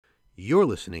You're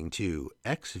listening to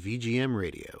XVGM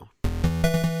Radio.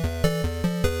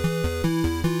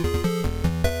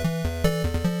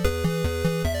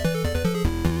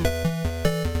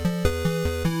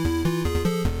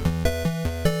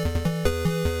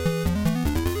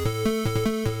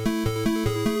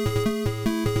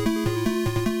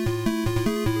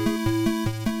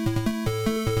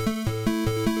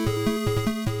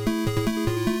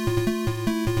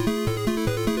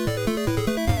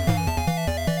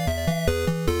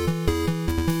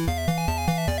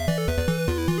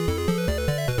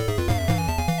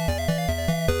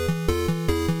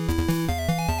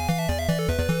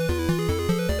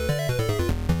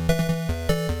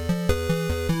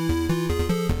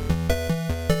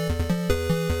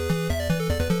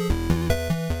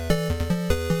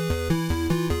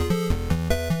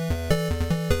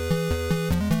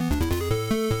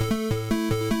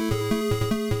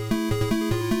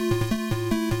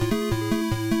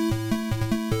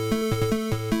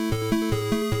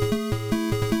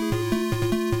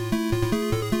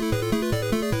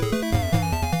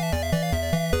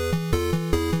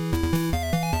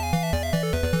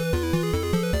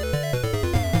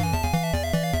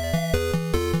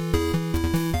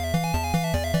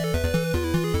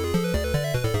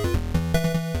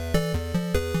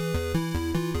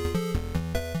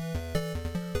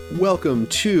 Welcome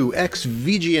to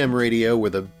XVGM Radio, where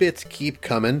the bits keep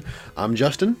coming. I'm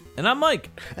Justin. And I'm Mike.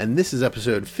 And this is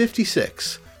episode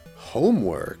 56,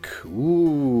 Homework.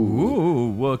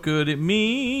 Ooh, what could it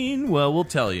mean? Well, we'll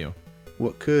tell you.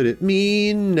 What could it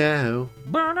mean now?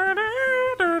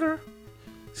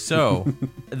 So,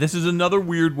 this is another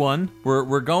weird one.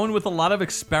 We're going with a lot of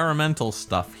experimental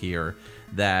stuff here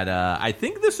that I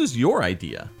think this is your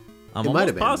idea. I'm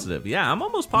almost positive. Yeah, I'm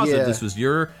almost positive this was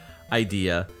your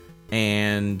idea.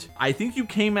 And I think you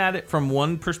came at it from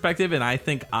one perspective, and I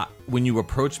think when you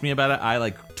approached me about it,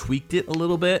 I tweaked it a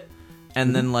little bit,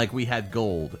 and then we had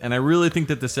gold. And I really think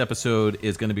that this episode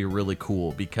is going to be really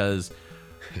cool because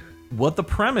what the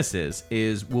premise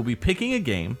is we'll be picking a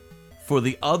game for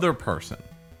the other person,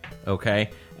 okay?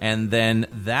 And then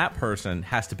that person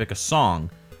has to pick a song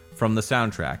from the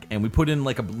soundtrack, and we put in a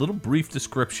little brief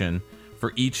description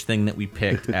for each thing that we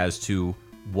picked as to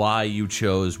why you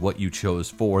chose what you chose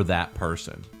for that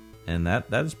person. And that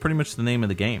is pretty much the name of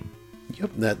the game.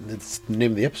 Yep, that's the name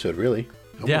of the episode, really.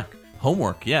 Homework. Yeah,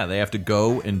 homework. Yeah, they have to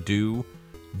go and do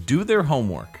their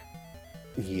homework.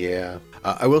 Yeah.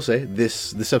 I will say,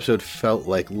 this episode felt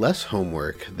like less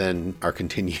homework than our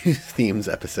Continuous Themes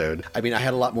episode. I mean, I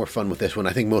had a lot more fun with this one,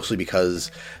 I think mostly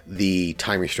because the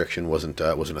time restriction wasn't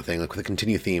a thing. With the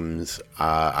Continuous Themes,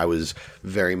 I was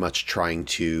very much trying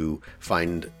to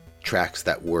find tracks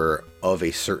that were of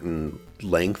a certain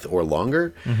length or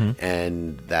longer,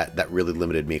 and that really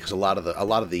limited me because a lot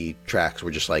of the tracks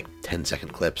were just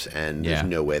 10-second clips, and there's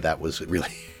no way that was really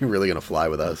going to fly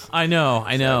with us. I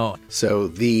know. So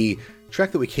the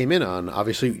track that we came in on,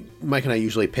 obviously, Mike and I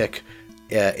usually pick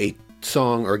a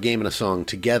song or a game and a song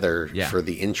together for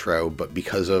the intro, but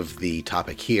because of the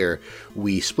topic here,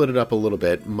 we split it up a little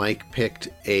bit. Mike picked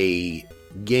a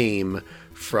game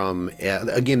from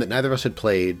a game that neither of us had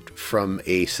played from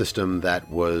a system that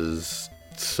was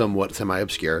somewhat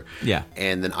semi-obscure. Yeah.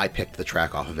 And then I picked the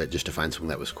track off of it just to find something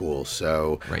that was cool.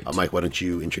 So, Mike, why don't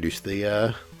you introduce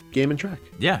the game and track?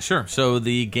 Yeah, sure. So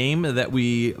the game that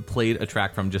we played a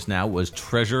track from just now was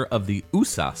Treasure of the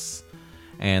Usas.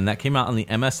 And that came out on the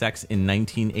MSX in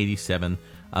 1987.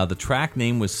 The track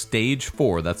name was Stage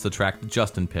 4. That's the track that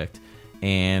Justin picked.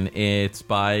 And it's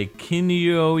by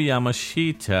Kinuyo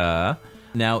Yamashita.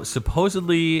 Now,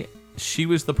 supposedly, she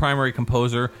was the primary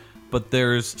composer, but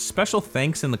there's special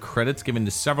thanks in the credits given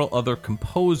to several other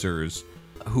composers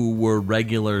who were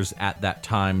regulars at that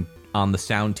time on the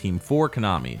sound team for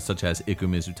Konami, such as Iku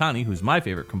Mizutani, who's my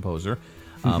favorite composer,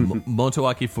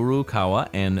 Motoaki Furukawa,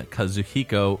 and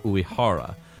Kazuhiko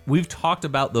Uehara. We've talked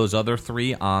about those other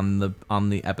three on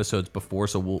the episodes before,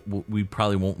 so we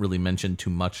probably won't really mention too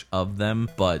much of them,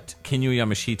 but Kinuyo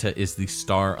Yamashita is the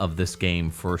star of this game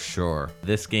for sure.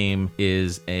 This game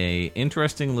is a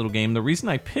interesting little game. The reason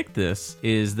I picked this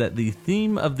is that the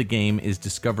theme of the game is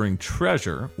discovering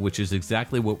treasure, which is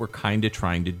exactly what we're kind of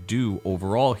trying to do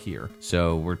overall here.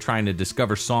 So we're trying to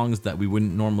discover songs that we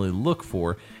wouldn't normally look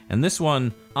for. And this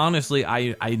one, honestly,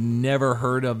 I never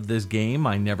heard of this game.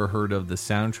 I never heard of the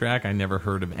soundtrack track. I never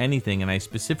heard of anything, and I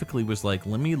specifically was like,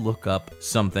 let me look up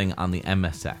something on the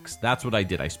MSX. That's what I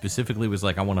did. I specifically was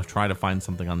like, I want to try to find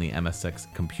something on the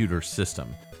MSX computer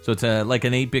system. So it's like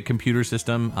an 8-bit computer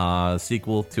system.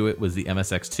 Sequel to it was the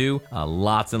MSX2.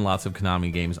 Lots and lots of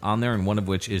Konami games on there, and one of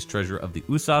which is Treasure of the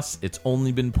Usas. It's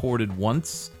only been ported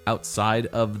once outside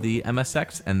of the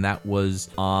MSX, and that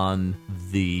was on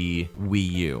the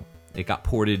Wii U. It got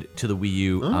ported to the Wii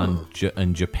U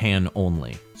in Japan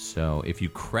only. So if you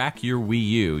crack your Wii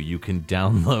U, you can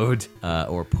download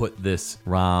or put this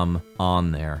ROM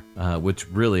on there, which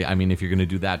really, I mean, if you're going to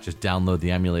do that, just download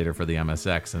the emulator for the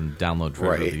MSX and download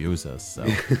Treasure of the Usas.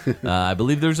 So I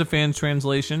believe there's a fan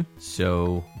translation,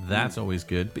 so that's always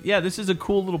good. But yeah, this is a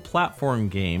cool little platform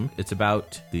game. It's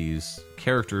about these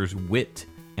characters, Wit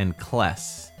and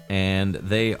Kless, and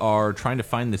they are trying to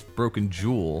find this broken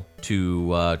jewel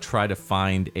to try to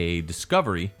find a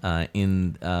discovery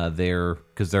in their,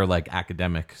 because they're like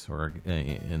academics,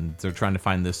 and they're trying to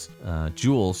find this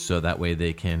jewel so that way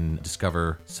they can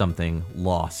discover something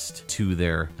lost to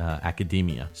their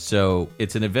academia. So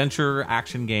it's an adventure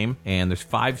action game, and there's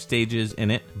 5 stages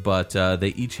in it, but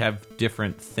they each have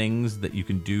different things that you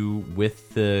can do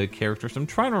with the characters. I'm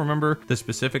trying to remember the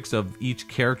specifics of each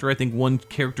character. I think one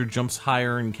character jumps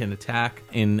higher and can attack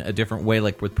in a different way,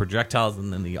 like with projectiles,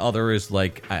 and then the other is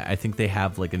like, I think they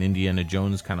have like an Indiana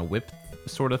Jones kind of whip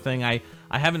sort of thing. I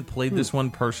haven't played this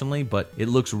one personally, but it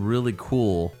looks really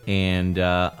cool, and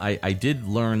I did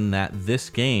learn that this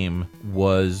game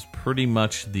was pretty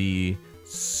much the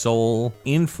sole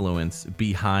influence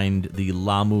behind the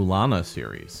La Mulana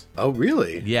series. Oh,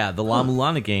 really? Yeah, the La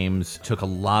Mulana games took a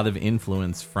lot of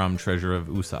influence from Treasure of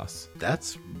Usas.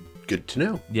 That's good to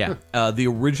know. Yeah. The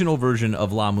original version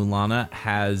of La Mulana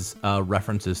has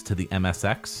references to the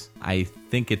MSX. I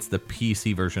think it's the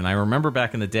PC version. I remember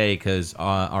back in the day because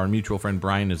our mutual friend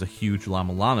Brian is a huge La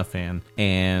Mulana fan,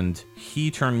 and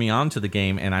he turned me on to the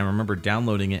game, and I remember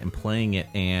downloading it and playing it,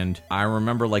 and I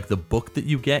remember like the book that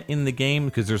you get in the game,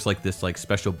 because there's like this like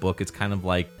special book. It's kind of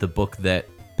like the book that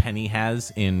Penny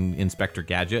has in Inspector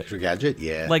Gadget. Inspector Gadget,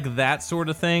 yeah. Like that sort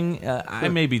of thing. I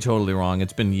may be totally wrong.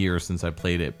 It's been years since I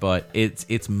played it, but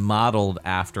it's modeled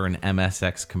after an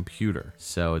MSX computer.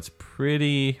 So it's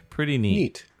pretty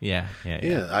neat. Yeah.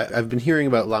 I've been hearing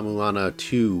about La Mulana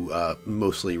 2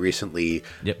 mostly recently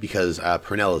because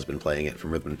Purnell has been playing it from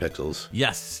Rhythm and Pixels.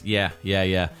 Yes.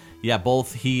 Yeah,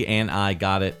 both he and I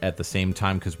got it at the same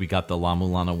time because we got the La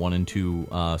Mulana 1 and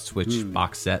 2 Switch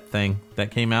box set thing that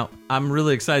came out. I'm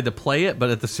really excited to play it, but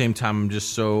at the same time, I'm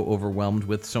just so overwhelmed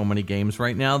with so many games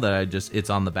right now that it's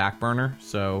on the back burner.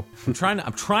 So I'm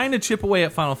trying to chip away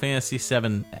at Final Fantasy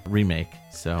VII Remake.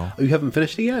 So you haven't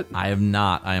finished it yet? I have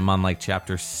not. I am on like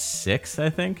chapter 6,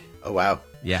 I think. Oh, wow.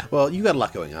 Yeah. Well, you got a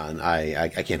lot going on. I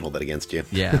can't hold that against you.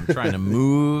 Yeah, I'm trying to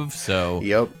move. So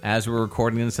yep. As we're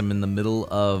recording this, I'm in the middle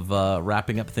of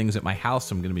wrapping up things at my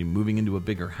house. I'm going to be moving into a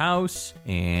bigger house,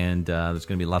 and there's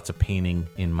going to be lots of painting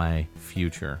in my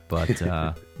future. But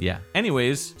yeah.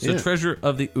 Anyways, so Treasure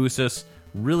of the Usas,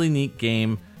 really neat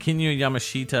game. Kinya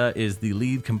Yamashita is the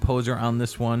lead composer on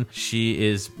this one. She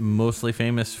is mostly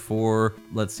famous for,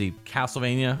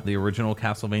 Castlevania, the original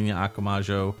Castlevania,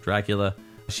 Akumajo, Dracula.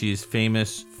 She's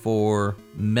famous for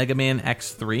Mega Man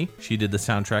X3. She did the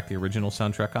soundtrack, the original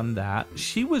soundtrack on that.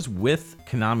 She was with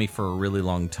Konami for a really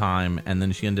long time, and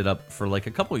then she ended up for like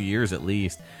a couple of years at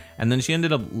least, and then she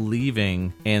ended up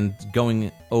leaving and going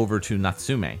over to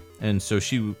Natsume. And so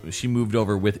she moved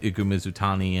over with Iku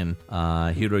Mizutani and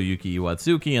Hiroyuki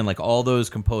Iwatsuki and like all those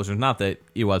composers. Not that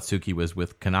Iwatsuki was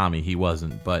with Konami, he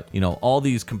wasn't, but all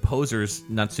these composers,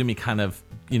 Natsume kind of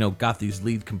got these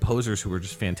lead composers who were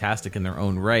just fantastic in their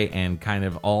own right and kind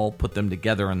of all put them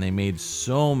together, and they made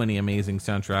so many amazing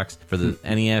soundtracks for the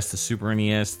NES, the Super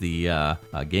NES, the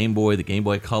Game Boy, the Game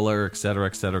Boy Color,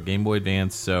 etc., Game Boy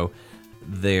Advance. So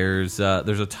there's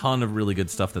a ton of really good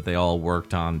stuff that they all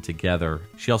worked on together.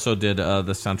 She also did the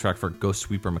soundtrack for Ghost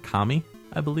Sweeper Mikami,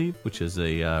 I believe, which is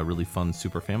a really fun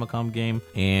Super Famicom game.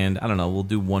 And I don't know, we'll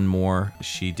do one more.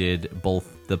 She did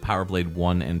both the Power Blade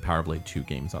 1 and Power Blade 2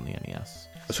 games on the NES.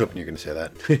 I was hoping you were going to say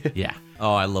that. Yeah.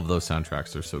 Oh, I love those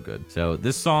soundtracks. They're so good. So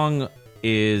this song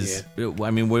is, I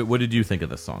mean, what did you think of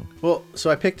this song? Well, so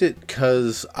I picked it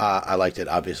because I liked it,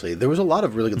 obviously. There was a lot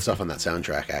of really good stuff on that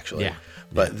soundtrack, actually. Yeah.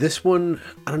 But this one,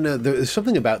 I don't know, there's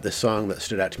something about this song that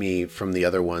stood out to me from the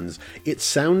other ones. It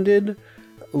sounded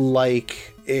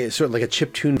like sort of like a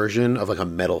chiptune version of like a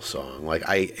metal song. Like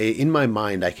in my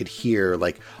mind, I could hear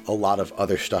like a lot of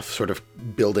other stuff sort of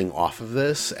building off of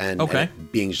this and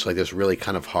being just like this really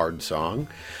kind of hard song.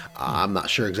 I'm not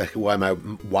sure exactly why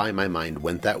my mind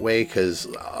went that way, because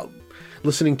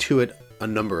listening to it a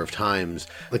number of times.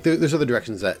 Like there's other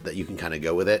directions that you can kind of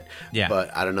go with it. Yeah.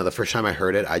 But I don't know. The first time I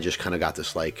heard it, I just kind of got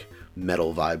this like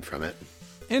metal vibe from it.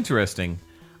 Interesting.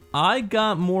 I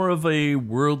got more of a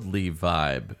worldly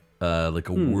vibe, like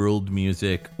a world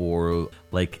music or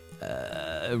like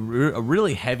a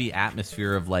really heavy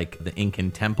atmosphere of like the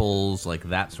Incan temples, like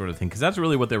that sort of thing. Because that's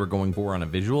really what they were going for on a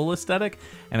visual aesthetic.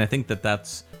 And I think that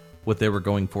that's what they were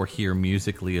going for here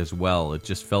musically as well. It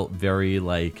just felt very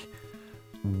like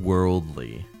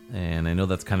worldly. And I know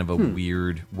that's kind of a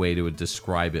weird way to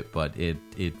describe it, but it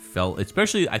felt,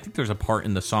 especially, I think there's a part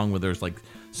in the song where there's like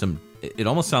some, it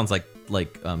almost sounds like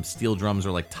steel drums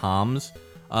or like toms.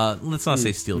 Let's not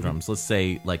say steel drums. Let's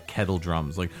say like kettle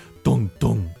drums, like dong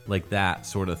dong, like that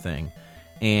sort of thing.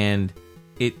 And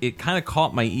it kind of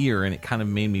caught my ear, and it kind of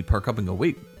made me perk up and go,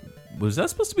 wait, was that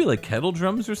supposed to be like kettle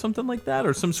drums or something like that,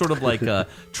 or some sort of like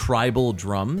tribal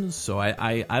drums? So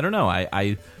I don't know.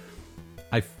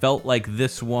 I felt like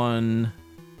this one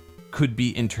could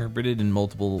be interpreted in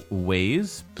multiple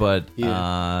ways, but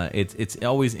it's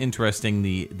always interesting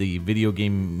the video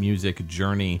game music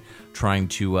journey, trying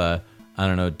to I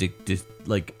don't know,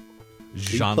 like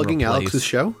genre. Are you plugging Alex's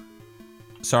show?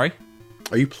 Sorry?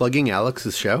 Are you plugging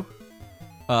Alex's show?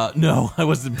 No, I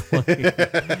wasn't playing.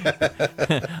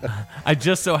 I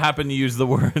just so happened to use the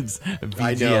words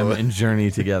VGM and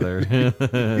Journey together.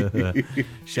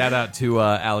 Shout out to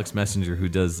Alex Messenger, who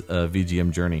does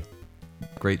VGM Journey.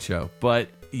 Great show. But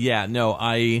yeah, no,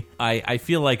 I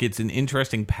feel like it's an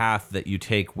interesting path that you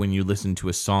take when you listen to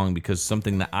a song, because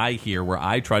something that I hear where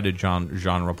I try to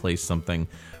genre place something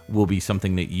will be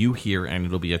something that you hear, and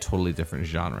it'll be a totally different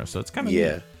genre. So it's kind of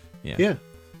yeah.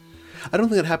 I don't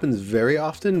think that happens very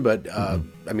often, but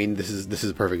I mean, this is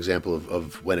a perfect example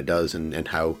of when it does, and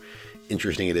how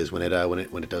interesting it is when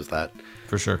it does that.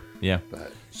 For sure, yeah.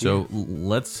 So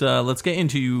let's get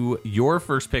into your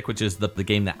first pick, which is the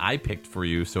game that I picked for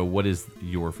you. So what is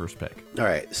your first pick? All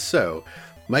right, so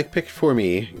Mike picked for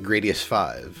me Gradius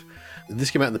 5.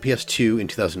 This came out in the PS2 in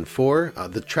 2004.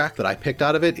 The track that I picked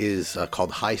out of it is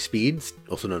called High Speeds,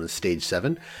 also known as Stage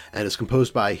 7, and it's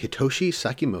composed by Hitoshi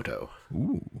Sakimoto.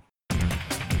 Ooh.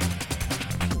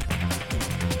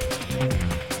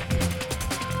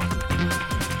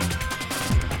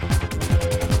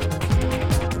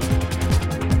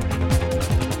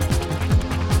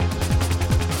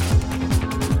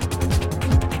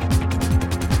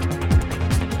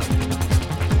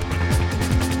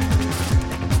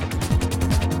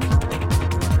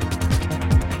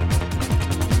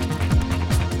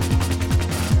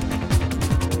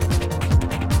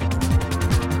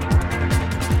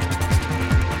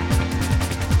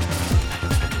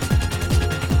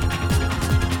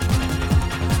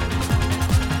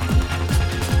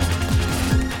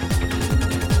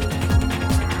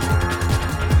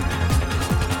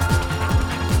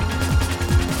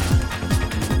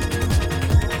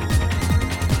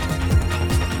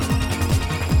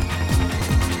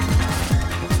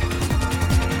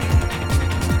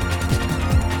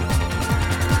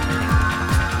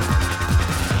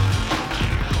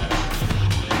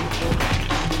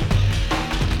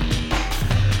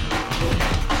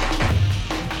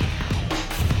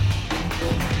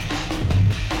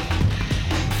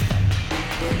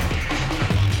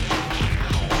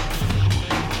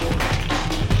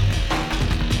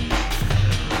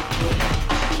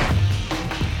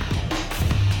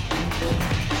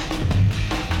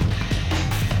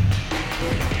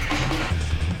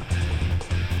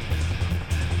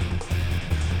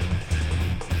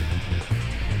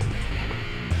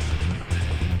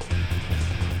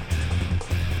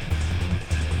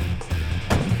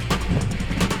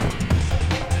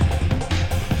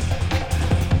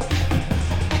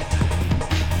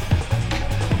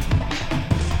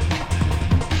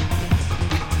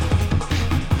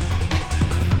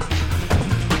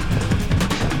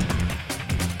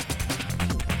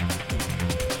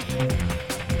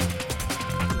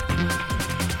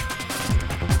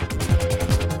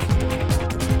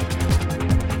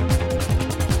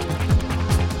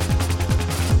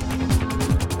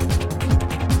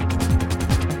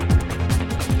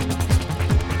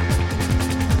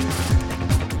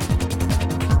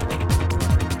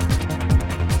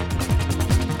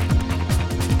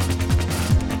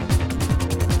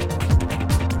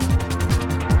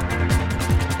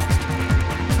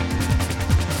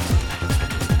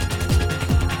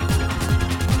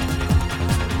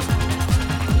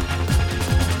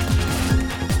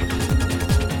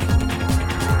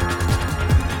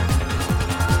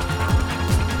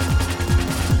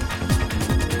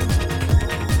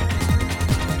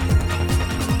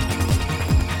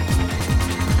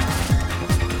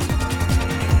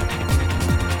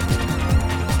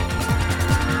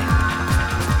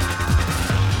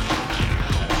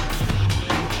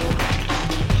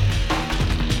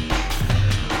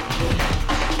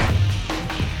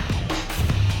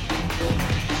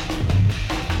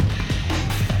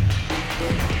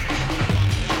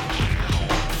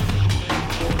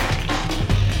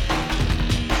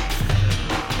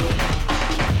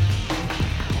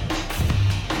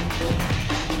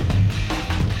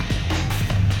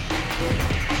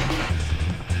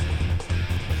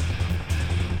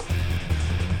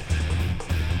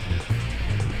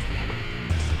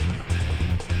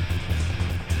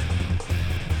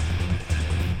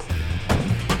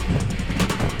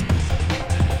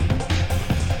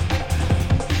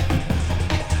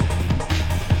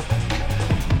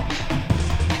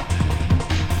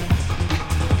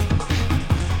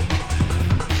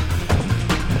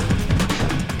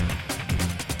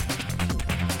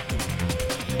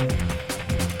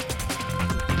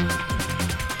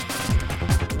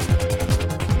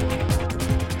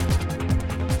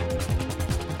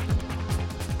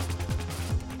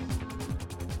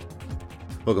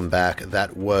 Welcome back.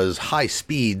 That was High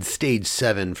Speed Stage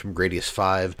 7 from Gradius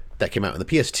 5. That came out on the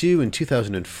PS2 in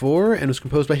 2004 and was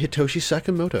composed by Hitoshi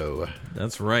Sakamoto.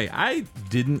 That's right. I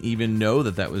didn't even know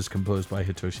that was composed by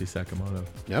Hitoshi Sakamoto.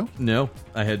 No? No,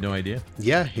 I had no idea.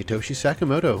 Yeah, Hitoshi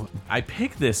Sakamoto. I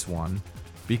picked this one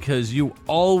because you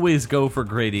always go for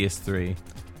Gradius 3.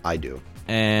 I do.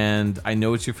 And I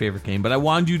know it's your favorite game, but I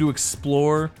wanted you to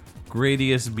explore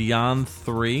Gradius Beyond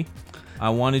 3.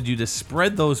 I wanted you to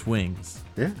spread those wings.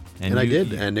 Yeah, and I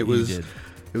did, and it was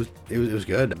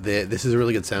good. This is a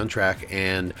really good soundtrack,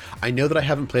 and I know that I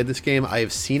haven't played this game. I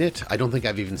have seen it. I don't think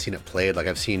I've even seen it played. Like,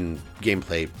 I've seen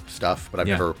gameplay stuff, but I've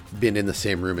never been in the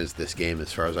same room as this game,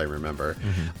 as far as I remember.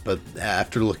 But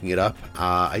after looking it up,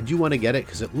 I do want to get it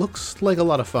because it looks like a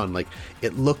lot of fun. Like,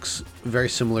 it looks very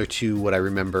similar to what I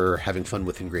remember having fun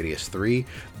with in Gradius 3,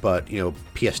 but, you know,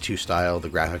 PS2 style. The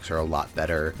graphics are a lot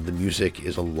better. The music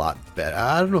is a lot better.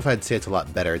 I don't know if I'd say it's a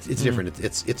lot better. It's different.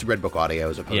 It's Redbook audio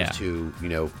as opposed to, you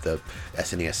know, the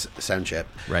SNES sound chip.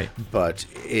 Right. But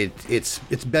it's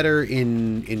better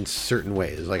in certain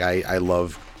ways. Like, I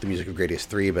love the music of Gradius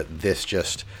 3, but this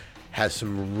just has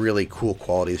some really cool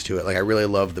qualities to it. Like, I really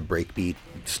love the breakbeat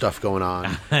stuff going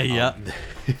on. Yeah.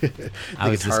 I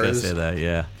was just going to say that,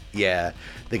 yeah. Yeah,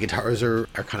 the guitars are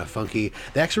kind of funky.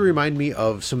 They actually remind me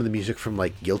of some of the music from,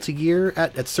 like, Guilty Gear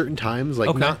at certain times.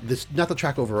 Like, not the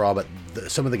track overall, but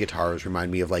some of the guitars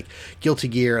remind me of, like, Guilty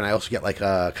Gear, and I also get like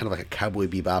a kind of like a Cowboy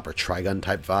Bebop or Trigun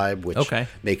type vibe, which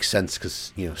makes sense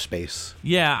because, you know, space.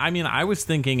 Yeah, I mean, I was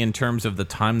thinking in terms of the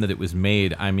time that it was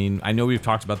made. I mean, I know we've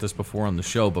talked about this before on the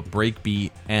show, but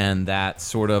breakbeat and that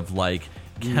sort of like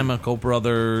Chemical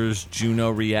Brothers,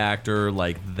 Juno Reactor,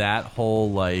 like that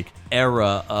whole like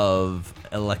era of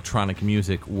electronic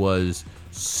music was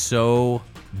so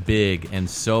big and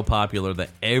so popular that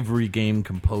every game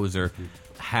composer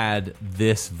had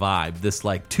this vibe, this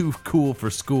like too cool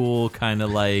for school kind of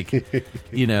like,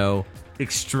 you know,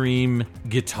 extreme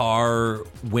guitar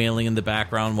wailing in the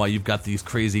background while you've got these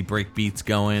crazy break beats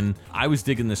going. I was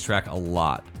digging this track a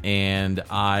lot, and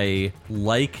I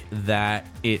like that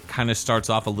it kind of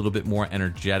starts off a little bit more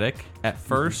energetic at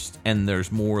first, and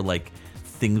there's more like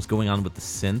things going on with the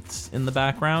synths in the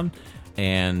background,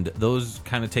 and those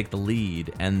kind of take the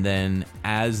lead, and then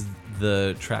as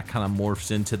the track kind of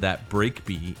morphs into that break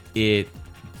beat, it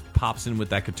pops in with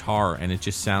that guitar and it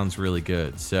just sounds really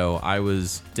good. So I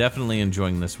was definitely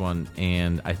enjoying this one,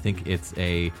 and I think it's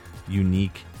a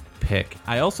unique pick.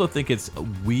 I also think it's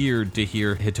weird to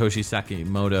hear Hitoshi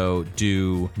Sakamoto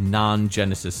do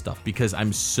non-Genesis stuff, because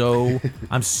I'm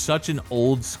such an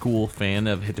old school fan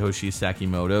of Hitoshi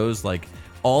Sakamoto's. Like,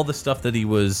 all the stuff that he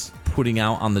was putting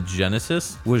out on the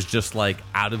Genesis was just like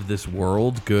out of this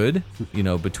world good, you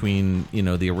know, between, you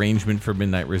know, the arrangement for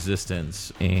Midnight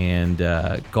Resistance and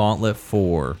Gauntlet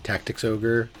 4. Tactics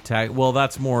Ogre. Well,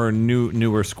 that's more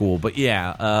newer school, but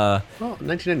yeah. Well,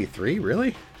 1993,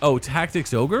 really? Oh,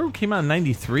 Tactics Ogre came out in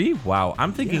 93? Wow,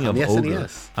 I'm thinking of Ogre.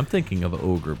 SNES. I'm thinking of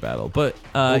Ogre Battle. But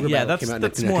Ogre yeah, Battle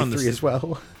that's more on the as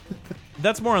well.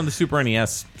 That's more on the Super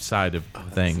NES side of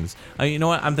things. You know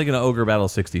what? I'm thinking of Ogre Battle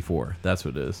 64. That's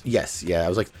what it is. Yes, yeah. I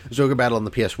was like, there's Ogre Battle on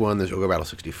the PS1, there's Ogre Battle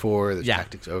 64, there's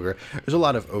Tactics Ogre. There's a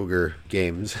lot of Ogre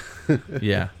games.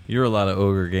 Yeah, you're a lot of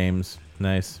Ogre games.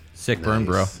 Nice. Sick burn,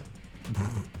 bro.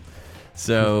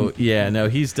 So, yeah, no,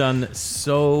 he's done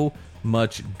so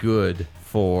much good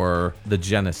for the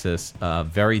Genesis.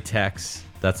 Veritex,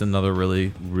 that's another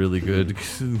really, really good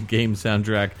game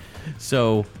soundtrack.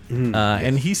 So,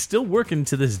 and he's still working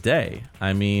to this day.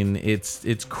 I mean,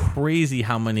 it's crazy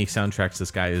how many soundtracks this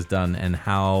guy has done and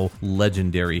how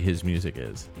legendary his music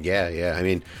is. Yeah. I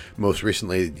mean, most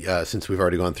recently, since we've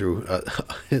already gone through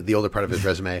the older part of his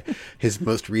resume, his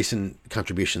most recent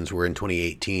contributions were in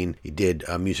 2018. He did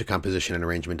music composition and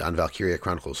arrangement on Valkyria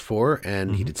Chronicles 4,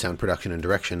 and he did sound production and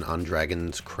direction on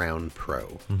Dragon's Crown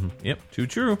Pro. Yep, too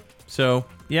true. So,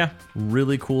 yeah,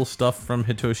 really cool stuff from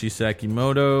Hitoshi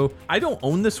Sakamoto. I don't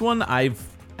own this one. I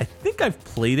think I've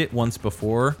played it once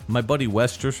before. My buddy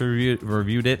Wes just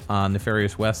reviewed it on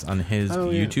Nefarious West on his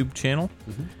YouTube channel.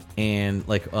 And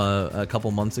like a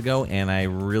couple months ago, and I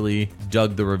really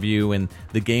dug the review. And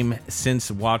the game,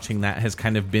 since watching that, has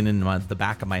kind of been in the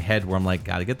back of my head where I'm like,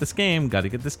 gotta get this game,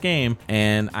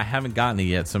 and I haven't gotten it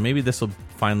yet. So maybe this will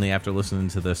finally, after listening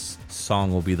to this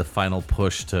song, will be the final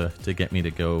push to get me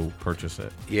to go purchase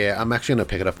it. Yeah, I'm actually gonna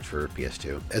pick it up for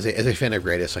PS2. As a fan of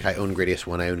Gradius, like I own Gradius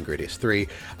 1, I own Gradius 3.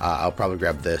 I'll probably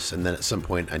grab this, and then at some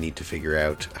point I need to figure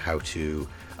out how to.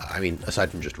 I mean,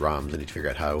 aside from just ROMs, I need to figure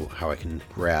out how I can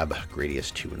grab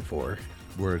Gradius 2 and 4.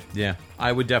 Word. Yeah.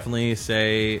 I would definitely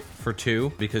say for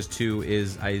 2, because 2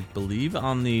 is, I believe,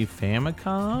 on the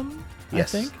Famicom.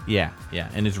 Yes. I think. Yeah,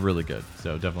 and it's really good.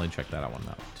 So definitely check that one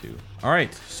out too. All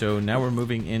right, so now we're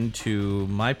moving into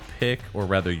my pick, or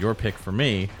rather your pick for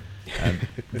me.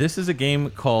 This is a game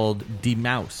called Die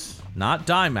Maus, not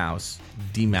Die Mouse,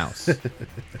 Die Maus.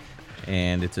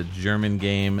 And it's a German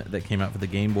game that came out for the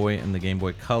Game Boy and the Game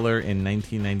Boy Color in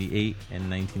 1998 and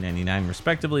 1999,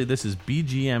 respectively. This is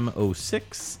BGM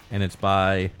 06, and it's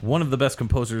by one of the best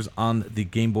composers on the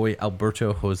Game Boy,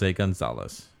 Alberto Jose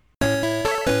Gonzalez.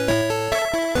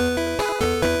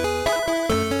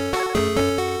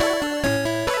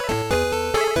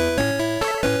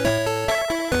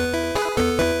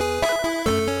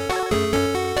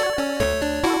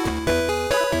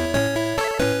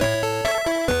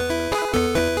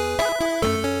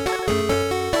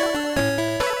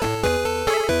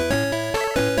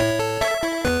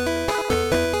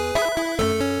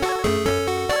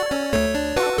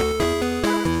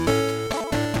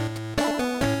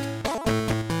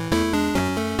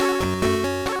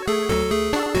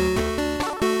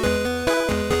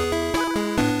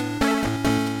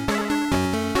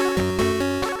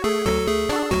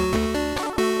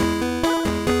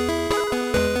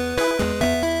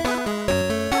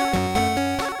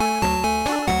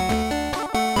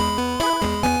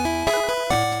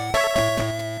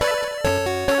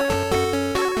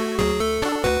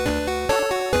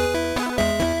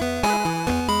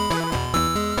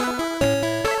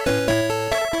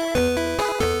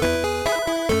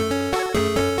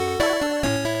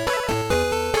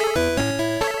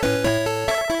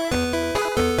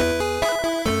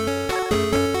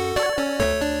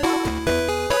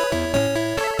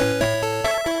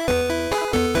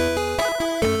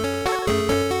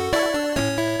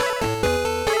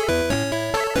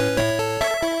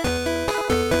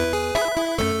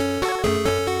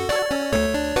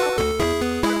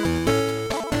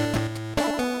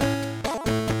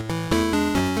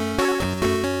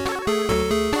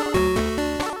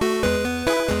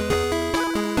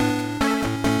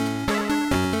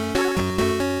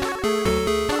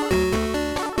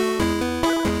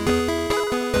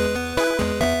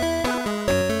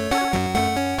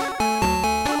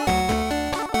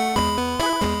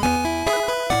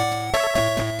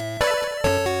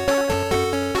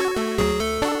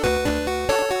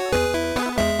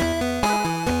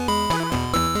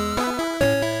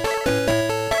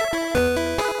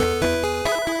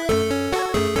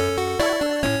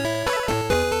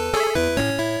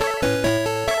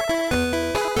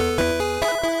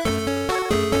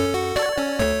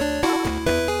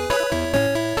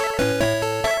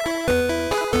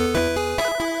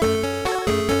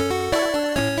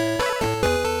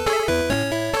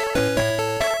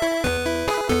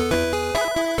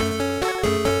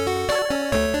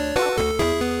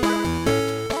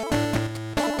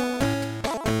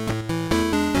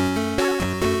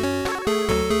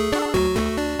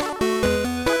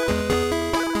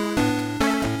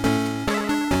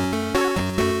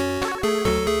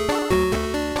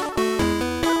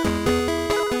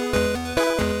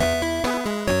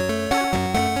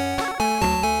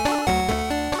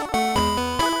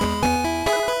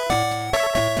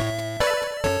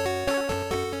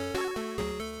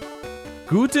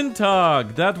 Guten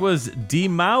Tag. That was Die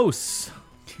Maus.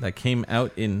 That came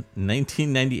out in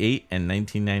 1998 and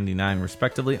 1999,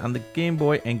 respectively, on the Game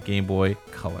Boy and Game Boy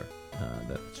Color.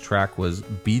 That track was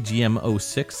BGM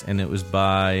 06, and it was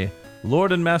by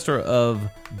Lord and Master of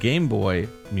Game Boy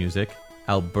music,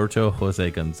 Alberto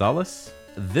Jose Gonzalez.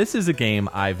 This is a game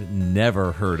I've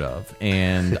never heard of,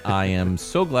 and I am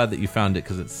so glad that you found it,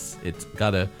 because it's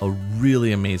got a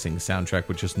really amazing soundtrack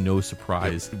with just no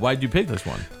surprise. Why did you pick this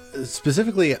one?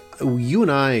 Specifically, you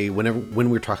and I, when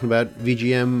we're talking about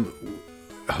VGM,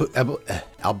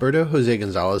 Alberto Jose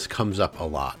Gonzalez comes up a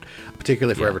lot,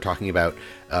 particularly if we're ever talking about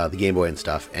the Game Boy and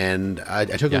stuff. And I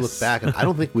took a look back, and I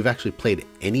don't think we've actually played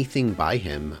anything by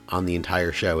him on the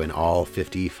entire show in all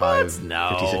 56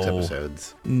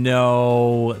 episodes.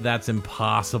 No, that's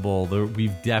impossible.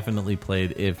 We've definitely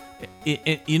played.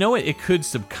 You know what? It could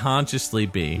subconsciously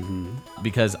be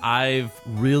because I've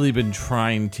really been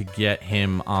trying to get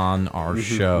him on our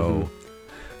show.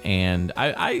 And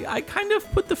I kind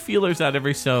of put the feelers out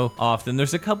every so often.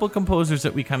 There's a couple composers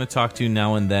that we kind of talk to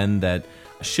now and then that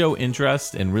show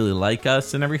interest and really like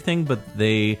us and everything, but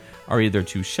they are either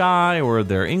too shy or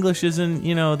their English isn't,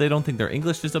 they don't think their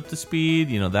English is up to speed,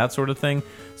 that sort of thing.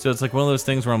 So it's like one of those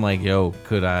things where I'm like,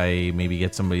 could I maybe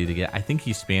get somebody to I think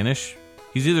he's Spanish.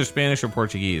 He's either Spanish or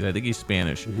Portuguese. I think he's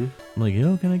Spanish. I'm like,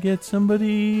 can I get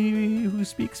somebody who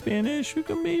speaks Spanish who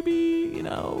can maybe,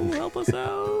 help us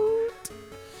out?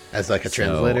 As like a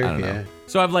translator? I don't know.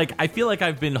 So I feel like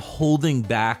I've been holding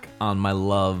back on my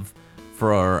love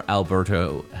for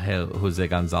Alberto Jose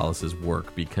Gonzalez's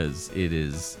work because it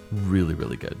is really,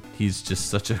 really good. He's just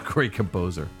such a great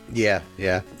composer. Yeah.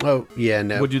 Oh, yeah,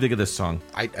 no. What do you think of this song?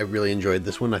 I really enjoyed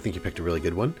this one. I think you picked a really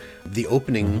good one. The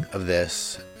opening of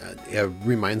this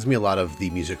reminds me a lot of the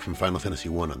music from Final Fantasy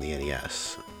I on the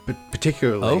NES. But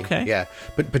particularly,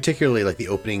 but particularly like the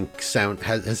opening sound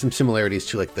has some similarities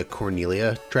to like the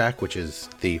Cornelia track, which is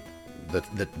the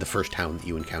first town that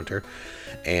you encounter,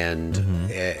 and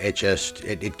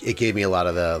it gave me a lot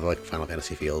of the like Final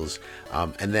Fantasy feels.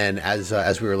 And then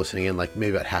as we were listening in, like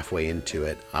maybe about halfway into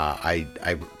it,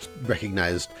 I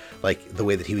recognized like the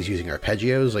way that he was using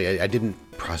arpeggios. Like I didn't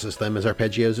process them as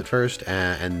arpeggios at first,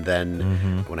 and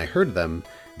then when I heard them,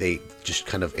 they just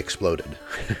kind of exploded.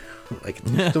 Like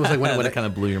it was like when that kind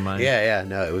of blew your mind. Yeah,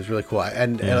 no, it was really cool.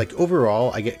 And like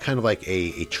overall, I get kind of like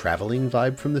a traveling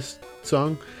vibe from this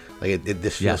song. Like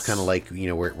this feels kind of like, you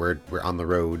know, we're on the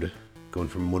road, going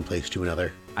from one place to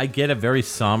another. I get a very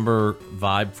somber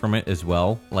vibe from it as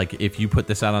well. Like if you put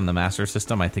this out on the Master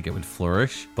System, I think it would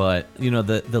flourish. But you know,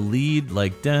 the lead,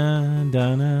 like dun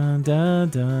dun dun dun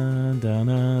dun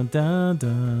dun dun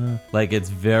dun, like it's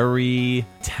very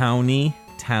towny.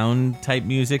 Town type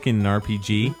music in an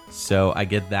RPG, so I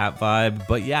get that vibe.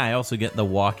 But yeah, I also get the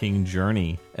walking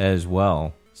journey as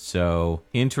well. So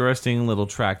interesting little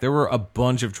track. There were a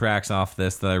bunch of tracks off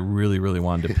this that I really, really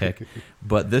wanted to pick,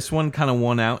 but this one kind of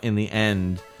won out in the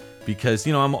end because,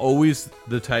 you know, I'm always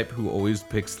the type who always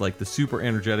picks like the super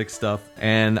energetic stuff,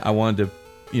 and I wanted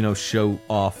to, you know, show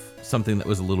off something that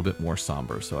was a little bit more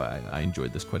somber. So I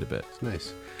enjoyed this quite a bit. It's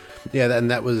nice. Yeah, and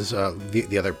that was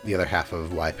the other half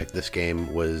of why I picked this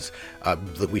game was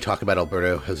we talk about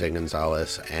Alberto Jose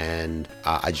Gonzalez, and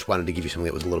I just wanted to give you something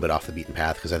that was a little bit off the beaten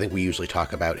path because I think we usually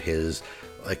talk about his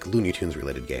like Looney Tunes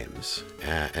related games,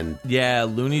 and yeah,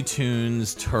 Looney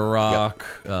Tunes, Turok,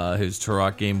 his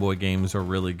Turok Game Boy games are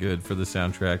really good for the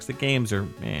soundtracks. The games are,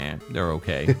 they're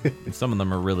okay. Some of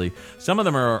them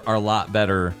are a lot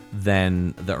better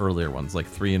than the earlier ones. Like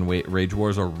 3 and Rage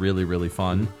Wars are really, really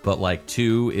fun, but like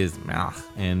 2 is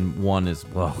and 1 is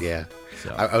yeah.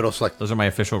 So I would also like those are my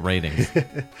official ratings.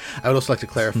 I would also like to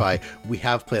clarify we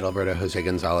have played Alberto Jose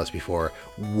Gonzalez before.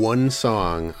 One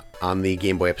song on the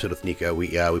Game Boy episode with Nico, we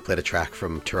played a track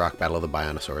from Turok Battle of the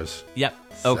Bionosaurs. Yep.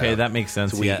 Okay, that makes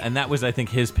sense. So and that was I think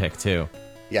his pick too.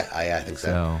 Yeah, I think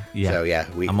so. So yeah,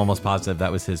 I'm almost positive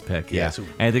that was his pick. Yeah, and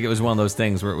I think it was one of those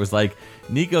things where it was like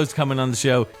Nico's coming on the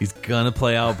show, he's gonna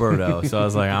play Alberto, so I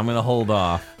was like, I'm gonna hold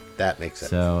off. That makes sense.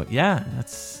 So yeah,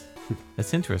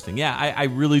 that's interesting. Yeah, I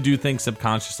really do think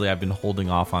subconsciously I've been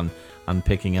holding off on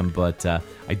picking him, but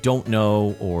I don't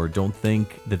know or don't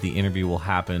think that the interview will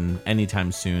happen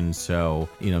anytime soon. So,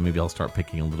 you know, maybe I'll start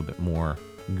picking a little bit more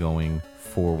going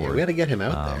forward. Yeah, we got to get him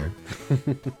out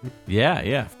there.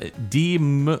 Yeah. D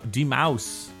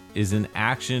Mouse is an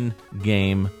action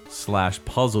game /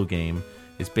 puzzle game.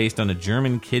 It's based on a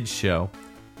German kids show.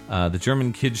 The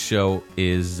German kids show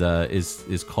is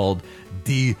called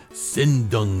Die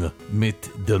Sendung mit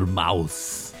der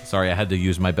Maus. Sorry, I had to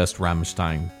use my best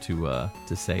Rammstein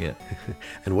to say it.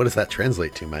 And what does that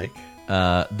translate to, Mike?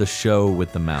 The show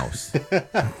with the mouse.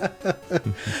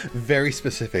 Very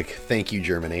specific. Thank you,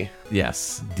 Germany.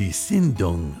 Yes. Die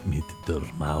Sendung mit der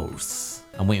Maus.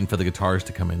 I'm waiting for the guitars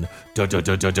to come in. Dun, dun,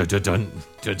 dun, dun, dun, dun, dun.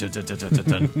 Dun, dun, dun, dun, dun,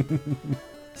 dun.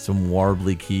 Some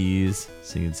warbly keys,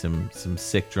 singing some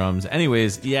sick drums.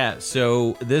 Anyways, yeah,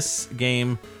 so this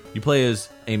game, you play as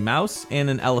a mouse and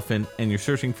an elephant, and you're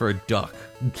searching for a duck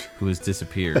who has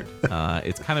disappeared.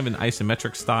 It's kind of an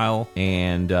isometric style,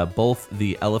 and both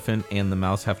the elephant and the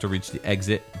mouse have to reach the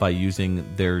exit by using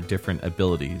their different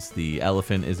abilities. The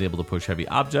elephant is able to push heavy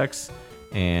objects,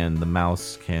 and the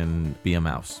mouse can be a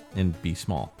mouse and be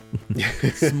small.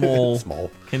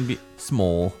 Small. Can be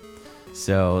small.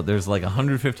 So there's like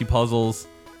 150 puzzles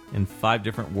in 5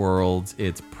 different worlds.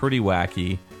 It's pretty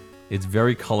wacky. It's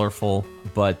very colorful,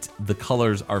 but the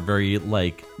colors are very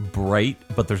like bright,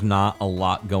 but there's not a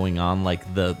lot going on.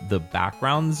 Like the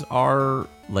backgrounds are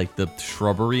like the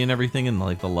shrubbery and everything, and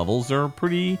like the levels are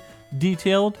pretty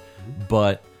detailed,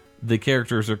 but the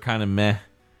characters are kind of meh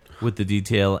with the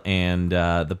detail, and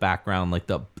the background, like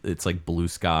it's like blue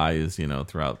skies, you know,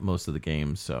 throughout most of the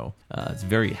game. So it's a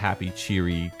very happy,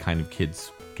 cheery kind of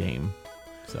kids game.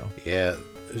 So yeah,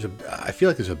 I feel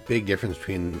like there's a big difference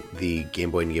between the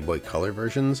Game Boy and Game Boy Color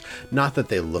versions. Not that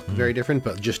they look very different,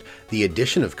 but just the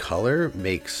addition of color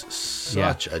makes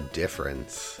such a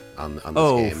difference on this game.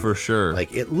 Oh, for sure.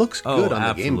 Like it looks good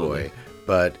on the Game Boy.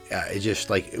 But it's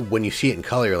just like when you see it in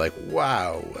color, you're like,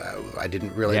 wow, I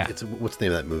didn't really. What's the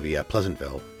name of that movie?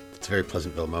 Pleasantville. It's a very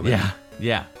Pleasantville moment. Yeah.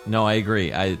 Yeah, no, I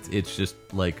agree. It's just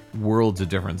like worlds of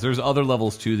difference. There's other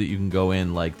levels too that you can go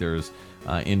in. Like there's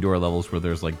indoor levels where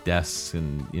there's like desks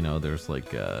and there's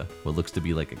like what looks to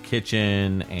be like a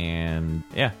kitchen and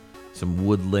some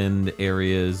woodland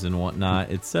areas and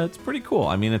whatnot. It's pretty cool.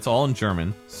 I mean, it's all in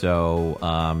German, so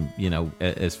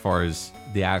as far as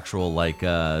the actual like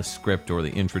script or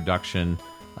the introduction,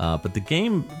 but the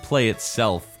gameplay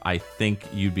itself, I think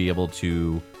you'd be able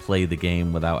to play the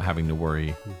game without having to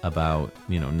worry about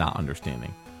not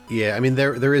understanding. Yeah, I mean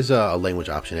there is a language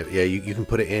option. Yeah, you can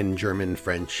put it in German,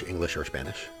 French, English, or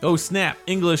Spanish. Oh snap!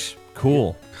 English,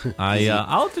 cool.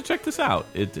 I'll have to check this out.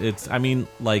 It's I mean,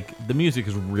 like the music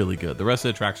is really good. The rest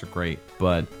of the tracks are great,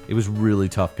 but it was really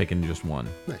tough picking just one.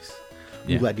 Nice.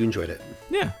 Yeah. I'm glad you enjoyed it.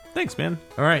 Yeah, thanks, man.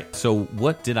 All right, so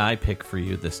what did I pick for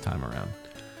you this time around?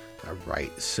 All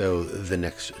right, so the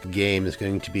next game is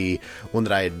going to be one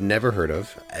that I had never heard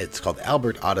of. It's called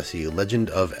Albert Odyssey, Legend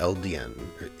of Eldian.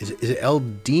 Is it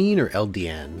Eldine or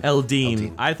Eldian?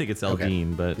 Eldine. I think it's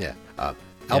Eldine, okay. but... Yeah.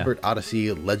 Albert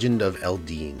Odyssey, Legend of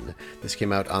Eldine. This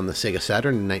came out on the Sega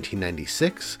Saturn in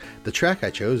 1996. The track I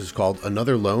chose is called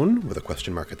Another Lone, with a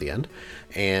question mark at the end,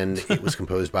 and it was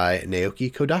composed by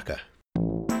Naoki Kodaka.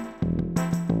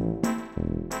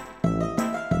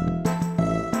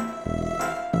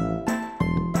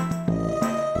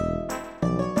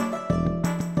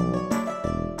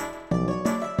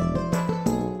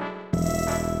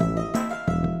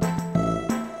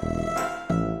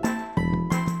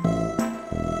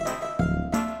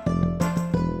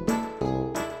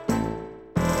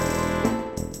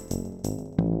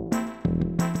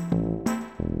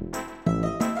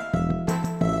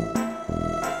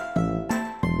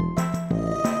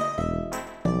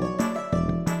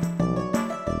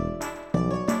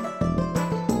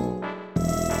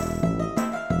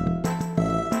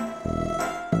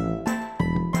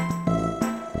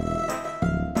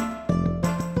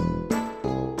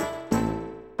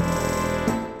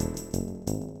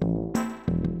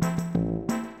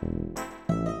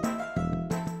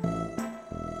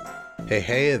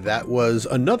 Hey, that was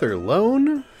Another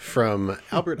Lone from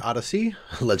Albert Odyssey,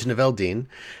 Legend of Eldine,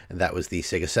 and that was the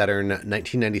Sega Saturn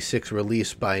 1996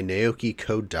 release by Naoki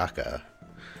Kodaka.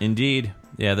 Indeed.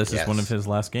 Yeah, this is one of his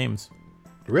last games.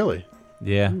 Really?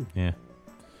 Yeah, yeah.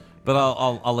 But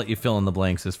I'll let you fill in the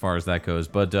blanks as far as that goes.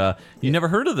 But you never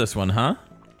heard of this one, huh?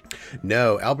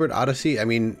 No, Albert Odyssey. I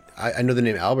mean, I know the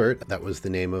name Albert. That was the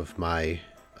name of my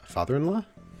father-in-law.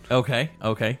 Okay.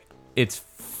 It's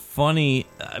funny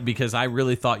because I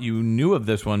really thought you knew of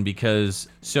this one because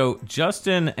so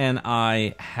Justin and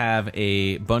I have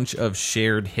a bunch of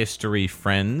shared history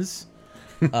friends.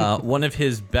 One of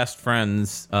his best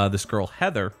friends, this girl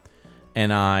Heather,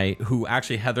 and I, who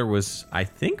actually Heather was, I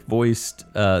think, voiced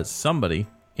somebody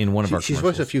in one of our. She's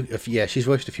voiced a few. She's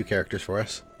voiced a few characters for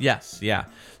us. Yes, yeah.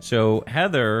 So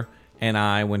Heather and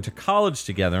I went to college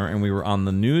together, and we were on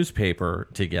the newspaper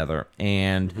together.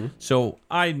 And so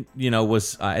I,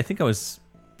 I think I was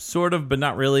sort of, but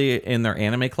not really, in their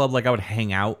anime club. Like I would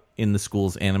hang out in the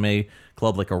school's anime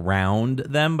club, like around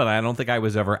them, but I don't think I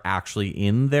was ever actually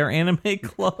in their anime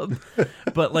club.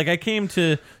 But like I came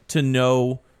to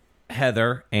know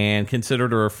Heather and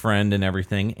considered her a friend and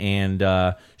everything,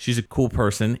 and she's a cool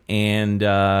person, and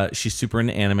she's super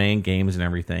into anime and games and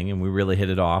everything, and we really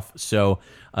hit it off. So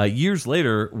years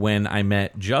later, when I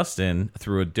met Justin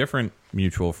through a different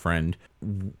mutual friend,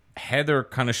 Heather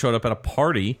kind of showed up at a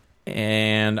party,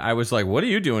 and I was like, what are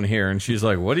you doing here? And she's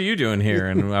like, what are you doing here?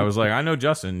 And I was like, I know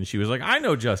Justin. And she was like, I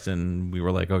know Justin. We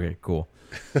were like, okay, cool.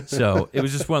 So it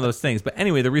was just one of those things. But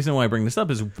anyway, the reason why I bring this up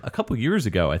is a couple years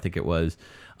ago, I think it was,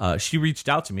 she reached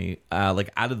out to me like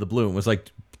out of the blue and was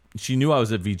like, she knew I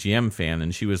was a VGM fan,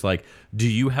 and she was like, do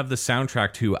you have the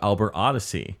soundtrack to Albert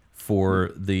Odyssey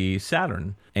for the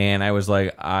Saturn? And I was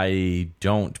like, I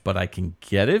don't, but I can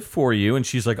get it for you. And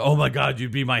she's like, oh my God,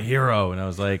 you'd be my hero. And I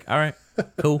was like, all right,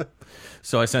 cool.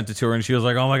 So I sent it to her, and she was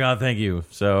like, oh my God, thank you.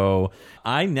 So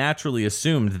I naturally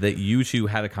assumed that you two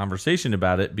had a conversation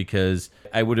about it, because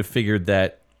I would have figured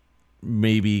that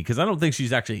maybe, because I don't think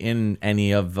she's actually in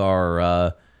any of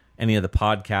our any of the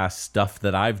podcast stuff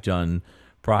that I've done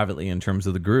privately in terms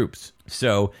of the groups.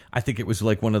 So I think it was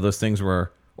like one of those things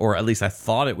where, or at least I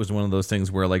thought it was one of those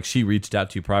things where like she reached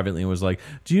out to you privately and was like,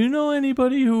 do you know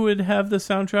anybody who would have the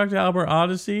soundtrack to Albert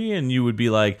Odyssey? And you would be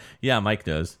like, yeah, Mike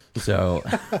does. So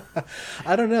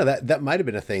I don't know, that might have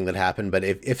been a thing that happened, but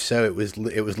if so, it was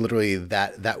literally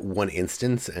that one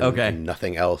instance and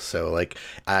nothing else. So like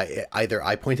either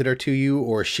I pointed her to you,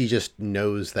 or she just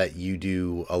knows that you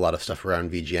do a lot of stuff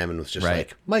around VGM and was just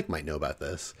like, Mike might know about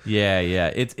this. Yeah.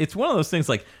 It's one of those things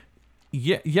like,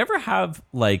 you ever have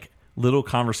like little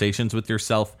conversations with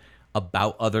yourself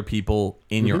about other people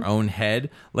in your own head.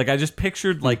 Like, I just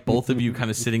pictured like both of you kind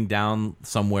of sitting down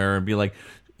somewhere and be like,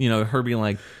 her being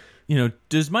like,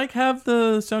 does Mike have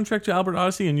the soundtrack to Albert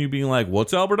Odyssey? And you being like,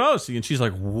 what's Albert Odyssey? And she's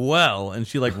like, well, and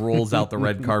she like rolls out the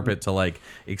red carpet to like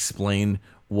explain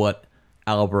what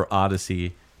Albert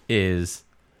Odyssey is.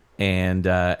 And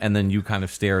then you kind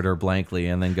of stare at her blankly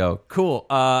and then go, cool,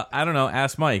 I don't know,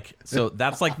 ask Mike. So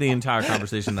that's like the entire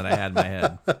conversation that I had in my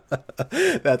head.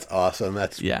 That's awesome.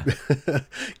 That's Yeah.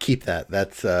 Keep that.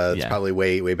 That's probably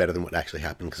way better than what actually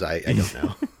happened, because I don't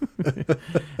know.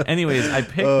 Anyways, I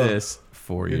picked this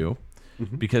for you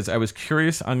because I was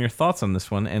curious on your thoughts on this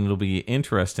one, and it'll be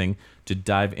interesting to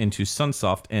dive into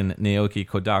Sunsoft and Naoki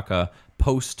Kodaka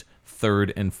post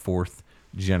third and fourth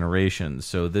generation.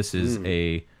 So this is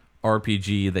a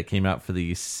RPG that came out for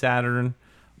the Saturn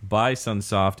by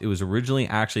Sunsoft. It was originally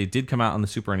it did come out on the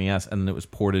Super NES, and then it was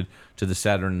ported to the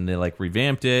Saturn, and they like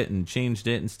revamped it and changed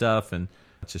it and stuff. And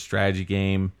it's a strategy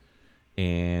game,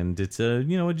 and it's a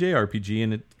JRPG,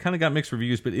 and it kind of got mixed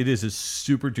reviews, but it is a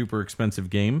super duper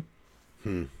expensive game.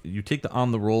 You take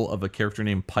on the role of a character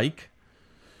named Pike,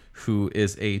 who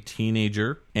is a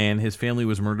teenager, and his family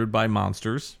was murdered by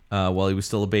monsters while he was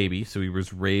still a baby. So he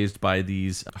was raised by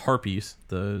these harpies,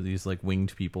 these like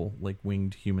winged people, like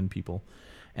winged human people.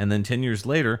 And then 10 years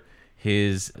later,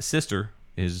 his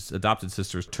adopted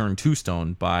sister, is turned to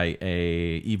stone by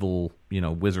a evil,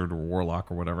 wizard or warlock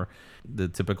or whatever. The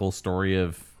typical story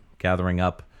of gathering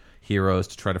up heroes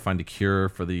to try to find a cure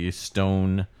for the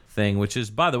stone thing, which is,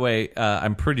 by the way,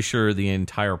 I'm pretty sure the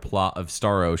entire plot of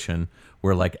Star Ocean,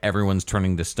 where like everyone's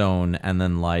turning to stone, and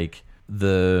then like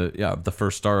the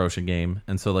first Star Ocean game,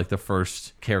 and so like the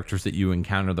first characters that you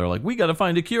encounter, they're like, we got to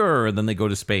find a cure, and then they go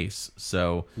to space.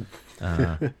 So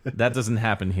that doesn't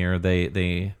happen here.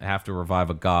 They have to revive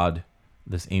a god,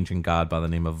 this ancient god by the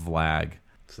name of Vlag.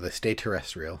 So they stay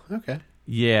terrestrial. Okay.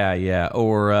 Yeah.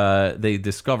 Or they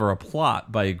discover a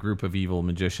plot by a group of evil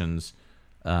magicians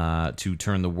to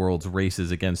turn the world's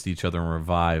races against each other and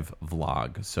revive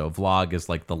Vlog. So Vlog is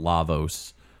like the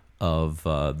Lavos of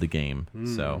the game.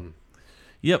 So,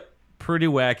 yep, pretty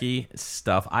wacky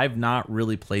stuff. I've not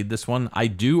really played this one. I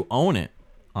do own it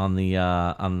on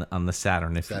the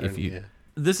Saturn.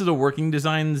 This is a Working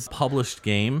Designs published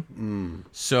game,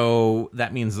 so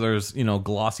that means there's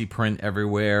glossy print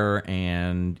everywhere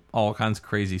and all kinds of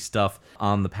crazy stuff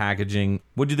on the packaging.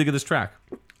 What do you think of this track?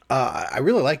 I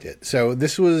really liked it. So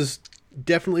this was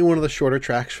definitely one of the shorter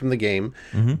tracks from the game,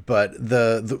 but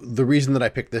the reason that I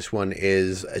picked this one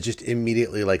is it just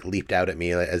immediately like leaped out at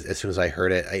me as soon as I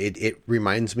heard it. It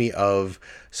reminds me of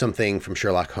something from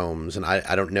Sherlock Holmes, and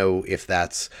I don't know if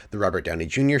that's the Robert Downey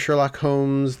Jr. Sherlock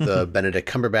Holmes, the Benedict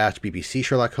Cumberbatch BBC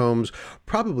Sherlock Holmes,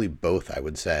 probably both, I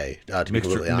would say, to be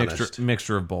completely honest.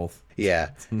 Mixture of both.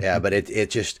 Yeah, but it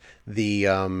just the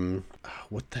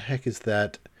what the heck is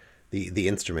that? The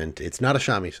instrument. It's not a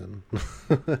shamisen.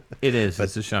 It is.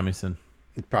 It's a shamisen.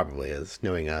 It probably is,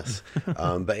 knowing us.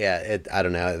 But yeah, I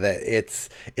don't know. It's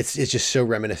just so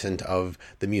reminiscent of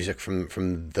the music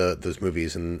from those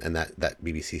movies and that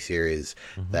BBC series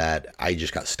that I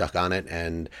just got stuck on it.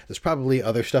 And there's probably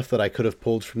other stuff that I could have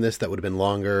pulled from this that would have been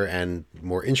longer and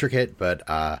more intricate, but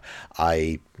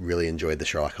I really enjoyed the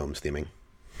Sherlock Holmes theming.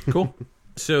 Cool.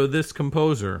 So this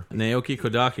composer, Naoki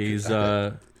Kodaka, he's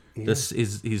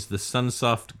the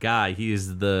Sunsoft guy. He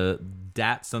is the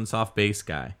DAT Sunsoft bass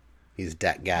guy. He's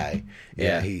that guy.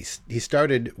 Yeah, he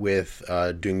started with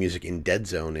doing music in Dead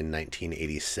Zone in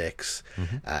 1986,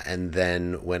 and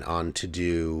then went on to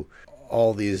do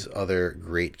all these other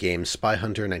great games. Spy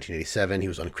Hunter in 1987, he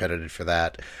was uncredited for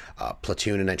that.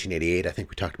 Platoon in 1988, I think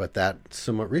we talked about that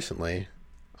somewhat recently.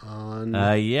 On the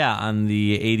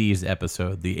 80s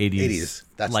episode, the 80s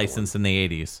that's license in the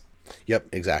 80s. Yep,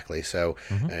 exactly. So,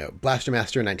 Blaster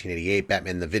Master in 1988,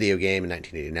 Batman the video game in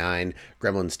 1989,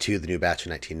 Gremlins 2, the new batch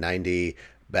in 1990,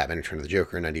 Batman Return of the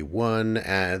Joker in 91,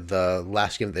 and the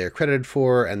last game that they are credited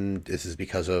for, and this is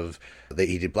because of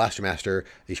he did Blaster Master,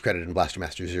 he's credited in Blaster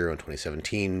Master 0 in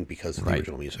 2017 because of the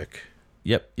original music.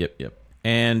 Yep.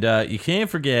 And you can't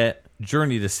forget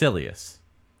Journey to Silius.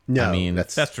 No, I mean,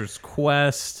 Fester's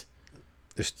Quest.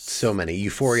 There's so many.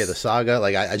 Euphoria, the saga.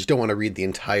 Like, I just don't want to read the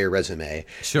entire resume.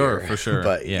 Sure, for sure.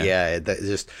 But there's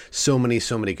just so many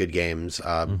good games.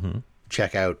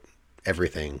 Check out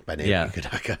everything by Naoki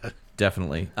Kodaka.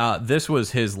 Definitely. This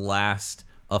was his last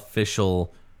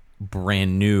official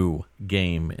brand new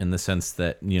game in the sense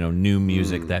that, new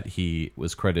music that he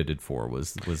was credited for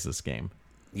was this game.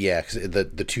 Yeah, because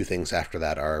the two things after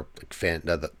that are like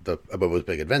the A Bobo's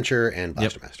Big Adventure and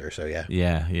Blaster Master. So yeah.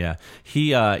 Yeah.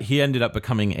 He ended up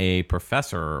becoming a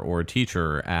professor or a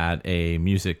teacher at a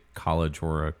music college,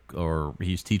 or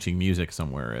he's teaching music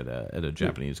somewhere at a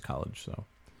Japanese college. So.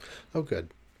 Oh,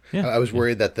 good. Yeah, I was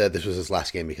worried that this was his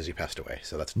last game because he passed away.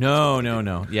 So that's no.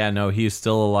 Yeah, no, he's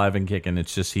still alive and kicking.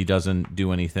 It's just he doesn't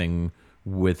do anything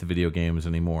with video games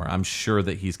anymore. I'm sure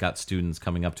that he's got students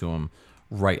coming up to him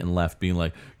right and left being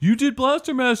like, you did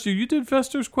Blaster Master, you did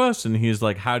Fester's Quest, and he's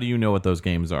like, how do you know what those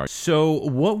games are? So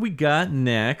what we got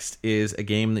next is a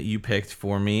game that you picked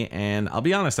for me, and I'll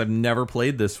be honest, I've never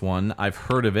played this one. I've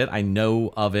heard of it, I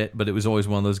know of it, but it was always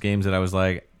one of those games that I was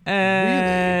like,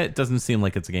 Really? It doesn't seem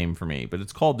like it's a game for me. But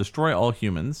it's called Destroy All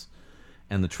Humans,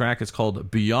 and the track is called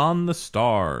Beyond the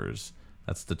Stars.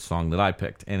 That's the song that I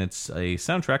picked, and it's a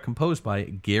soundtrack composed by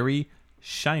Gary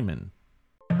Schyman.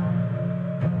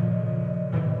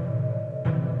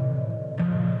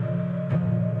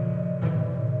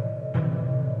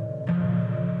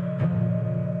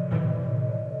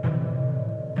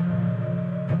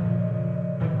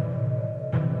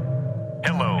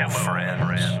 Hello, friends.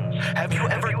 Have you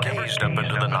ever gazed up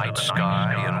into the night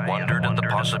sky and wondered at the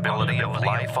possibility of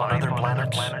life on other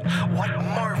planets? What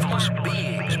marvelous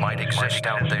beings might exist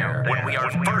out there when we are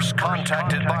first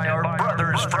contacted by our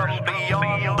brothers from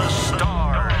beyond the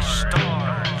stars?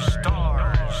 Stars,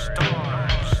 stars,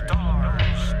 stars,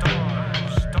 stars,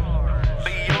 stars, stars.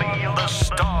 Beyond the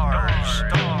stars.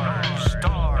 Stars,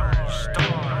 stars,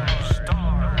 stars,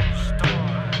 stars,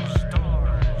 stars,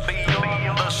 stars.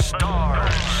 Beyond the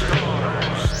stars.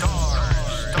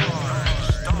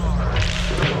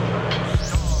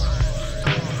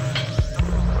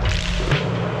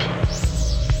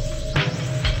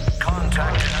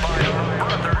 Contacted by our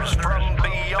brothers from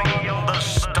beyond the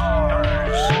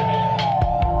stars.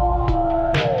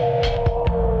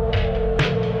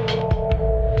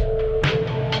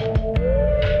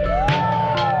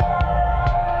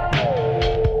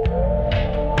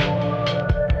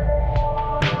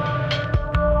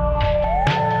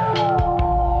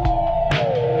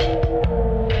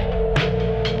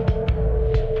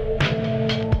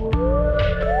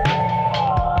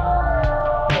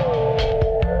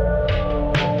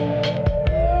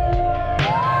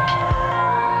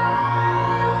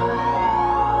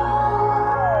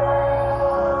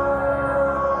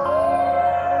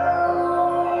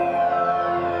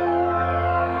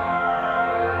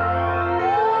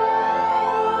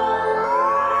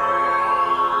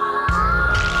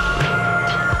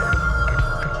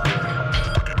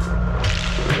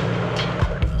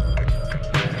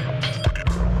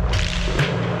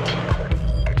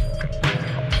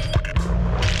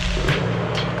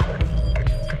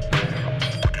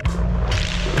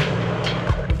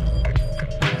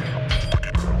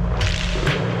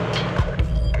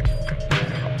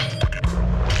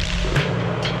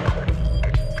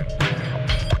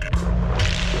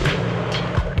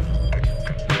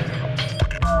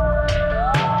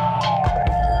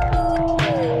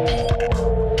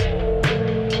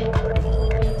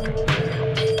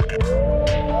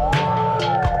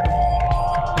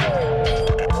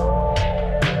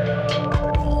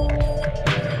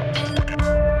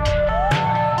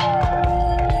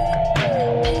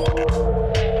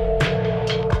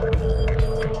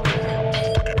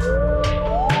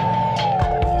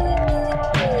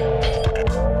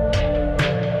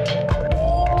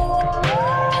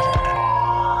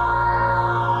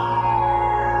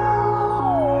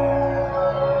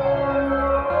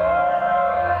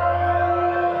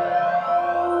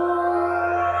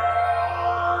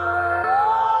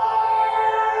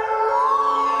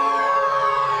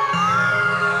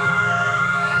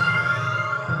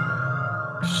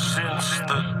 Since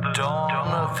the dawn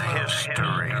of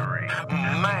history,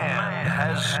 man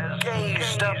has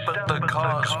gazed up at the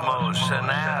cosmos and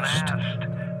asked,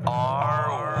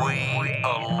 are we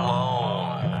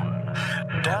alone?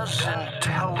 Does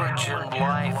intelligent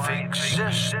life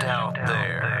exist out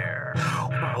there?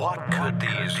 What could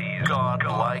these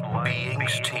godlike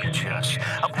beings teach us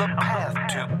of the path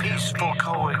to peaceful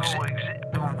coexistence?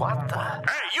 What the?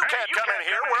 Hey, you can't come in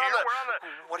here. We're on the...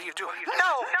 What are you doing?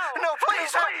 No,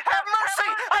 please, have mercy.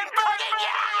 I'm begging you.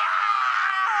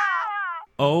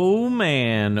 Oh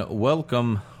man,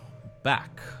 welcome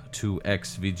back to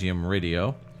XVGM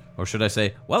Radio. Or should I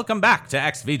say, welcome back to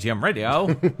XVGM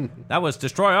Radio. That was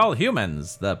Destroy All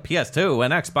Humans, the PS2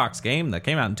 and Xbox game that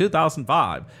came out in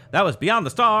 2005. That was Beyond the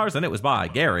Stars, and it was by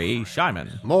Gary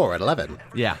Schyman. More at 11.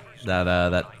 Yeah,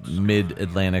 that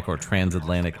mid-Atlantic or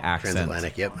transatlantic accent.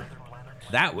 Transatlantic, yep.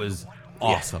 That was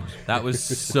awesome. That was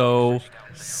so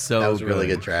So that was a really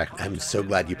good. good track. I'm so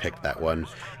glad you picked that one.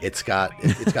 It's got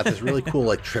this really cool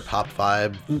like trip hop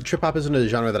vibe. Trip hop isn't a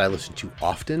genre that I listen to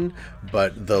often,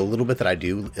 but the little bit that I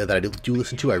do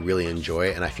listen to, I really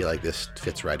enjoy, and I feel like this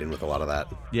fits right in with a lot of that.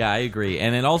 Yeah, I agree.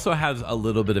 And it also has a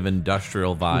little bit of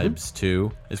industrial vibes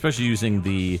too, especially using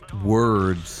the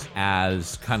words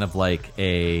as kind of like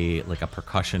a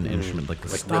percussion instrument, like the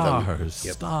like stars, rhythm.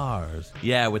 Yep. stars.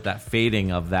 Yeah, with that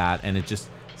fading of that, and it just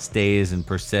stays and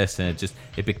persists, and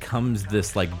it becomes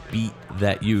this like beat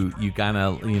that you kind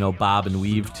of bob and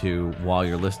weave to while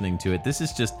you're listening to it. This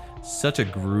is just such a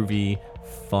groovy,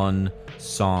 fun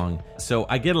song. So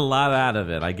I get a lot out of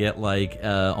it. I get like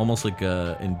almost like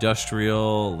a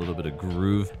industrial, a little bit of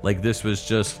groove. Like this was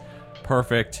just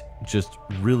perfect. Just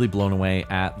really blown away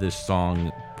at this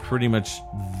song. Pretty much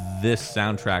this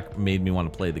soundtrack made me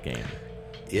want to play the game.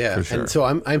 Yeah, For sure. and so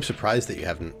I'm surprised that you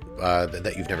haven't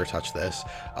that you've never touched this.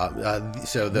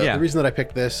 The reason that I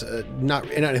picked this, not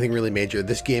anything really major.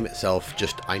 This game itself,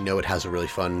 I know it has a really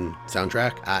fun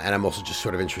soundtrack, and I'm also just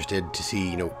sort of interested to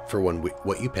see, for one,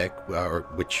 what you pick, or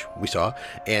which we saw,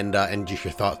 and just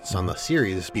your thoughts on the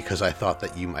series, because I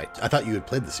thought you had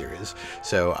played the series,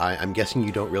 so I'm guessing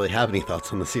you don't really have any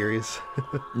thoughts on the series.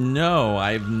 No,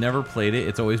 I've never played it.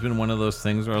 It's always been one of those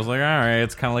things where I was like, all right,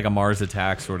 it's kind of like a Mars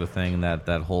Attack sort of thing,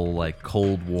 that whole like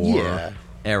Cold War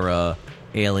era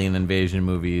alien invasion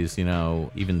movies,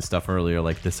 even stuff earlier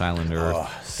like This Island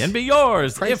Earth can be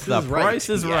yours if the price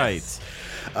is right.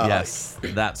 Yes,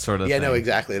 that sort of thing. Yeah, no,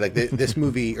 exactly. Like this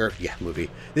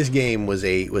this game was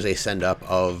a send up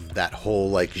of that whole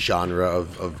like genre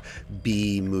of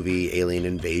B movie alien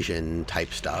invasion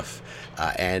type stuff,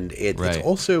 and it's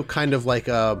also kind of like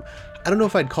I don't know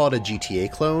if I'd call it a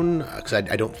GTA clone, because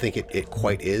I don't think it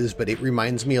quite is, but it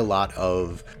reminds me a lot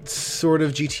of sort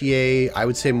of GTA. I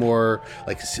would say more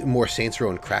Saints Row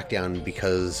and Crackdown,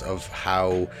 because of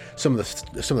how some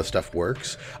of the stuff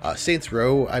works. Saints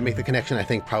Row, I make the connection, I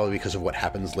think, probably because of what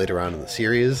happens later on in the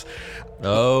series.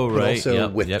 Oh, but right. Also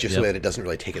the way that it doesn't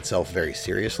really take itself very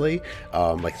seriously.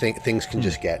 Things can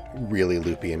just get really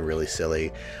loopy and really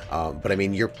silly. But I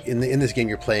mean, you're in this game,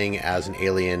 you're playing as an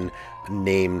alien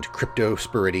named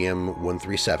Cryptosporidium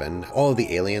 137. All of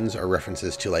the aliens are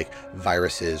references to like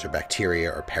viruses or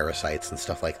bacteria or parasites and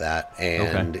stuff like that.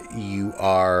 And you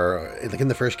are like in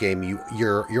the first game,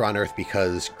 you're on Earth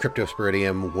because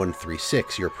Cryptosporidium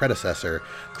 136, your predecessor,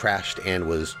 crashed and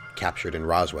was captured in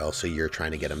Roswell, so you're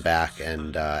trying to get him back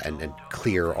and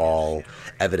clear all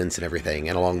evidence and everything.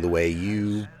 And along the way,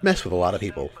 you mess with a lot of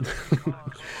people.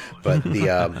 But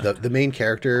the main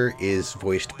character is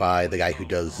voiced by the guy who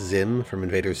does Zim from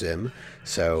Invader Zim.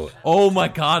 So, oh my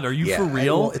God, are you for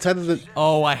real? Well, it's either the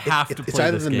I have to play it's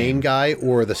either this the game. main guy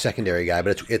or the secondary guy,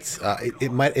 but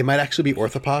it might actually be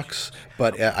Orthopox,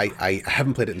 but I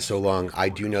haven't played it in so long. I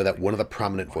do know that one of the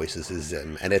prominent voices is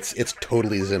Zim, and it's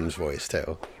totally Zim's voice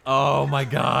too. Oh my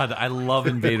God, I love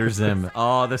Invader Zim.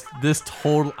 Oh,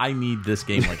 I need this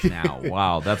game like now.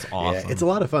 Wow, that's awesome. Yeah, it's a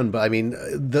lot of fun, but I mean,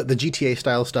 the GTA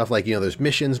style stuff, like, there's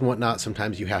missions and whatnot.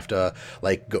 Sometimes you have to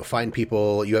like go find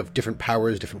people. You have different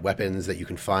powers, different weapons that you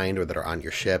can find or that are on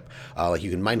your ship. Like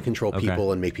you can mind control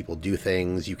people and make people do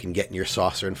things. You can get in your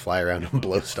saucer and fly around and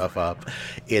blow stuff up.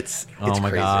 It's oh my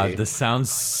crazy. God, this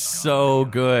sounds so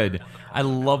good. I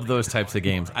love those types of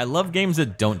games. I love games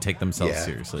that don't take themselves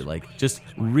seriously. Like, just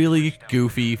really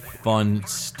goofy, fun,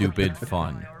 stupid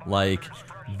fun. Like,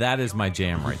 that is my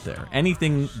jam right there.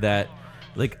 Anything that,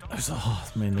 like,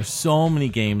 there's so many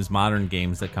games, modern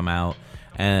games that come out,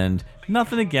 and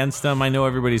nothing against them. I know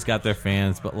everybody's got their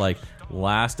fans, but, like,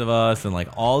 Last of Us and like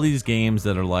all these games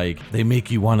that are like, they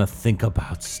make you want to think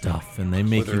about stuff and they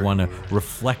make you want to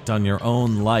reflect on your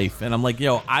own life, and I'm like,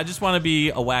 I just want to be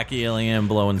a wacky alien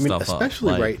blowing stuff up,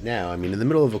 especially right now. I mean, in the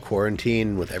middle of a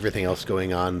quarantine with everything else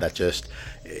going on, that just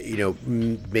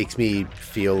makes me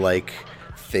feel like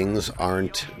things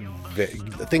aren't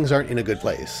in a good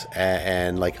place,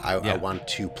 and like I want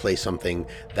to play something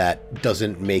that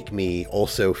doesn't make me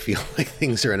also feel like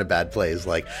things are in a bad place.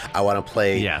 Like, I want to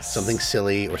play something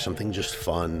silly or something just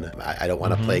fun. I don't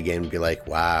want to play a game and be like,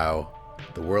 wow,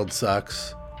 the world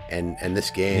sucks, and this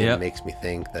game makes me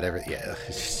think that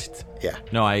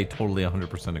No, I totally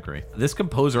 100% agree. This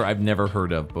composer I've never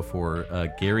heard of before.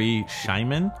 Gary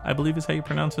Shyman, I believe is how you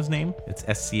pronounce his name. It's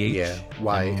Schymman.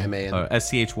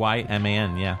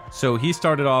 Schymman, yeah. So he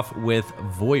started off with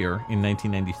Voyeur in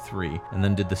 1993 and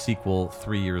then did the sequel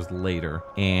 3 years later.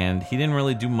 And he didn't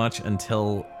really do much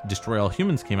until Destroy All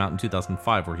Humans came out in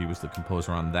 2005, where he was the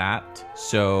composer on that.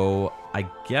 So I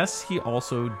guess he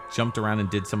also jumped around and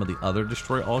did some of the other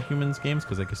Destroy All Humans games,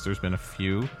 because I guess there's been a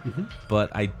few. But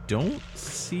I don't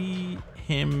see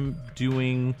him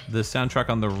doing the soundtrack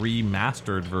on the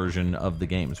remastered version of the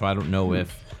game. So I don't know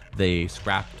if they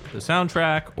scrapped the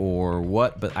soundtrack or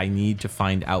what, but I need to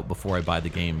find out before I buy the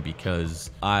game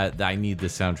because I need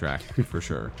this soundtrack for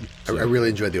sure. I really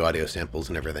enjoyed the audio samples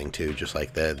and everything too. Just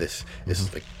like this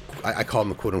is like I call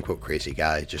him a quote unquote crazy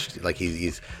guy. Just like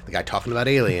he's the guy talking about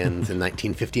aliens in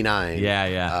 1959.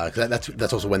 Yeah. 'Cause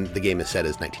that's also when the game is set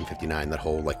as 1959. That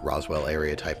whole like Roswell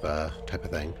area type of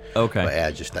thing. Okay. But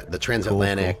yeah, just that the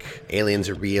transatlantic aliens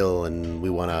are real, and we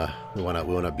wanna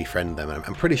befriend them. And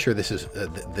I'm pretty sure this is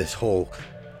this whole.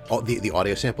 All the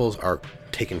audio samples are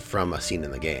taken from a scene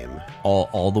in the game.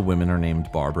 All the women are named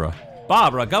Barbara.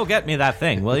 Barbara, go get me that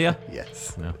thing, will you?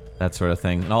 Yes. No, that sort of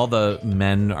thing. And all the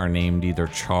men are named either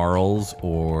Charles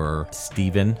or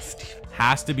Stephen.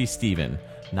 Has to be Stephen,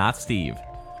 not Steve.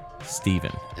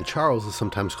 Stephen. And Charles is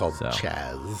sometimes called So.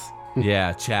 Chaz.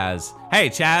 Yeah, Chaz. Hey,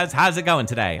 Chaz, how's it going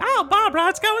today? Oh, Barbara,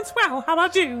 it's going swell. How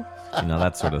about you? You know,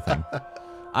 that sort of thing.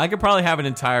 I could probably have an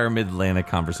entire Mid-Atlantic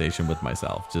conversation with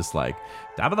myself, just like,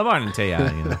 top of the morning to you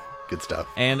know. Good stuff.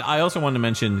 And I also wanted to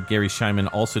mention Gary Scheinman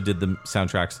also did the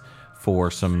soundtracks for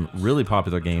some really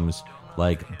popular games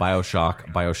like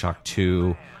BioShock, BioShock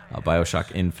 2,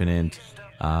 BioShock Infinite.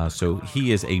 So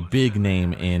he is a big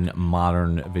name in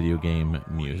modern video game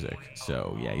music.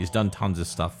 So yeah, he's done tons of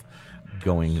stuff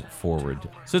going forward.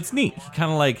 So it's neat. He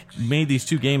kind of like made these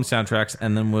 2 game soundtracks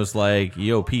and then was like,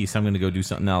 yo, peace, I'm going to go do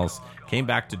something else. Came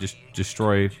back to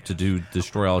Destroy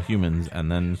All Humans,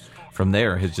 and then from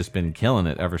there has just been killing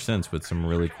it ever since with some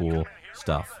really cool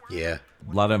stuff. Yeah.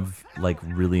 A lot of like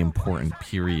really important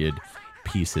period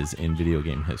pieces in video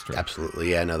game history.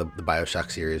 Absolutely. Yeah, no, the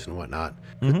BioShock series and whatnot.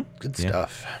 Good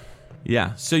stuff.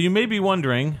 Yeah. So you may be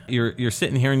wondering, you're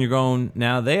sitting here and you're going,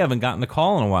 now they haven't gotten a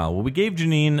call in a while. Well, we gave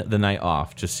Janine the night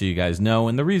off, just so you guys know.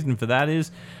 And the reason for that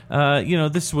is,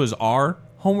 this was our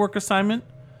homework assignment.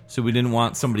 So we didn't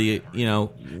want somebody,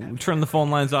 turn the phone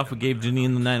lines off. We gave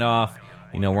Janine the night off.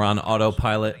 We're on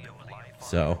autopilot.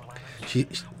 So She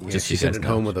sent it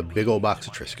home with a big old box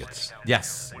of Triscuits.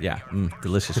 yes, yeah,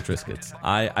 delicious Triscuits.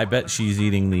 I bet she's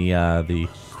eating the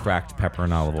cracked pepper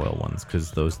and olive oil ones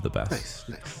because those are the best.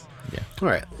 Nice. Yeah. All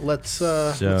right, let's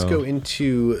go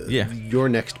into your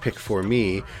next pick for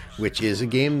me, which is a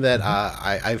game that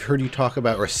I've heard you talk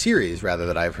about, or a series rather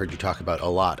that I've heard you talk about a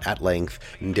lot at length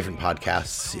in different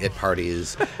podcasts, at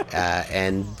parties,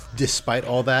 and despite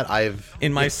all that, I've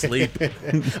In my sleep.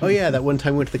 oh yeah, that one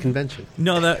time we went to the convention.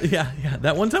 No,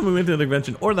 that one time we went to the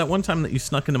convention, or that one time that you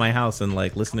snuck into my house and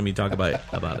like listened to me talk about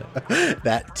it.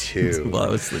 That too. While I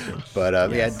was sleeping. But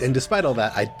and despite all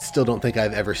that, I still don't think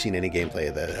I've ever seen any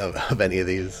gameplay of any of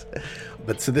these.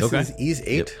 But so this is Ys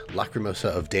 8, Lacrimosa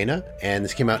of Dana, and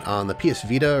this came out on the PS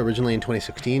Vita originally in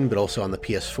 2016, but also on the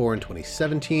PS4 in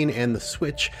 2017, and the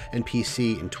Switch and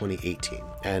PC in 2018.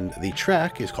 And the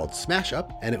track is called Smash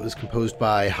Up, and it was composed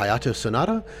by Hayato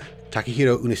Sonata,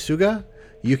 Takehiro Unisuga,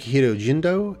 Yukihiro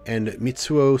Jindo, and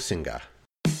Mitsuo Singa.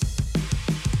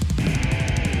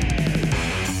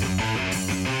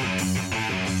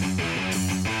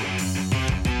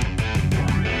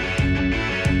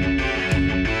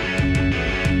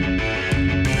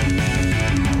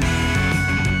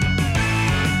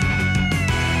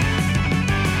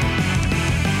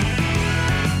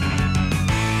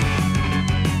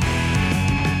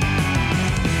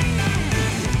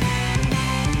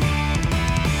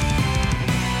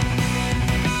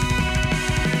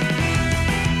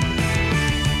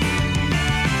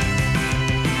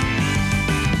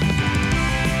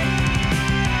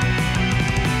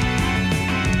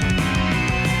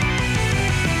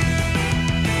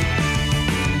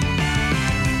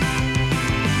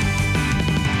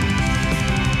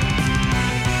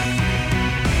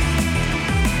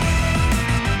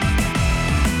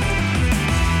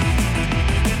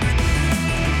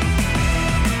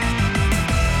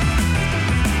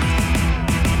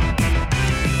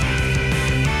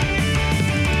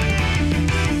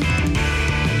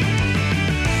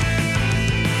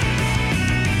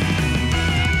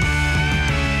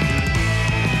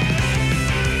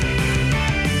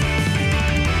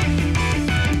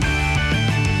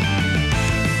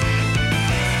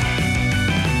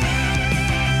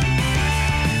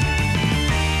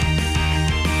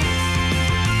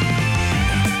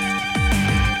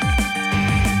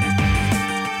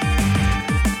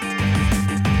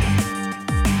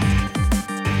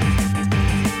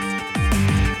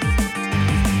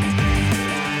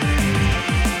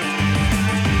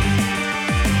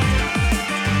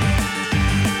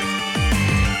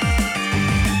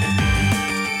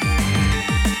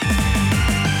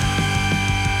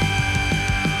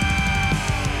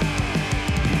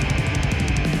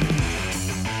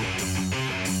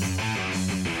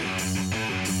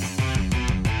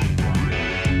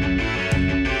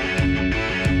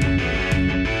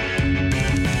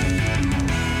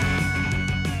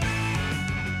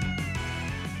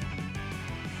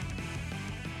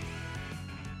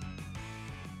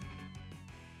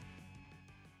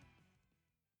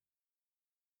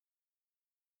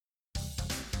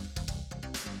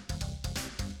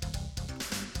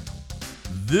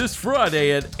 This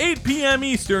Friday at 8 p.m.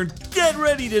 Eastern, get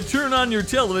ready to turn on your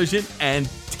television and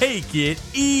take it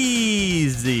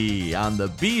easy on the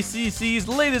BCC's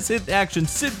latest hit action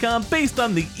sitcom based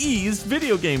on the Ys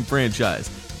video game franchise.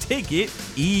 Take it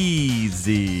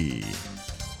easy.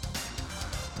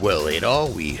 Well,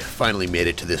 Adol, we finally made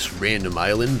it to this random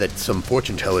island that some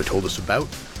fortune teller told us about.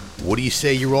 What do you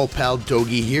say your old pal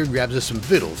Dogie here grabs us some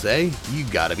victuals, eh? You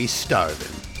gotta be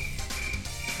starving.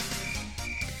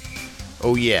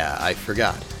 Oh yeah, I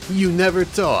forgot. You never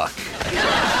talk.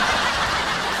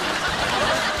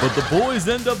 But the boys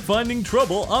end up finding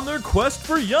trouble on their quest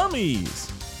for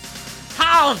yummies.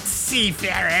 Halt,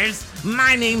 seafarers!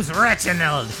 My name's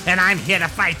Reginald, and I'm here to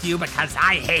fight you because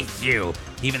I hate you,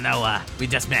 even though we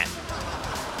just met.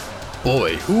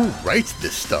 Boy, who writes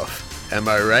this stuff? Am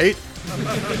I right?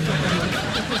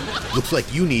 Looks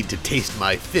like you need to taste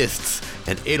my fists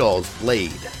and Adol's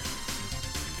blade.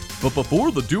 But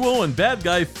before the duo and bad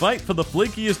guy fight for the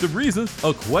flakiest of reasons,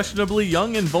 a questionably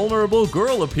young and vulnerable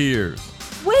girl appears.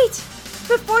 Wait!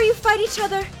 Before you fight each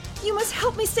other, you must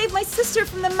help me save my sister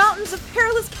from the mountains of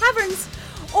perilous caverns,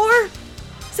 or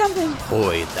something.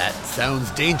 Boy, that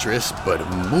sounds dangerous, but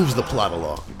moves the plot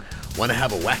along. Want to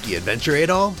have a wacky adventure,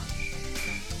 Adol?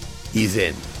 He's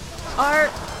in. Are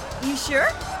you sure?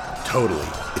 Totally.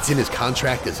 It's in his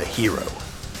contract as a hero.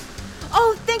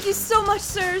 Oh, thank you so much,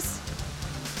 sirs.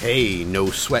 Hey,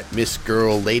 no sweat, Miss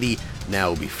Girl Lady.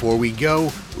 Now, before we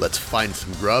go, let's find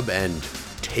some grub and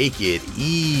take it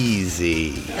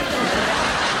easy.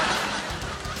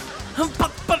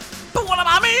 But what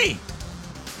about me?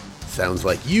 Sounds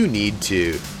like you need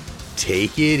to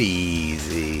take it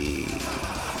easy.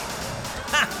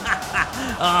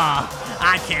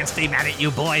 I can't stay mad at you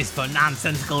boys for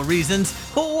nonsensical reasons.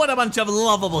 What a bunch of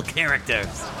lovable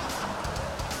characters.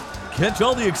 Catch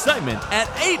all the excitement at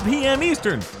 8 p.m.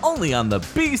 Eastern, only on the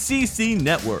BCC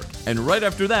network. And right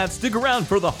after that, stick around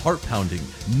for the heart-pounding,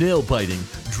 nail-biting,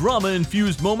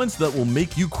 drama-infused moments that will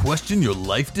make you question your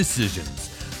life decisions.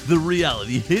 The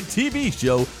reality hit TV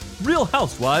show, Real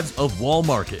Housewives of Wall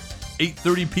Market,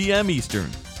 8:30 p.m.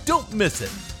 Eastern. Don't miss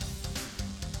it.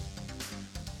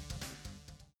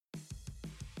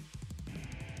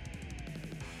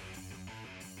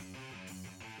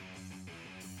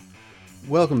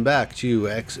 Welcome back to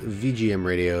XVGM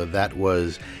Radio. That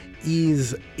was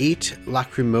Ys 8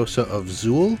 Lacrimosa of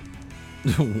Zool.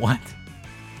 What?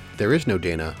 There is no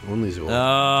Dana, only Zool.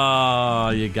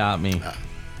 Oh, you got me.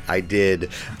 I did.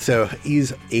 So,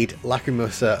 Ys 8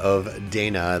 Lacrimosa of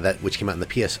Dana, which came out in the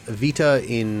PS Vita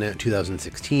in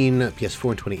 2016,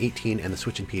 PS4 in 2018, and the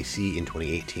Switch and PC in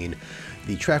 2018.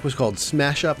 The track was called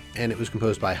Smash Up, and it was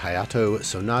composed by Hayato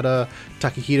Sonada,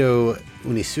 Takehiro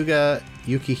Unisuga,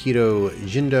 Yukihiro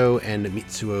Jindo, and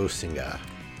Mitsuo Singa.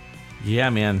 Yeah,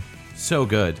 man. So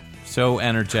good. So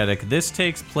energetic. This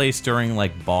takes place during,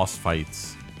 boss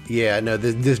fights. Yeah, no,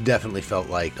 this definitely felt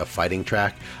like a fighting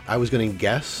track. I was going to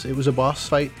guess it was a boss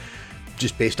fight,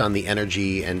 just based on the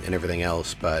energy and everything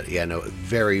else. But yeah, no,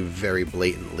 very, very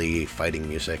blatantly fighting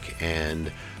music.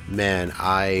 And man,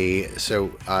 I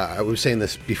was saying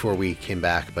this before we came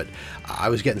back, but I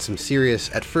was getting some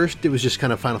serious. At first, it was just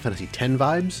kind of Final Fantasy X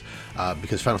vibes,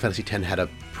 because Final Fantasy X had a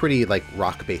pretty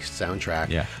rock-based soundtrack.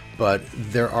 Yeah. But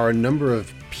there are a number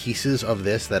of pieces of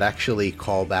this that actually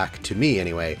call back, to me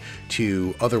anyway,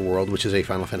 to Otherworld, which is a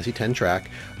Final Fantasy X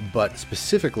track, but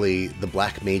specifically the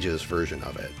Black Mages version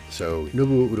of it. So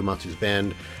Nobuo Uematsu's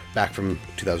band, back from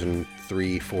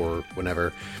 2003, 4,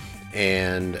 whenever.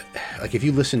 And if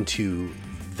you listen to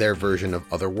their version of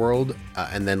Otherworld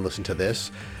and then listen to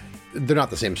this, they're not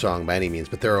the same song by any means,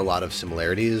 but there are a lot of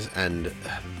similarities. And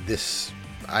this,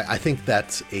 I think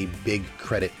that's a big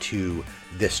credit to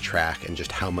this track and just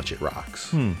how much it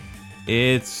rocks.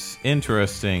 It's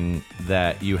interesting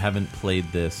that you haven't played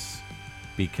this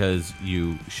because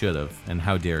you should have, and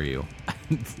how dare you?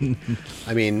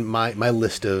 I mean, my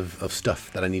list of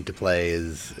stuff that I need to play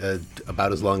is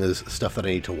about as long as stuff that I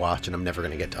need to watch, and I'm never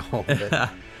going to get to all of it.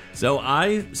 So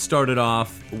I started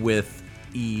off with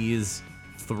Ys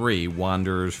 3,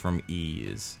 Wanderers from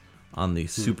Ys, on the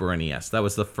Super NES. That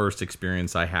was the first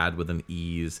experience I had with an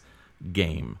Ys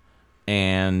game.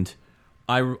 And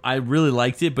I really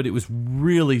liked it, but it was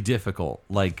really difficult,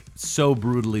 so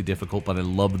brutally difficult, but I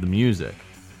loved the music.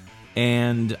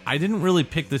 And I didn't really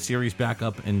pick the series back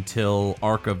up until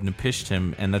Ark of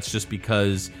Napishtim, and that's just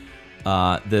because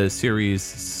the series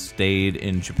stayed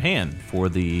in Japan for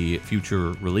the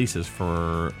future releases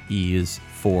for Ys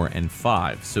 4 and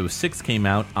 5. So 6 came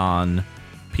out on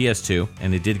PS2,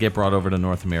 and it did get brought over to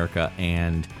North America,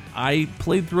 and I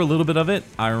played through a little bit of it.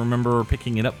 I remember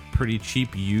picking it up pretty cheap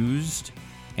used,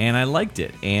 and I liked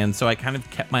it. And so I kind of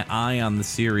kept my eye on the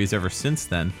series ever since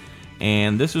then.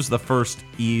 And this was the first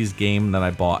Ys game that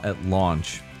I bought at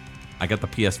launch. I got the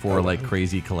PS4 like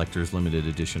crazy collector's limited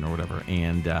edition or whatever,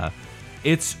 and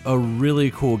it's a really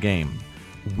cool game.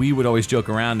 We would always joke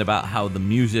around about how the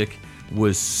music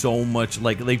was so much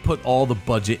like they put all the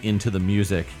budget into the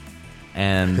music,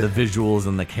 and the visuals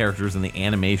and the characters and the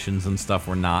animations and stuff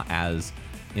were not as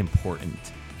important,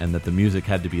 and that the music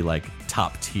had to be like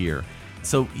top tier.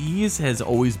 So Ys has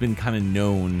always been kind of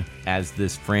known as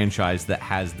this franchise that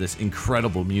has this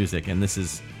incredible music, and this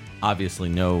is obviously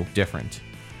no different,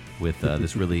 with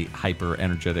this really hyper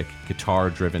energetic guitar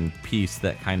driven piece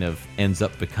that kind of ends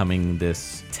up becoming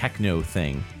this techno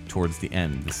thing towards the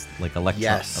end, this like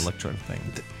electro thing.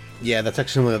 Yeah, that's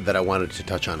actually something that I wanted to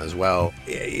touch on as well.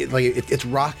 It's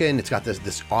rocking. It's got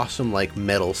this awesome like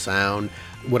metal sound.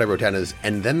 What I wrote down is,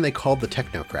 and then they called the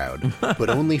techno crowd, but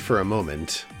only for a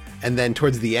moment. And then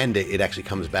towards the end, it actually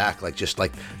comes back, like just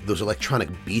like those electronic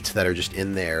beats that are just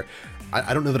in there.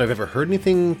 I don't know that I've ever heard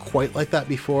anything quite like that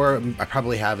before. I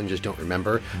probably have and just don't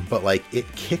remember. But like it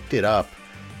kicked it up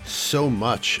so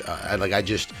much. I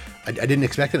didn't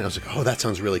expect it. And I was like, oh, that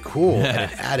sounds really cool. Yeah.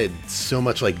 And it added so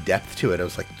much like depth to it. I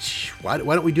was like, why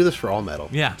don't we do this for all metal?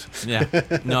 Yeah.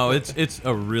 No, it's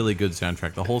a really good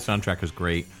soundtrack. The whole soundtrack is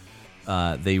great.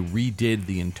 They redid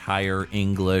the entire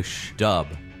English dub.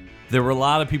 There were a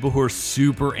lot of people who were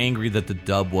super angry that the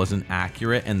dub wasn't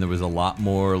accurate, and there was a lot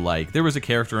more like there was a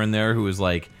character in there who was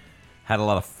like had a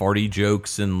lot of farty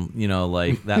jokes and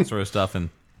like that sort of stuff, and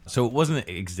so it wasn't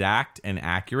exact and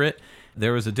accurate.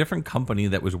 There was a different company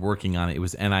that was working on it. It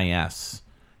was NIS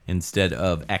instead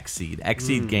of Xseed.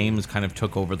 Xseed Games kind of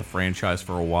took over the franchise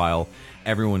for a while.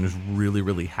 Everyone was really,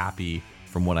 really happy,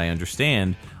 from what I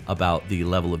understand, about the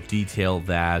level of detail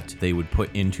that they would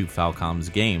put into Falcom's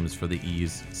games for the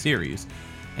Ys series.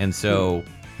 And so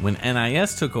when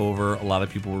NIS took over, a lot of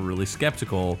people were really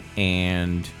skeptical,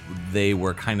 and they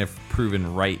were kind of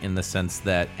proven right in the sense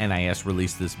that NIS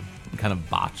released this kind of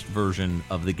botched version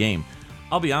of the game.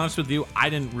 I'll be honest with you, I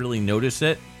didn't really notice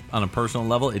it on a personal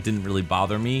level. It didn't really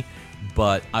bother me,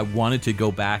 but I wanted to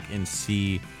go back and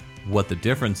see what the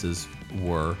differences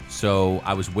were. So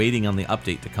I was waiting on the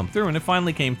update to come through, and it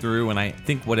finally came through, and I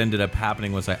think what ended up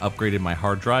happening was I upgraded my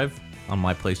hard drive on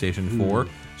my PlayStation 4,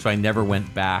 so I never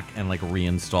went back and like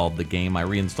reinstalled the game. I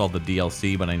reinstalled the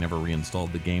DLC, but I never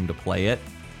reinstalled the game to play it.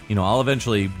 I'll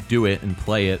eventually do it and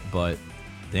play it, but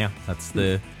yeah, that's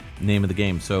the name of the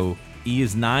game. So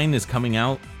Ys 9 is coming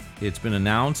out. It's been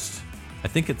announced. I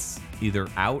think it's either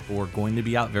out or going to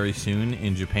be out very soon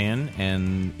in Japan,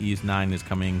 and Ys 9 is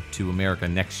coming to America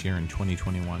next year in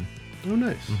 2021. Oh,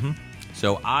 nice.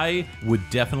 So I would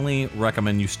definitely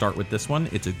recommend you start with this one.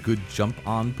 It's a good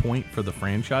jump-on point for the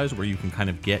franchise where you can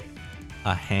kind of get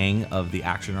a hang of the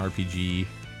action RPG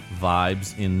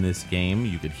vibes in this game.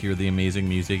 You could hear the amazing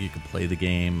music. You could play the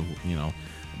game.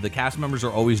 The cast members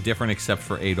are always different except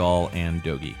for Adol and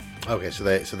Dogi. Okay, so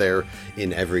they're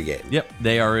in every game. Yep,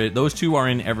 they are. Those two are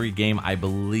in every game. I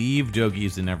believe Dogi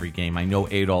is in every game. I know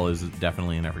Adol is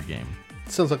definitely in every game.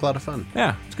 Sounds like a lot of fun.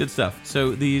 Yeah, it's good stuff.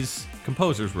 So these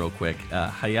composers, real quick,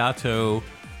 Hayato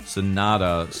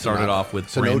Sanada started off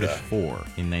with Brandish 4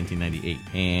 in 1998,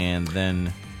 and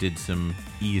then did some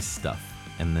Ys stuff,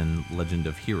 and then Legend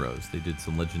of Heroes. They did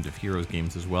some Legend of Heroes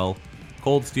games as well.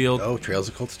 Cold Steel. Oh, Trails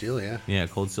of Cold Steel, yeah. Yeah,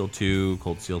 Cold Steel 2,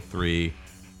 Cold Steel 3,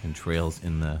 and Trails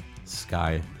in the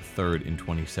Sky 3rd in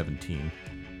 2017.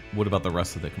 What about the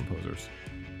rest of the composers?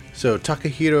 So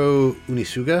Takahiro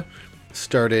Unisuga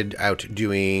started out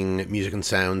doing music and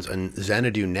sounds on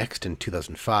Xanadu Next in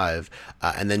 2005,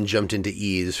 and then jumped into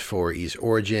Ys for Ys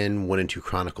Origin, 1 and 2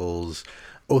 Chronicles,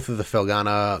 Oath of the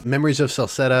Felghana, Memories of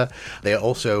Celceta. They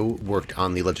also worked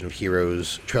on the Legend of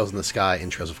Heroes, Trails in the Sky,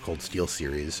 and Trails of Cold Steel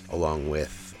series, along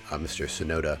with Mr.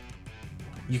 Sonoda.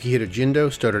 Yukihiro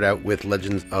Jindo started out with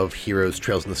Legends of Heroes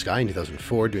Trails in the Sky in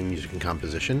 2004, doing music and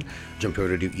composition. Jumped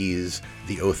over to do Ys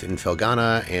The Oath in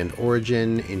Felghana and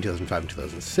Origin in 2005 and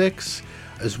 2006,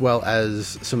 as well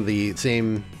as some of the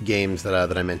same games that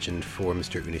I mentioned for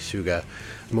Mr. Unisuga.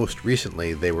 Most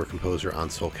recently, they were composer on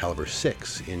Soul Calibur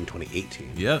 6 in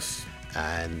 2018. Yes.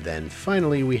 And then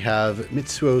finally, we have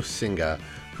Mitsuo Singa,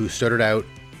 who started out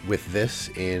with this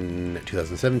in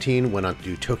 2017, went on to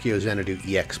do Tokyo Xanadu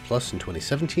EX Plus in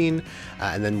 2017,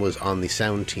 and then was on the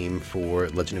sound team for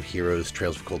Legend of Heroes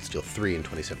Trails of Cold Steel 3 in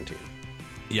 2017.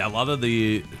 Yeah, a lot of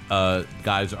the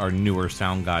guys are newer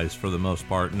sound guys for the most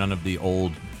part. None of the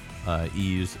old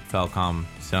Eve's Falcom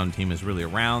sound team is really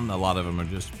around. A lot of them are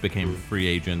just became free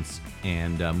agents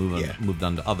and moved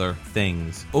on to other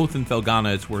things. Oath and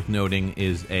Felghana, it's worth noting,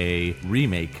 is a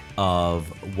remake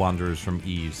of Wanderers from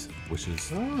Eves, which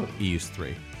is Eves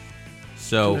 3.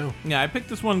 So, yeah, I picked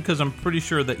this one because I'm pretty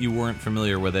sure that you weren't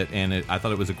familiar with it, and I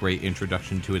thought it was a great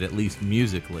introduction to it, at least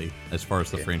musically, as far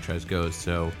as the franchise goes.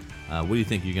 So, what do you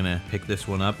think? You're going to pick this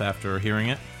one up after hearing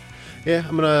it? Yeah,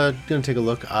 I'm gonna take a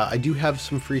look. I do have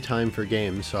some free time for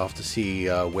games, so I'll have to see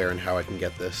where and how I can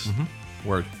get this.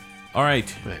 Word. All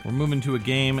right, we're moving to a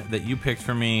game that you picked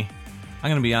for me. I'm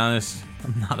going to be honest,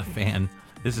 I'm not a fan.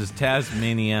 This is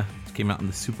Taz-Mania. It came out on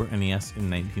the Super NES in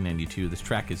 1992. This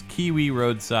track is Kiwi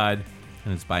Roadside,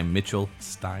 and it's by Mitchell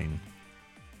Stein.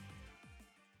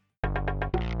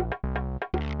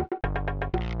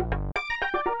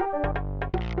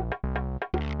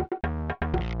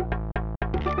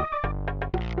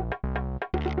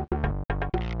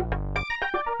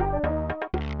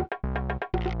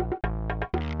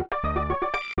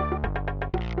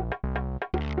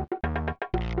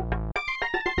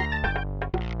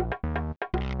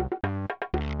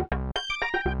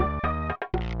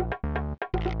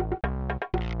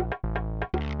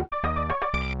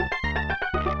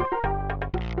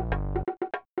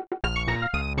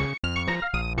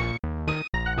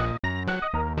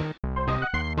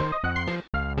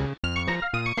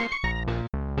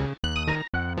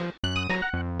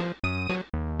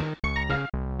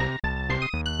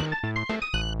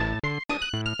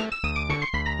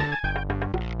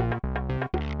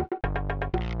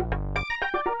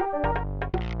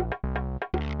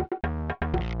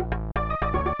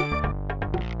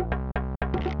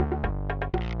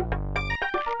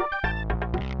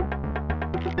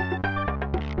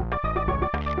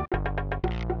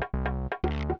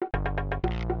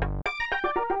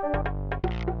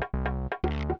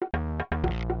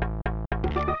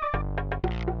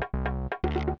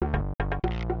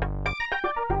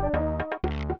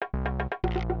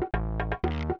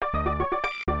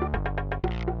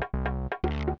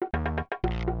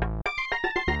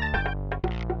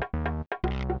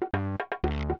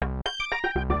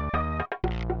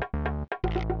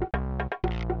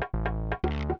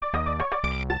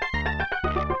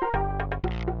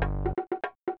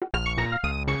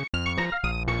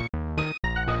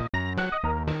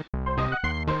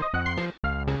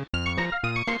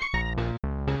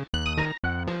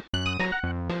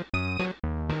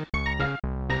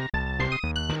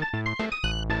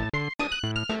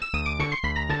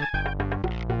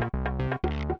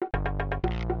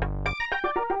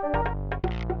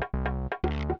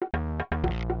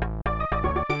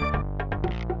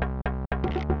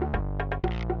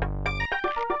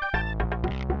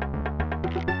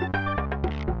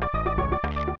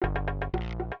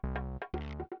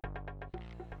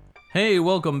 Hey,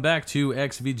 welcome back to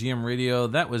XVGM Radio.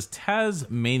 That was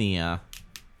Taz-Mania,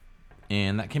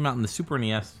 and that came out in the Super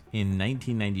NES in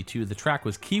 1992. The track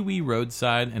was Kiwi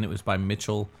Roadside, and it was by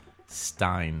Mitchell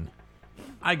Stein.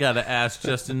 I gotta ask,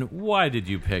 Justin, why did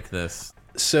you pick this?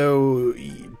 So,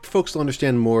 folks will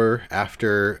understand more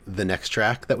after the next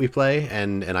track that we play,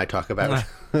 and I talk about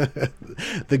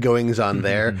the goings-on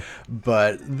there.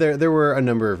 But there were a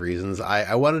number of reasons.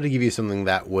 I wanted to give you something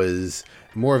that was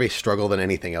more of a struggle than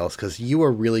anything else, because you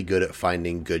are really good at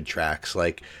finding good tracks.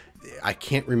 Like, I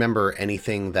can't remember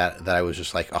anything that I was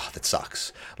just like, oh, that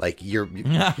sucks. Like, you're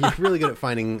really good at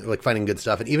finding good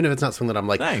stuff, and even if it's not something that I'm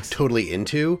like totally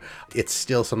into, it's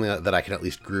still something that I can at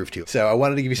least groove to. So I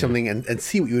wanted to give you something and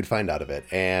see what you would find out of it.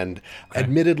 And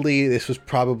admittedly, this was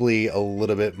probably a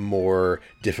little bit more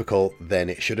difficult than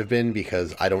it should have been,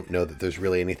 because I don't know that there's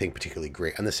really anything particularly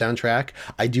great on the soundtrack.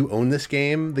 I do own this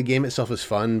game. The game itself is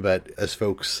fun, but as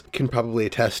folks can probably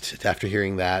attest after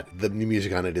hearing that, the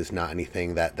music on it is not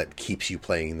anything that keeps you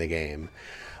playing the game.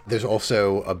 There's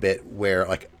also a bit where,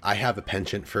 like, I have a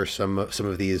penchant for some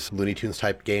of these Looney Tunes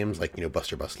type games, like, you know,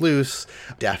 Buster Bust Loose,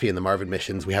 Daffy and the Marvin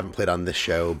Missions. We haven't played on this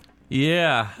show.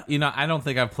 Yeah, you know, I don't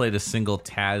think I've played a single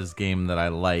Taz game that I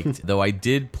liked, though I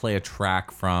did play a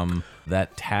track from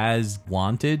that Taz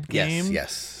Wanted game.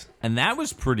 Yes. And that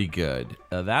was pretty good.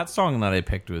 That song that I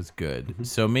picked was good.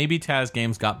 So maybe Taz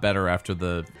games got better after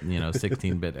the,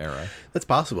 16-bit era. That's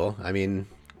possible. I mean,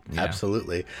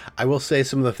 absolutely. I will say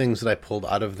some of the things that I pulled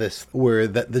out of this were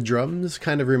that the drums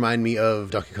kind of remind me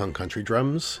of Donkey Kong Country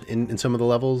drums in some of the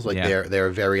levels. Like, they're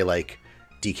very, like,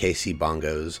 DKC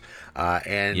bongos.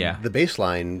 The bass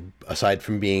line, aside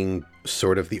from being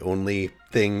sort of the only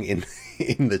thing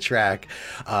in the track,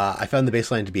 I found the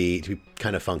bass line to be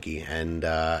kind of funky, and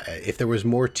if there was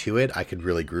more to it, I could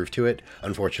really groove to it.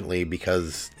 Unfortunately,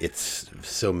 because it's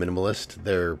so minimalist,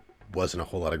 there wasn't a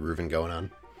whole lot of grooving going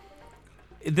on.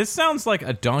 This sounds like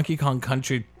a Donkey Kong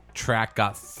Country track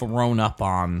got thrown up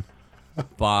on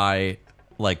by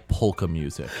like polka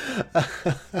music.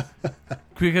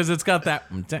 Because it's got that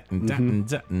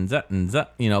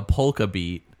polka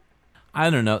beat. I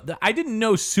don't know. I didn't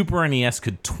know Super NES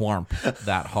could twerp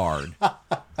that hard.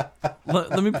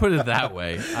 Let me put it that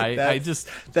way.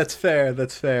 That's fair.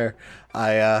 That's fair.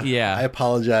 I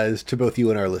apologize to both you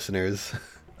and our listeners.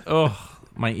 Oh,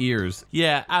 my ears.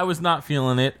 Yeah, I was not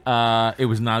feeling it. It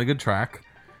was not a good track.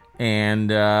 And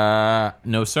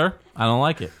no, sir, I don't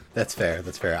like it. That's fair.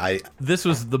 That's fair. This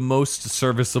was the most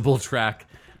serviceable track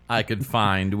I could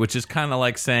find, which is kind of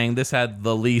like saying this had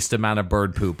the least amount of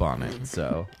bird poop on it.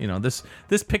 So,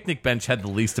 this picnic bench had the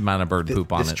least amount of bird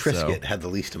poop on it. This Triscuit had the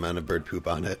least amount of bird poop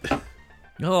on it.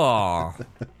 Oh.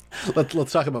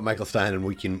 Let's talk about Michael Stein, and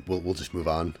we'll just move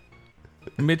on.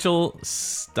 Mitchell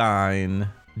Stein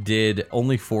did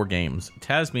only 4 games.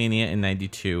 Tasmania in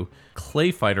 92,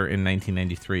 Clay Fighter in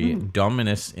 1993,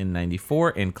 Dominus in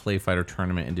 94, and Clay Fighter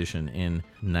Tournament Edition in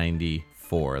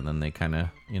 94. And then they kind of,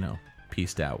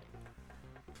 pieced out.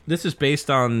 This is based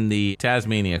on the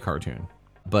Tasmania cartoon,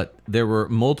 but there were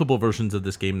multiple versions of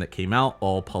this game that came out,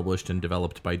 all published and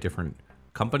developed by different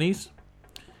companies.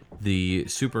 The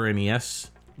Super NES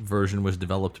version was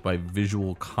developed by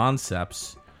Visual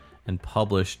Concepts and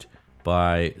published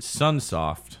by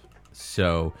Sunsoft.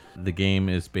 So the game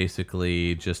is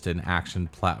basically just an action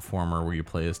platformer where you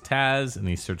play as Taz and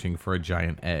he's searching for a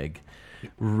giant egg.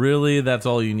 Really, that's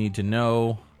all you need to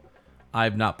know.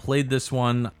 I've not played this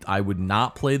one. I would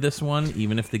not play this one,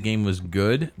 even if the game was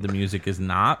good. The music is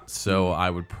not, so I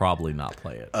would probably not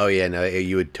play it. Oh yeah, no,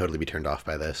 you would totally be turned off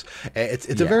by this. It's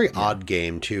a very odd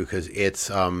game too, because it's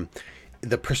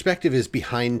the perspective is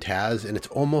behind Taz, and it's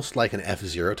almost like an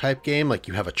F-Zero type game. Like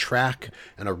you have a track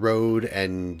and a road,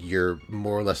 and you're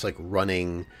more or less like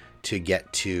running to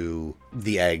get to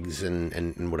the eggs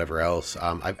and whatever else.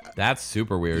 That's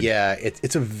super weird. Yeah,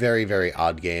 it's a very, very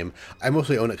odd game. I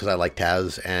mostly own it because I like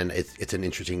Taz, and it's an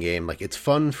interesting game. Like, it's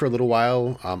fun for a little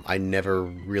while. I never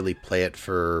really play it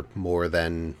for more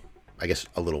than, I guess,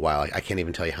 a little while. I can't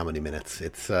even tell you how many minutes.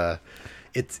 It's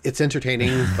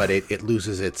entertaining, but it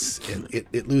loses its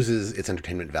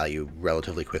entertainment value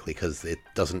relatively quickly because it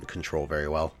doesn't control very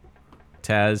well.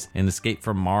 Taz and Escape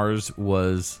from Mars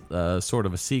was sort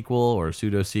of a sequel or a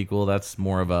pseudo-sequel. That's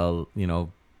more of a,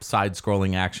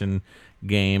 side-scrolling action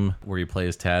game where you play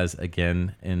as Taz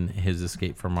again in his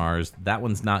Escape from Mars. That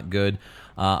one's not good.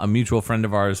 A mutual friend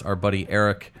of ours, our buddy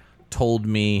Eric, told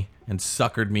me and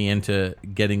suckered me into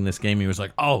getting this game. He was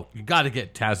like, oh, you got to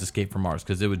get Taz Escape from Mars,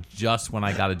 because it was just when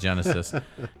I got a Genesis,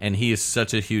 and he is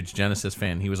such a huge Genesis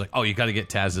fan. He was like, oh, you got to get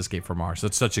Taz Escape from Mars.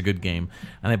 That's such a good game.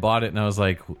 And I bought it, and I was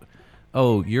like,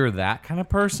 oh, you're that kind of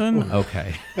person?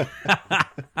 Okay.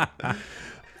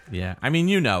 Yeah. I mean,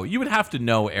 you would have to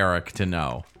know Eric to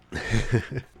know.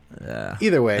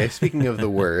 Either way, speaking of the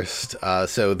worst,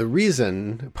 so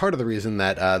part of the reason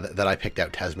that I picked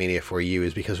out Tasmania for you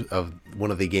is because of one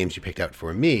of the games you picked out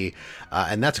for me,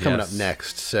 and that's coming up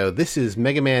next. So this is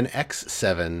Mega Man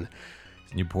X7.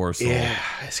 You poor soul. Yeah,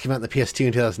 this came out on the PS2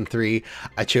 in 2003.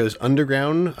 I chose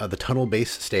Underground, the tunnel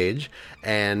base stage,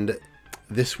 and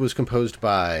this was composed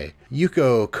by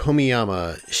Yuko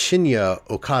Komiyama, Shinya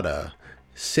Okada,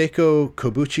 Seiko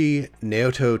Kobuchi,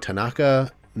 Naoto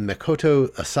Tanaka, Makoto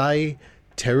Asai,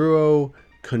 Teruo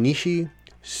Konishi,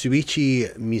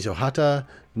 Suichi Mizuhata,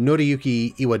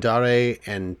 Noriyuki Iwadare,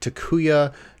 and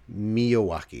Takuya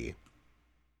Miyawaki.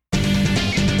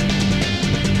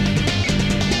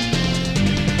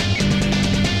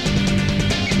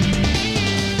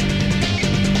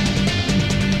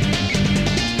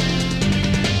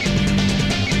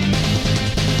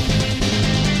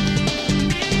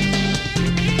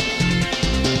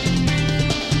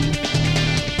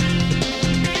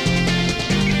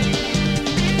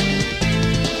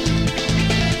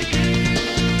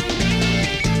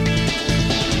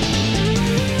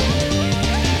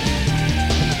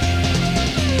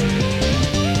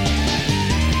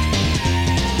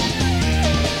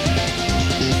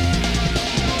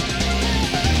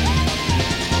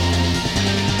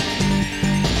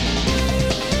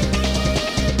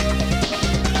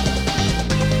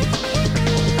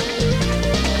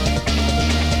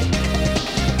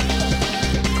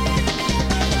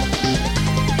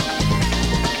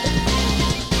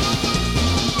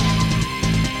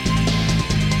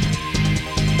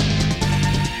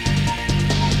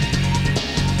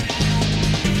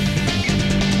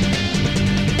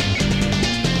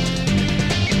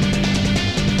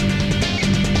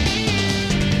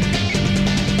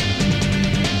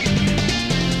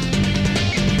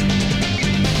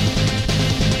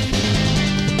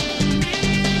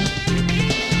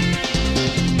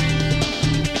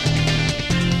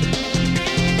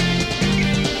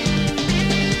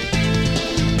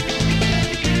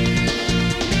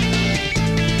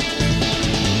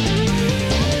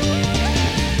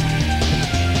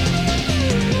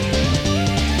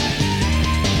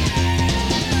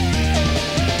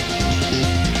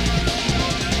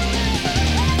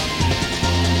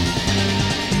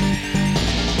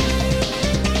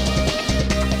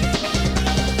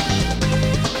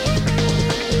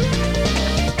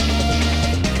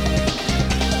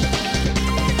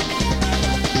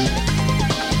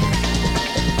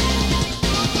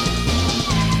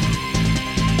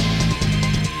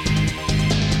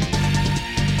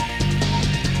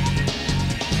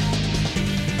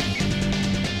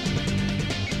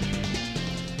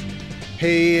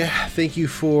 Hey, thank you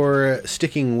for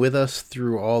sticking with us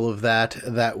through all of that.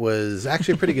 That was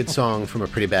actually a pretty good song from a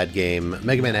pretty bad game.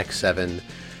 Mega Man X7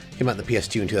 came out on the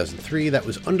PS2 in 2003. That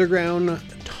was Underground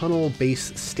Tunnel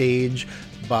Base Stage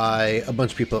by a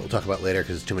bunch of people that we'll talk about later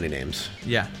because it's too many names.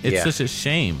 Yeah, it's such a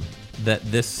shame that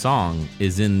this song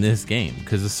is in this game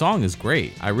because the song is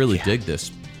great. I really dig this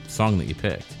song that you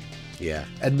picked. Yeah.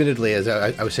 Admittedly, as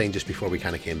I was saying just before we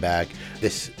kind of came back,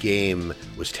 this game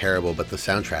was terrible, but the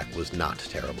soundtrack was not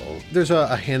terrible. There's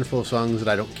a handful of songs that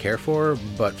I don't care for,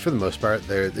 but for the most part,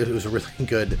 it was a really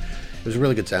good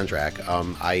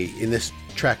soundtrack. In this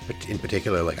track in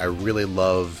particular, like I really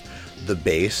love the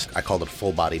bass. I called it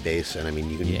full body bass, and I mean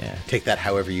you can take that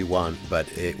however you want,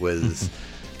 but it was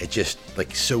it just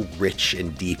like so rich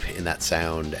and deep in that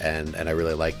sound, and I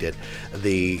really liked it.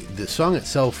 The song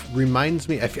itself reminds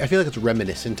me, I feel like it's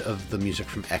reminiscent of the music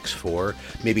from X4.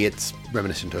 Maybe it's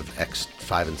reminiscent of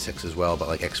X5 and 6 as well, but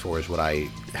like X4 is what I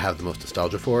have the most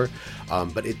nostalgia for.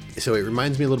 But it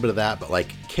reminds me a little bit of that, but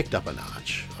like kicked up a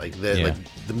notch. Like the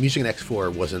music in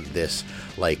X4 wasn't this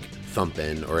like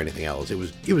thumping or anything else. It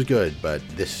was good, but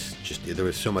there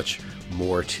was so much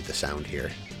more to the sound here.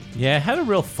 Yeah, it had a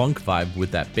real funk vibe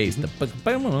with that bass. It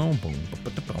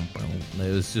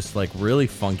was just like really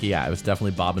funky. Yeah, I was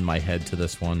definitely bobbing my head to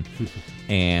this one.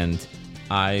 And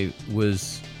I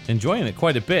was enjoying it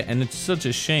quite a bit. And it's such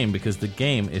a shame because the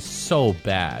game is so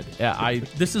bad.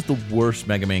 This is the worst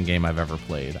Mega Man game I've ever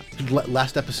played.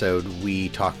 Last episode, we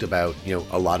talked about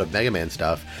a lot of Mega Man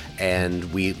stuff, and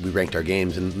we ranked our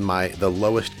games. And the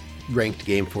lowest ranked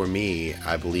game for me,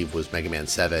 I believe, was Mega Man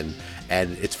 7.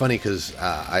 And it's funny because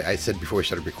I said before we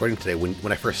started recording today,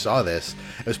 when I first saw this,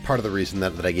 it was part of the reason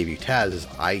that I gave you Taz, is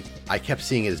I kept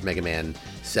seeing it as Mega Man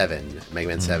 7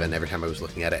 every time I was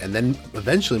looking at it. And then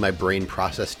eventually my brain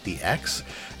processed the X,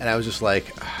 and I was just like,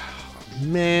 oh,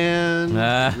 man,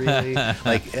 really?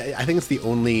 Like, I think it's the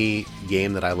only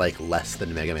game that I like less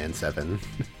than Mega Man 7.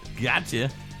 Gotcha.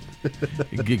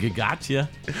 Gotcha.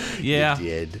 Yeah. You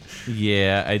did.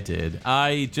 Yeah, I did.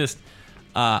 I just...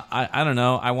 I don't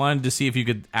know. I wanted to see if you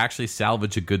could actually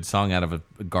salvage a good song out of a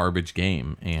garbage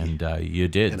game, and you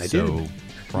did. And I did.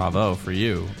 Bravo for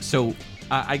you. So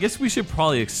I guess we should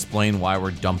probably explain why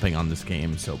we're dumping on this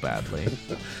game so badly.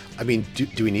 I mean,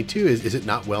 do we need to? Is it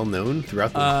not well known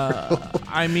throughout the world?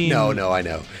 I mean... No, I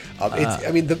know.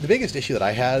 The biggest issue that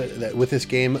I had with this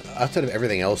game, outside of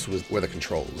everything else, were the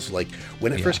controls. Like,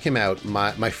 when it first came out,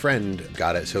 my friend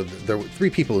got it. So there were 3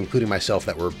 people, including myself,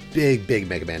 that were big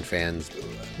Mega Man fans.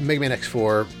 Mega Man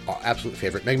X4, absolute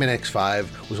favorite. Mega Man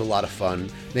X5 was a lot of fun.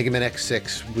 Mega Man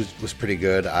X6 was pretty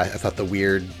good. I thought the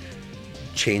weird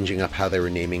changing up how they were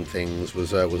naming things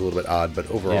was a little bit odd, but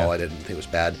overall I didn't think it was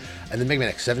bad. And then Mega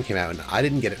Man X7 came out, and I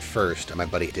didn't get it first, and my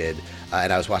buddy did,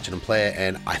 and I was watching him play it,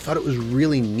 and I thought it was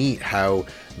really neat how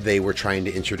they were trying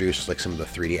to introduce like some of the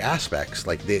 3D aspects.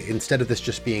 Like instead of this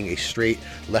just being a straight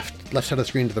left side of the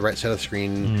screen to the right side of the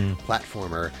screen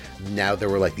platformer, now there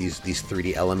were like these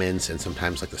 3D elements, and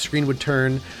sometimes like the screen would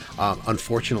turn.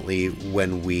 Unfortunately,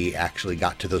 when we actually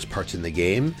got to those parts in the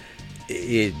game,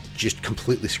 it just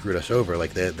completely screwed us over.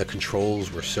 Like the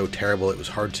controls were so terrible. It was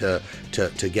hard to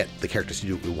get the characters to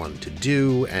do what we wanted to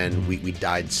do, and we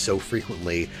died so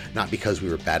frequently, not because we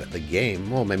were bad at the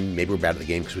game. Well, maybe we're bad at the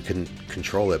game because we couldn't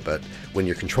control it, but when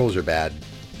your controls are bad,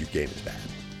 your game is bad.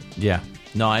 Yeah.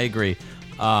 No, I agree.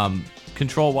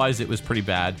 Control-wise, it was pretty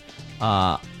bad.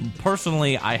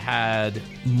 Personally, I had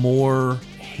more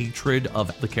hatred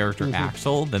of the character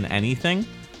Axel than anything.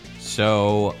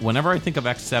 So whenever I think of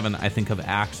X7, I think of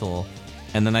Axel,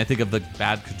 and then I think of the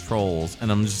bad controls,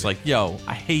 and I'm just like, yo,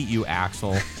 I hate you,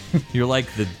 Axel. You're like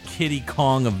the Kiddy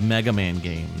Kong of Mega Man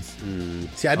games.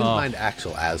 See, I didn't mind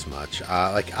Axel as much.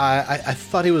 I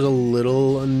thought he was a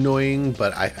little annoying,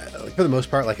 but for the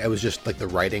most part, like I was just like the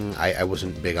writing. I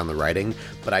wasn't big on the writing,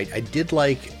 but I did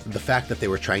like the fact that they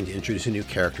were trying to introduce a new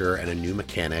character and a new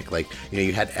mechanic. Like,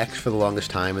 you had X for the longest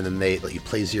time, and then they let you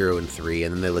play 0 and 3,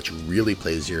 and then they let you really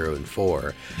play 0 and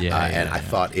 4. I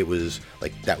thought it was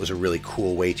like that was a really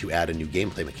cool way to add a new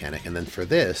gameplay mechanic. And then for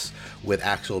this, with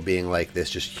Axel being like this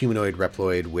just humanoid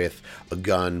Reploid with a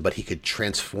gun, but he could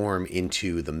transform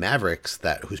into the Mavericks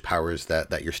whose powers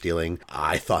that you're stealing.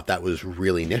 I thought that was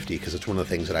really nifty, because it's one of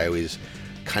the things that I always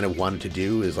kind of wanted to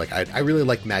do. Is like I really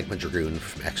liked Magma Dragoon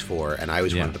from X4, and I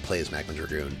always wanted to play as Magma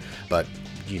Dragoon, but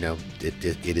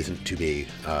it isn't to be.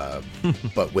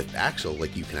 But with Axel,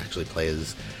 like you can actually play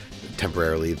as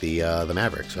temporarily the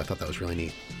Mavericks. So I thought that was really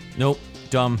neat. Nope,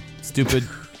 dumb, stupid,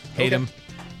 hate him,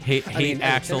 hate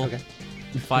Axel. Okay.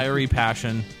 Fiery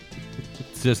passion.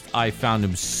 It's just, I found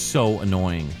him so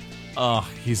annoying. Ugh,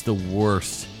 he's the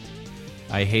worst.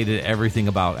 I hated everything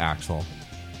about Axel.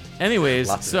 Anyways,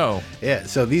 so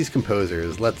these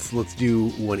composers, let's do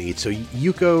one each. So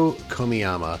Yuko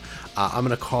Komiyama, I'm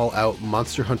gonna call out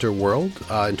Monster Hunter World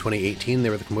in 2018. They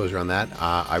were the composer on that.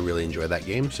 I really enjoyed that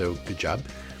game, so good job.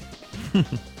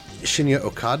 Shinya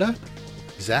Okada,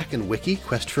 Zack and Wiki,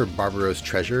 Quest for Barbaros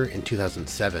Treasure in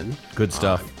 2007. Good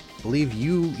stuff. I believe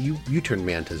you turned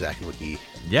me on to Zack and Wiki.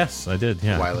 Yes, I did.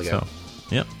 Yeah, a while ago.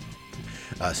 So, yep.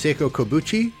 Seiko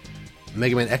Kobuchi,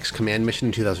 Mega Man X Command Mission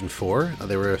in 2004.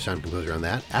 They were a sound composer on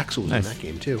that. Axel was in that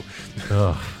game too.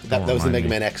 That was the Mega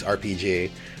Man X RPG.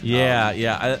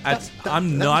 Yeah.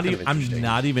 I'm not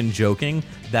even joking.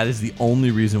 That is the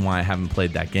only reason why I haven't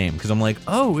played that game, because I'm like,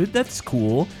 oh, that's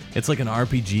cool. It's like an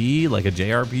RPG, like a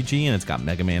JRPG, and it's got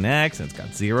Mega Man X, and it's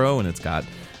got Zero, and it's got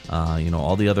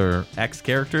all the other X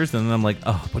characters. And then I'm like,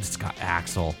 oh, but it's got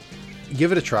Axel.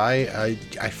 Give it a try.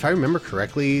 If I remember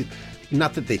correctly,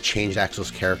 not that they changed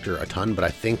Axel's character a ton, but I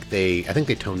think they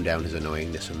toned down his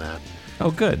annoyingness in that.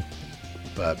 Oh, good.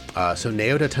 But so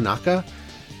Naota Tanaka,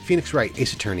 Phoenix Wright,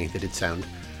 Ace Attorney, they did sound.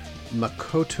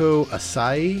 Makoto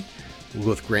Asai, we'll go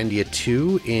with Grandia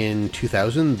 2 in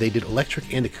 2000. They did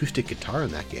electric and acoustic guitar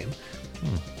in that game.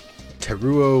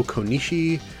 Teruo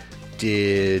Konishi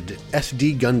did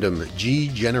SD Gundam G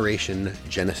Generation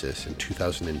Genesis in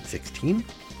 2016.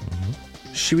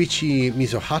 Shuichi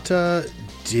Mizuhata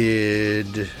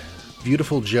did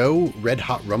Beautiful Joe Red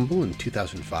Hot Rumble in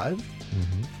 2005.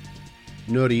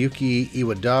 Noriyuki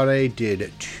Iwadare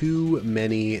did Too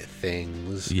Many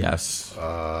Things. Yes.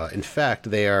 In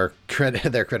fact, they're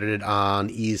credited on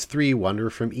Ys 3, Wanderer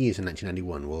from Ys in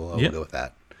 1991. We'll go with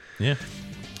that. Yeah.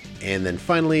 And then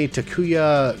finally,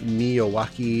 Takuya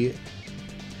Miyawaki.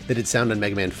 They did sound on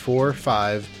Mega Man 4,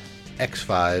 5,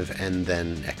 X5, and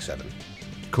then X7.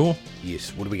 Cool.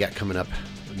 Yes. What do we got coming up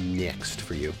next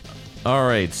for you? All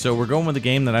right, so we're going with a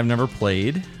game that I've never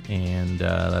played, and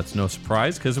that's no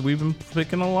surprise because we've been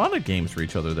picking a lot of games for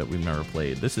each other that we've never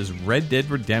played. This is Red Dead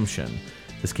Redemption.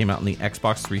 This came out on the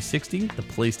Xbox 360, the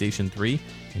PlayStation 3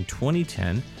 in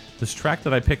 2010. This track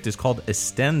that I picked is called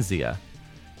Estancia,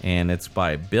 and it's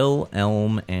by Bill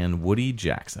Elm and Woody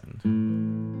Jackson.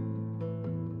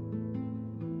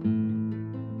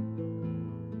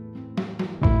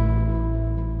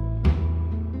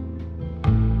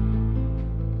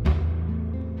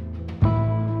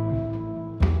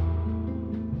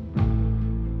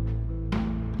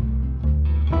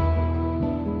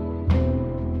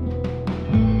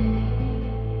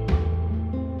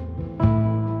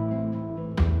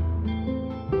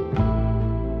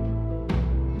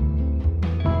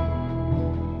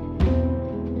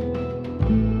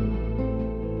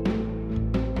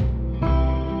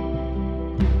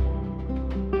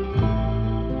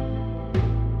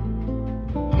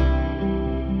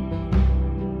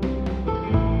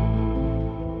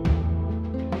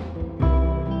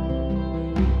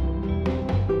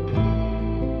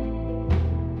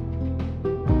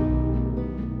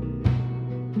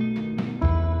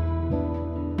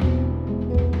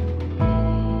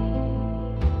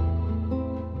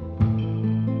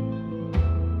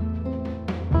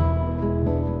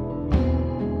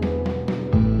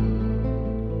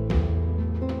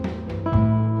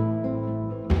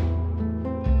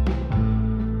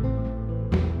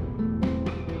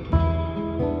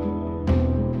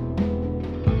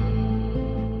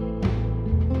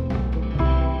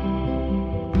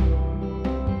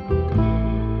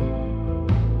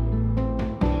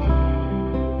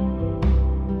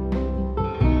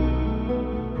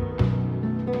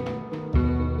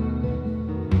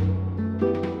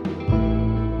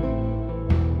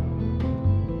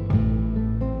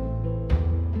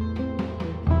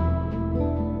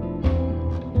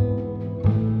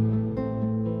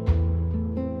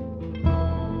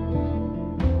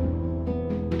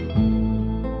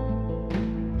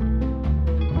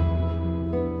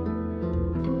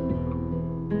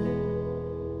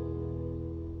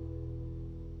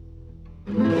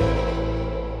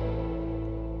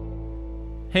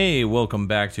 Hey, welcome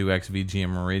back to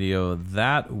XVGM Radio.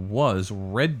 That was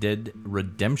Red Dead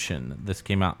Redemption. This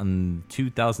came out in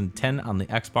 2010 on the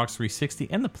Xbox 360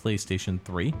 and the PlayStation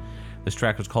 3. This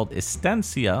track was called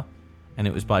Estancia, and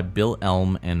it was by Bill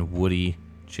Elm and Woody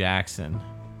Jackson.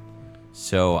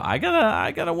 So I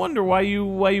gotta wonder why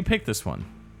you picked this one.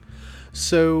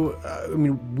 So, I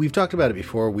mean, we've talked about it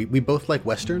before. We both like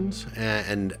Westerns,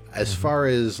 and as far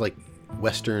as like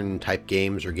Western type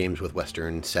games or games with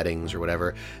Western settings or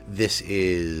whatever, this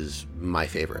is my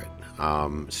favorite.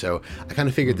 So I kind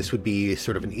of figured this would be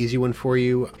sort of an easy one for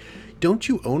you. Don't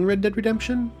you own Red Dead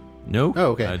Redemption? Nope. Oh,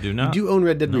 okay. I do not. You do own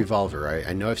Red Dead Revolver, right?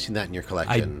 I know I've seen that in your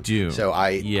collection. I do. So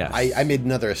Yes. I made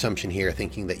another assumption here,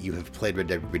 thinking that you have played Red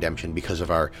Dead Redemption because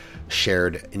of our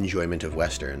shared enjoyment of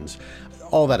Westerns.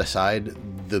 All that aside,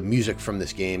 the music from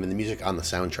this game and the music on the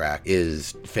soundtrack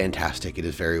is fantastic. It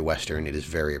is very Western. It is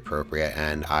very appropriate.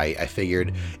 And I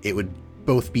figured it would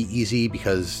both be easy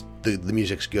because the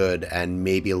music's good and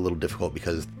maybe a little difficult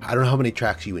because I don't know how many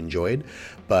tracks you enjoyed,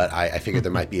 but I figured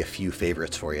there might be a few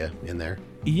favorites for you in there.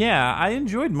 Yeah, I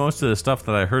enjoyed most of the stuff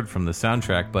that I heard from the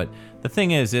soundtrack, but the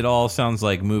thing is, it all sounds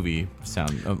like movie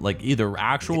sound, like either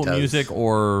actual music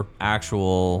or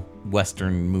actual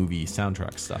Western movie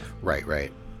soundtrack stuff.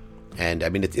 Right. And I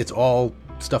mean, it's all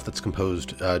stuff that's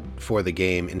composed for the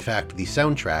game. In fact, the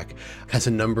soundtrack has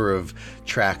a number of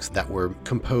tracks that were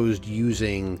composed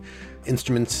using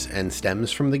instruments and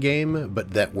stems from the game,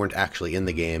 but that weren't actually in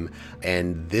the game.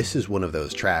 And this is one of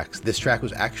those tracks. This track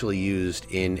was actually used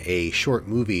in a short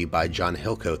movie by John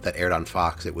Hillcoat that aired on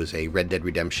Fox. It was a Red Dead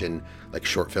Redemption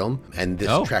short film, and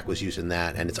this track was used in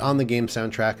that. And it's on the game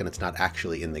soundtrack, and it's not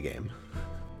actually in the game.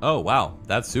 Oh wow,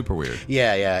 that's super weird.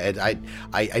 Yeah.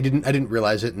 I didn't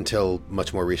realize it until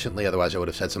much more recently. Otherwise, I would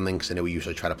have said something because I know we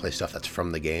usually try to play stuff that's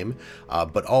from the game.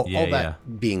 But all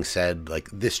that being said,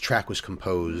 this track was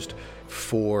composed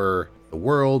for the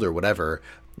world or whatever.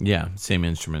 Yeah, same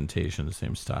instrumentation,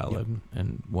 same style,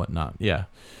 and whatnot. Yeah.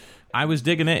 I was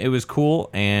digging it. It was cool,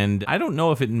 and I don't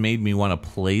know if it made me want to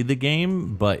play the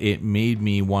game, but it made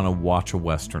me want to watch a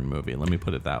Western movie. Let me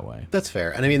put it that way. That's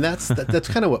fair. And I mean, that's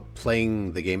kind of what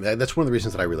playing the game, that's one of the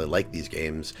reasons that I really like these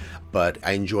games, but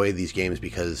I enjoy these games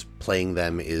because playing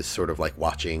them is sort of like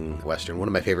watching Western. One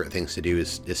of my favorite things to do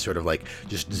is sort of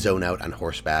just zone out on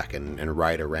horseback and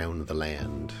ride around the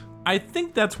land. I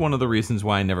think that's one of the reasons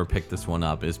why I never picked this one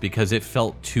up, is because it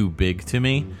felt too big to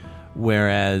me.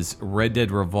 Whereas Red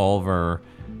Dead Revolver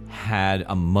had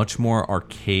a much more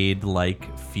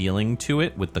arcade-like feeling to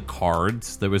it with the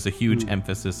cards. There was a huge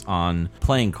emphasis on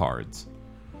playing cards,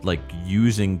 like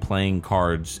using playing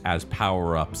cards as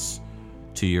power-ups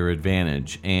to your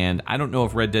advantage. And I don't know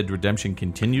if Red Dead Redemption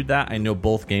continued that. I know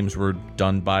both games were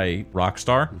done by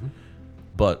Rockstar,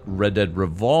 but Red Dead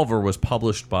Revolver was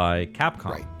published by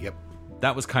Capcom. Right, yep.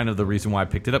 That was kind of the reason why I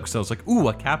picked it up, because I was like, ooh,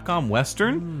 a Capcom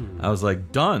Western? I was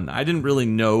like, done. I didn't really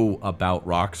know about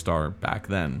Rockstar back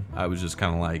then. I was just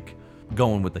kind of like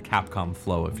going with the Capcom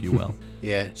flow, if you will.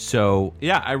 Yeah. So,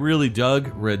 yeah, I really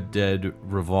dug Red Dead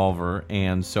Revolver,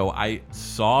 and so I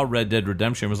saw Red Dead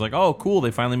Redemption and was like, oh, cool, they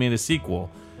finally made a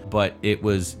sequel. But it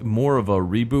was more of a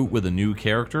reboot with a new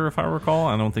character, if I recall.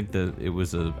 I don't think that it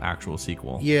was an actual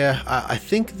sequel. Yeah, I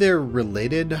think they're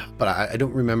related, but I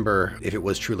don't remember if it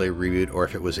was truly a reboot or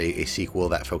if it was a sequel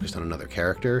that focused on another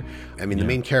character. I mean, the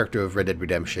main character of Red Dead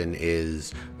Redemption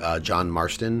is John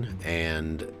Marston,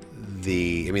 and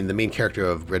the main character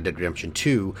of Red Dead Redemption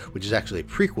 2, which is actually a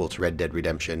prequel to Red Dead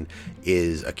Redemption,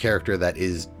 is a character that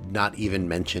is not even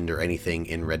mentioned or anything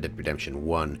in Red Dead Redemption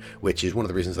 1, which is one of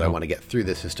the reasons that I want to get through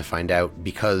this, is to find out,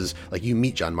 because you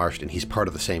meet John Marston, he's part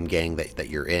of the same gang that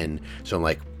you're in. So I'm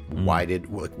like,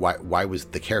 why was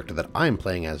the character that I'm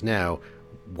playing as now,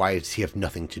 why does he have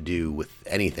nothing to do with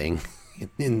anything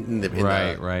in the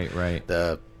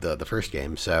first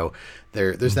game? So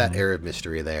there's that air of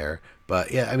mystery there.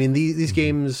 But yeah, I mean, these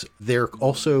games, they're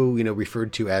also,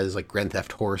 referred to as Grand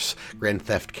Theft Horse, Grand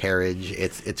Theft Carriage.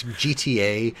 It's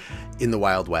GTA in the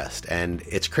Wild West. And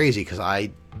it's crazy because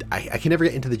I can never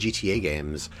get into the GTA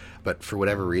games, but for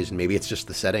whatever reason, maybe it's just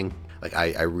the setting.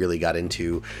 I really got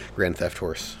into Grand Theft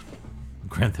Horse.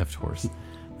 Grand Theft Horse.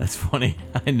 That's funny.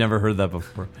 I never heard that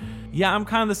before. Yeah, I'm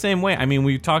kind of the same way. I mean,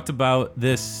 we talked about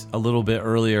this a little bit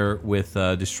earlier with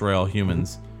Destroy All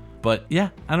Humans. But yeah,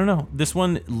 I don't know. This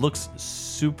one looks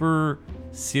super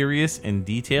serious and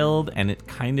detailed, and it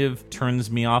kind of turns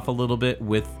me off a little bit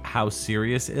with how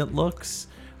serious it looks.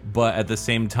 But at the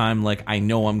same time, I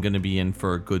know I'm going to be in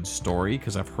for a good story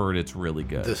because I've heard it's really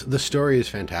good. The story is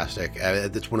fantastic.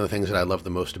 That's one of the things that I love the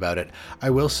most about it.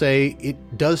 I will say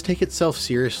it does take itself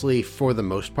seriously for the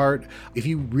most part. If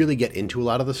you really get into a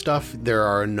lot of the stuff, there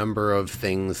are a number of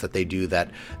things that they do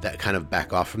that kind of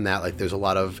back off from that. There's a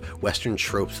lot of Western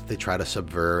tropes that they try to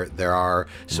subvert. There are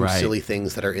some silly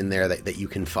things that are in there that you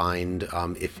can find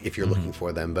if you're looking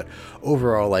for them. But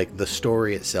overall, the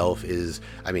story itself is,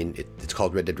 it's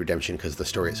called Red Dead Dead Redemption, because the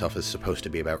story itself is supposed to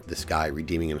be about this guy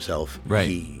redeeming himself. Right.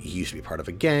 He used to be part of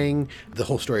a gang. The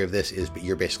whole story of this is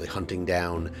you're basically hunting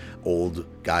down old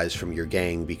guys from your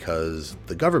gang because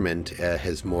the government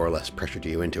has more or less pressured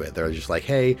you into it. They're just like,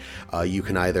 hey, you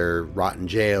can either rot in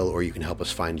jail or you can help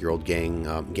us find your old gang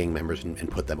members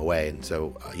and put them away. And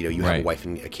so, you have a wife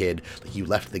and a kid. Like, you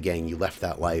left the gang, you left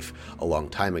that life a long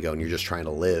time ago, and you're just trying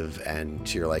to live. And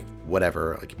so you're like,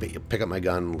 whatever, like, pick up my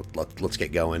gun, let's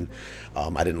get going.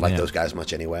 I didn't like those guys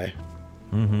much anyway.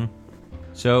 Mm-hmm.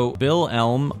 So Bill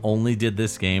Elm only did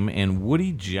this game, and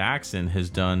Woody Jackson has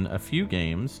done a few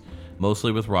games,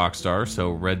 mostly with Rockstar.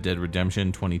 So Red Dead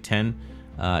Redemption 2010.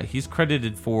 He's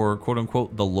credited for,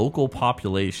 quote-unquote, the local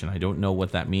population. I don't know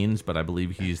what that means, but I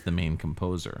believe he's the main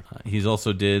composer. He's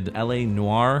also did L.A.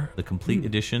 Noire, the Complete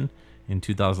Edition, in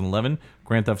 2011,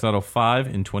 Grand Theft Auto 5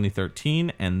 in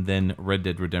 2013, and then Red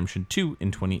Dead Redemption 2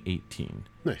 in 2018.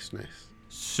 Nice.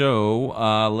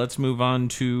 So let's move on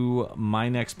to my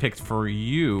next pick for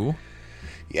you.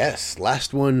 Yes,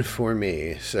 last one for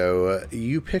me. So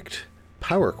you picked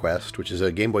Power Quest, which is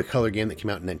a Game Boy Color game that came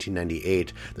out in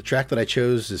 1998. The track that I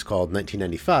chose is called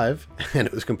 1995, and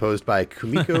it was composed by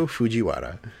Kumiko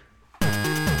Fujiwara.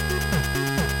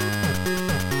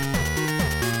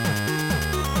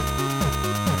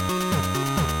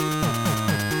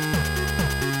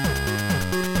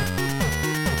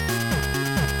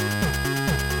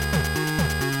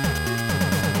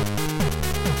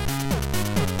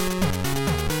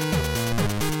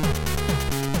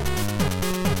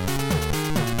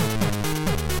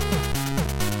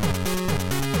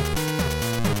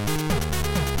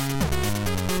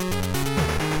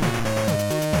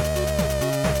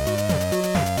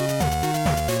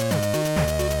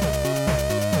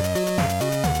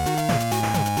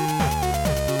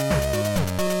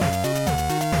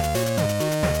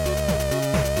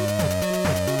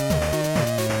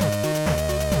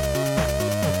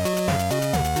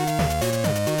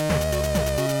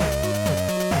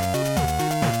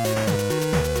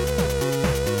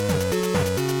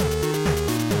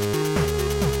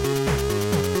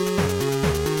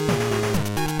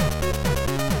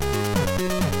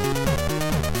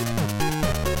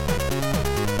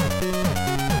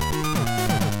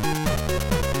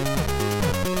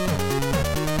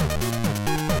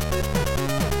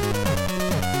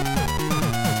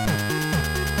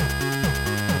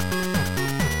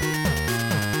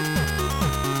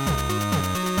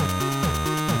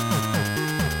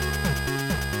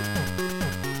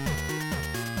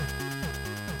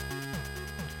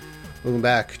 Welcome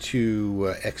back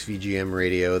to XVGM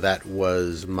Radio. That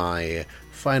was my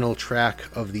final track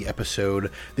of the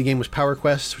episode. The game was Power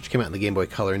Quest, which came out in the Game Boy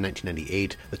Color in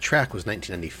 1998. The track was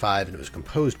 1995, and it was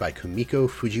composed by Kumiko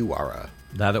Fujiwara.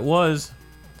 That it was.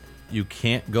 You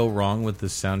can't go wrong with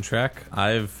this soundtrack.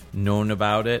 I've known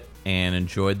about it and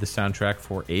enjoyed the soundtrack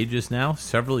for ages now,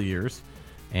 several years.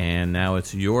 And now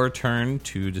it's your turn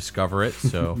to discover it.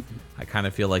 So I kind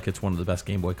of feel like it's one of the best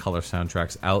Game Boy Color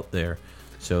soundtracks out there.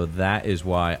 So that is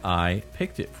why I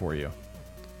picked it for you.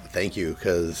 Thank you,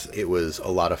 because it was a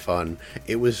lot of fun.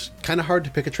 It was kind of hard to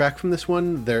pick a track from this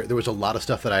one. There was a lot of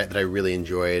stuff that I really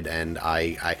enjoyed, and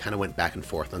I kind of went back and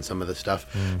forth on some of the stuff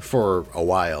for a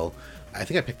while. I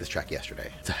think I picked this track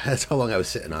yesterday. That's how long I was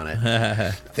sitting on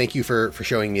it. Thank you for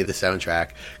showing me the soundtrack,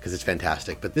 because it's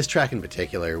fantastic. But this track in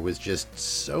particular was just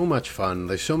so much fun.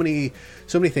 There's so many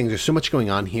things. There's so much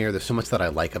going on here. There's so much that I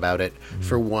like about it.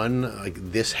 For one,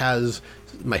 like, this has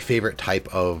my favorite type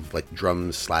of like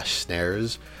drums /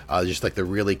 snares. Just like the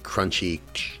really crunchy.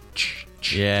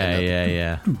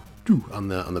 Yeah. On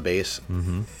the bass.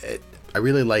 I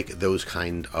really like those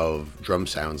kind of drum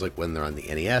sounds, like when they're on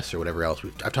the NES or whatever else.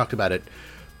 I've talked about it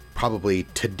probably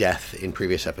to death in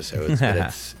previous episodes,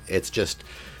 but it's just,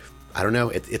 I don't know,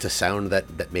 it's a sound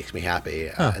that makes me happy.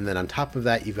 And then on top of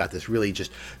that, you've got this really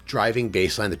just driving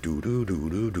bass line, the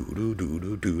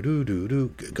doo-doo-doo-doo-doo-doo-doo-doo-doo-doo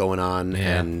going on,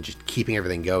 and just keeping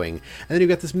everything going. And then you've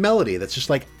got this melody that's just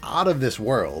like out of this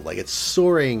world. Like, it's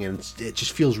soaring, and it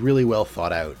just feels really well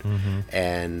thought out.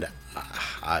 And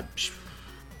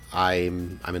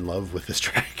I'm in love with this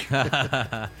track.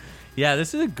 Yeah,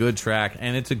 this is a good track,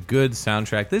 and it's a good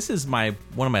soundtrack. This is one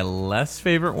of my less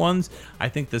favorite ones. I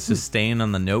think the sustain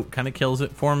on the note kind of kills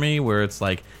it for me, where it's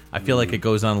like, I feel like it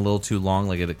goes on a little too long,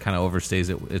 like it kind of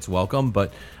overstays its welcome.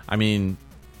 But, I mean,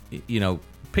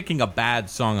 picking a bad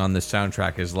song on this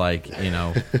soundtrack is like,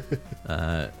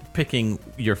 picking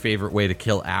your favorite way to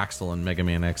kill Axel in Mega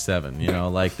Man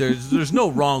X7. Like, there's no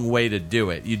wrong way to do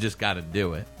it. You just got to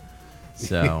do it.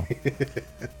 So,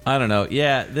 I don't know.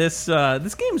 Yeah, this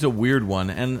game's a weird one,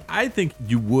 and I think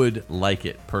you would like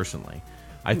it personally.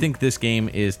 I think this game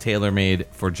is tailor-made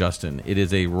for Justin. It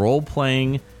is a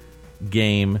role-playing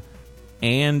game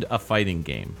and a fighting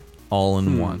game all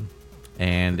in one.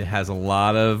 And it has a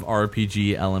lot of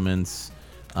RPG elements.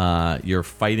 You're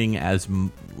fighting as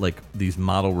like these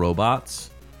model robots,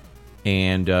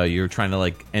 and you're trying to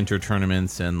like enter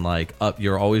tournaments and like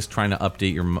you're always trying to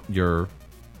update your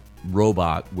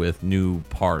robot with new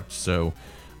parts. So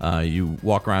you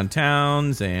walk around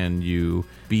towns and you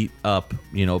beat up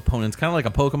opponents, kind of like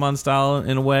a Pokemon style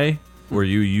in a way, where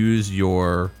you use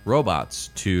your robots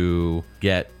to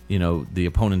get the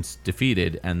opponents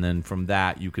defeated, and then from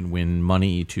that you can win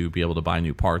money to be able to buy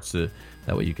new parts.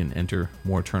 That way you can enter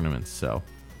more tournaments. So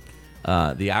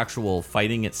the actual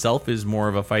fighting itself is more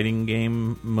of a fighting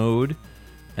game mode,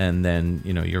 and then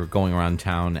you're going around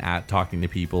town talking to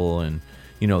people, and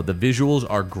the visuals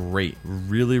are great,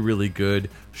 really, really good,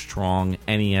 strong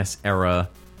NES era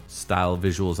style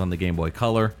visuals on the Game Boy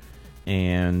Color,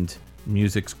 and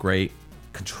music's great.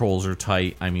 Controls are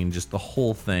tight. I mean, just the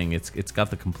whole thing. It's got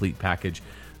the complete package.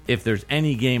 If there's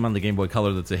any game on the Game Boy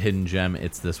Color that's a hidden gem,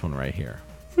 it's this one right here.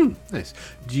 Nice.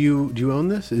 Do you own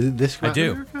this? Is this I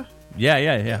do. America?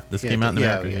 Yeah. This came out in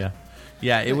America.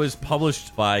 Yeah. It was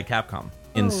published by Capcom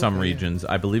in some regions.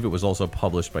 I believe it was also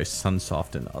published by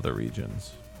Sunsoft in other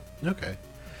regions. Okay.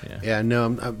 Yeah. No,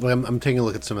 I'm taking a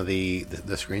look at some of the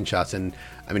screenshots, and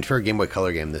I mean, for a Game Boy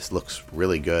Color game, this looks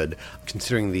really good.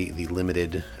 Considering the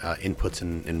limited inputs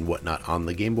and whatnot on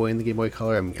the Game Boy and the Game Boy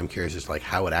Color, I'm curious as to like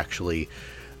how it actually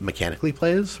mechanically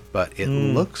plays, but it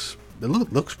looks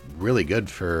really good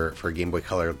for a Game Boy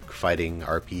Color fighting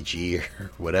RPG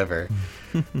or whatever.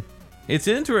 It's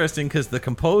interesting because the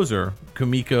composer,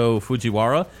 Kumiko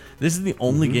Fujiwara, this is the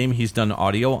only game he's done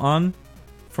audio on,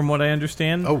 from what I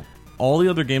understand. Oh. All the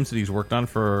other games that he's worked on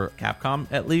for Capcom,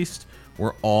 at least,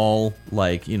 were all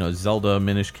like, Zelda,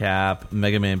 Minish Cap,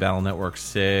 Mega Man Battle Network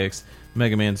 6,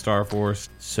 Mega Man Star Force.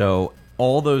 So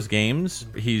all those games,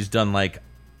 he's done like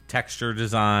texture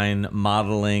design,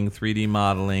 modeling, 3D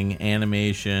modeling,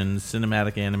 animation,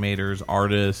 cinematic animators,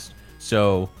 artists.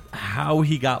 So how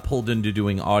he got pulled into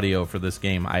doing audio for this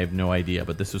game, I have no idea,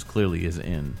 but this was clearly his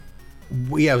in.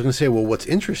 Yeah, I was going to say, well, what's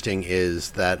interesting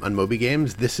is that on Moby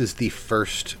Games, this is the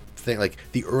first thing, like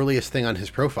the earliest thing on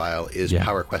his profile is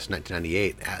Power Quest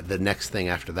 1998. The next thing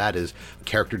after that is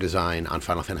character design on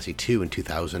Final Fantasy II in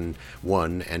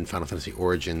 2001 and Final Fantasy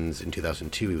Origins in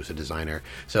 2002. He was a designer.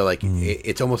 So like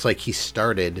it's almost like he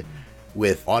started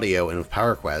with audio and with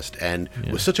Power Quest, and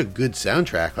with such a good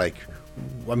soundtrack, like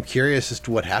I'm curious as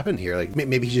to what happened here. Like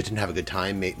maybe he just didn't have a good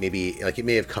time. Maybe like it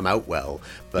may have come out well,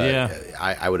 but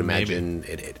I would imagine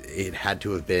it had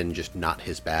to have been just not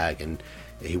his bag, and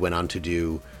he went on to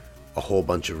do a whole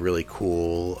bunch of really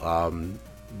cool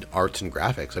arts and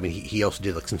graphics. I mean, he also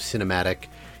did like some cinematic.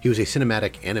 He was a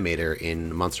cinematic animator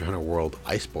in Monster Hunter World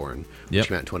Iceborne, which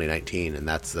came out in 2019, and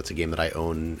that's a game that I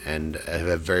own and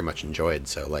have very much enjoyed.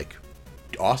 So like,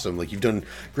 awesome! Like you've done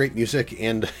great music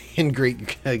and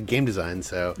great game design.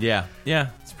 So yeah,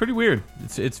 it's pretty weird.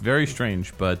 It's very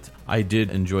strange, but I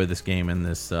did enjoy this game and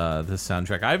this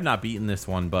soundtrack. I have not beaten this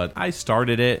one, but I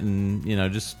started it and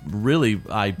just really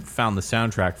I found the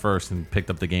soundtrack first and picked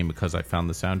up the game because I found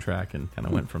the soundtrack and kind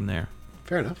of went from there.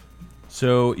 Fair enough.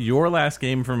 So your last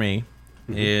game for me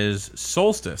is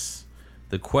Solstice,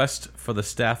 the quest for the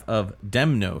staff of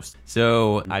Demnos.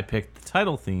 So I picked the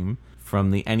title theme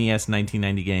from the NES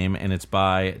 1990 game, and it's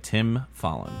by Tim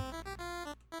Follin.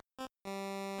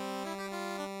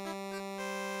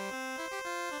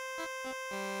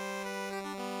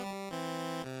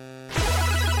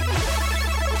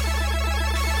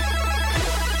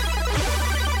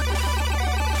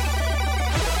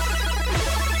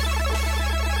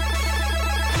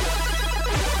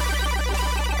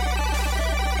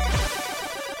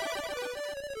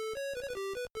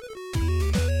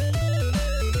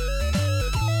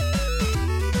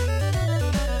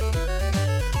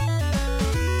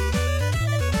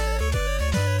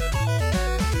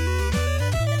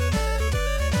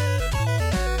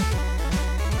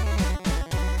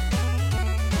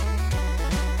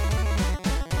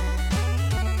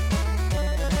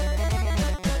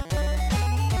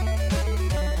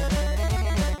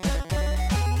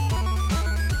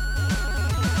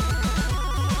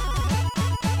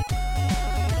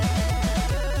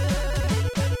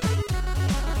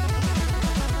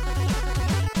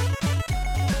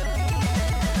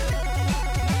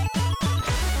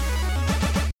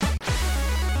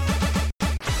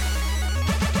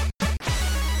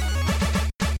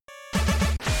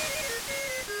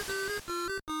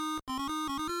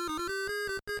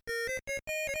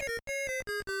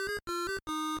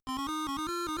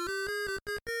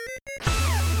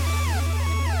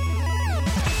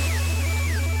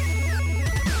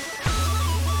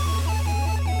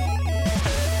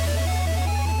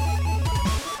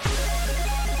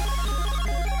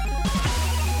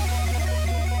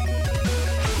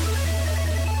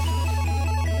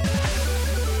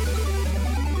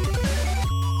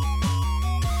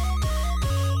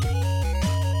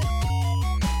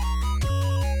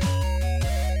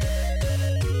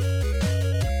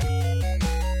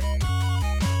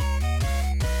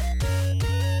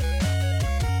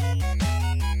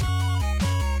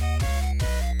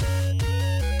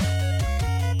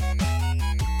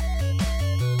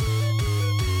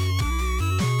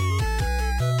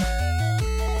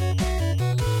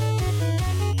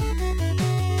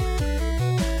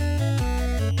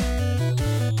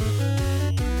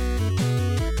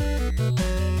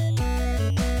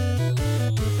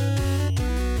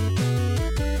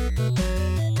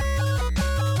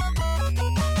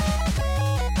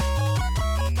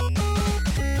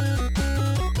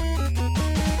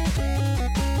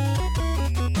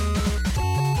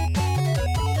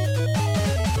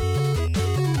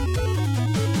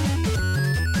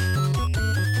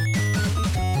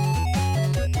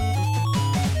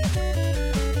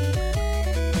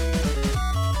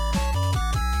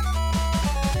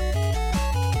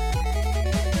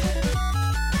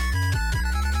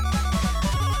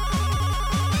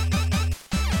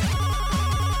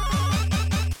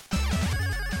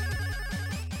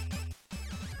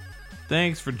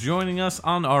 Thanks for joining us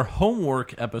on our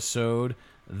homework episode.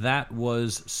 That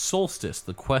was Solstice,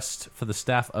 the quest for the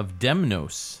staff of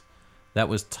Demnos. That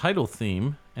was title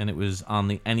theme, and it was on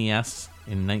the NES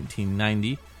in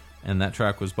 1990. And that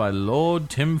track was by Lord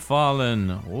Tim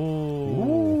Fallon.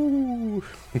 Oh,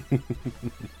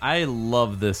 I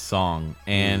love this song,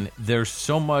 and there's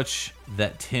so much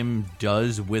that Tim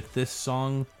does with this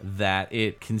song that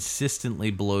it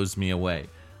consistently blows me away.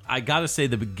 I gotta say,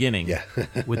 the beginning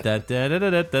with that da da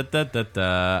da da da da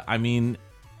da. I mean,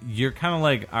 you're kind of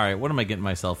like, all right, what am I getting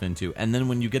myself into? And then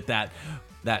when you get that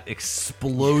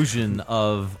explosion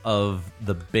of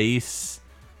the bass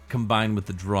combined with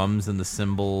the drums and the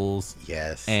cymbals.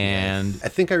 Yes. And I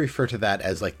think I refer to that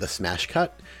as like the smash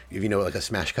cut. If you know what like a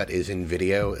smash cut is in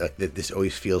video, like this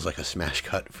always feels like a smash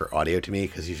cut for audio to me,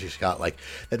 because you've just got like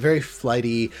that very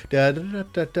flighty da da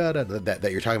da da da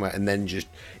that you're talking about, and then just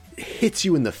hits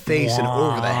you in the face and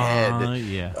over the head.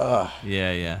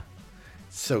 Yeah.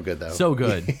 So good, though. So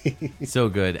good. So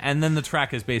good. And then the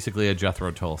track is basically a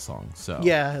Jethro Tull song. So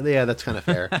Yeah, that's kind of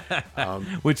fair.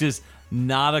 Which is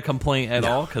not a complaint at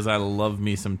all, because I love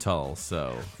me some Tull.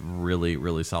 So really,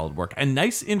 really solid work. And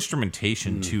nice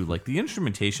instrumentation, too. Like, the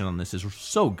instrumentation on this is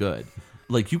so good.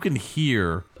 Like, you can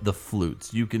hear the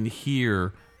flutes. You can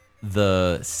hear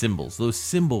the cymbals. Those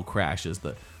cymbal crashes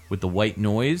with the white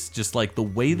noise. Just like the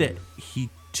way that he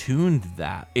tuned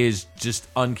that is just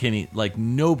uncanny. Like,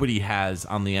 nobody has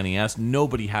on the NES,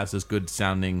 nobody has as good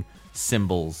sounding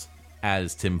cymbals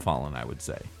as Tim Fallon, I would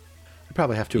say. I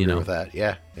probably have to agree with that.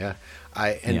 Yeah.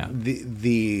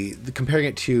 The comparing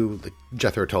it to the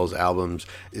Jethro Tull's albums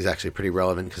is actually pretty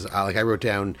relevant, because I wrote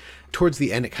down towards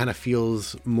the end it kind of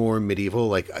feels more medieval.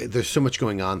 Like there's so much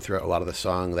going on throughout a lot of the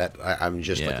song that I'm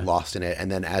just like lost in it.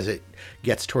 And then as it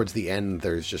gets towards the end,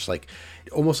 there's just like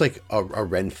almost like a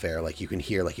Ren fair. Like you can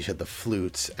hear, like you said, the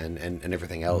flutes and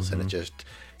everything else, and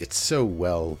it's so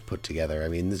well put together. I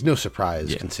mean, there's no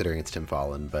surprise considering it's Tim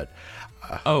Fallon, but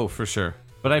oh, for sure.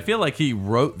 But I feel like he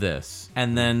wrote this,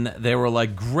 and then they were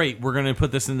like, great, we're going to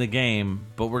put this in the game,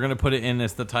 but we're going to put it in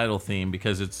as the title theme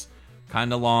because it's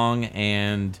kind of long,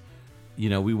 and,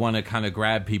 you know, we want to kind of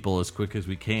grab people as quick as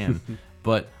we can.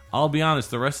 But I'll be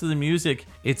honest, the rest of the music,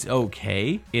 it's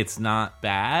okay. It's not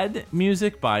bad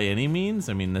music by any means.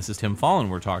 I mean, this is Tim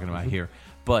Fallon we're talking about here.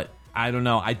 But I don't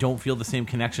know. I don't feel the same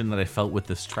connection that I felt with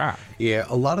this track. Yeah,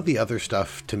 a lot of the other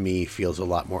stuff to me feels a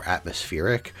lot more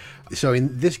atmospheric. So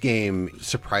in this game,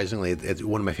 surprisingly, it's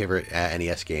one of my favorite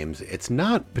NES games. It's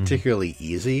not particularly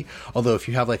easy, although if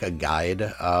you have like a guide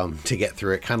to get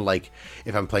through it, kind of like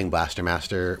if I'm playing Blaster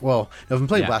Master. Well, if I'm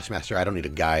playing Blaster Master, I don't need a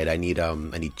guide. I need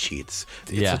cheats.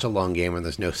 It's such a long game and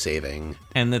there's no saving,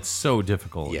 and that's so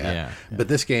difficult. But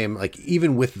this game, like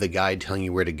even with the guide telling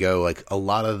you where to go, like a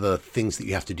lot of the things that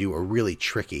you have to do are really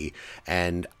tricky,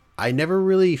 and I never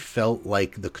really felt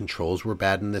like the controls were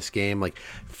bad in this game. Like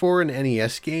for an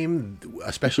NES game,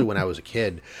 especially when I was a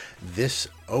kid, this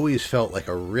always felt like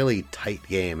a really tight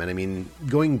game. And I mean,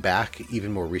 going back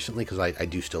even more recently, because I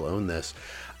do still own this,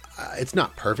 it's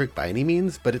not perfect by any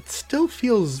means, but it still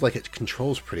feels like it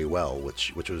controls pretty well,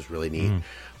 which was really neat.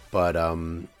 But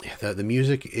the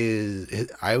music is,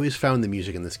 I always found the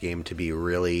music in this game to be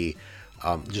really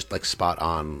just like spot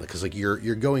on, because like you're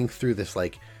going through this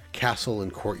like castle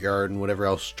and courtyard and whatever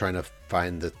else, trying to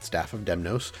find the staff of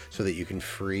Demnos so that you can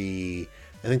free,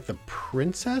 I think, the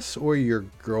princess or your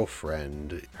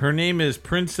girlfriend. Her name is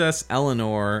Princess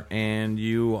Eleanor, and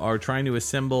you are trying to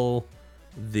assemble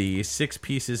the 6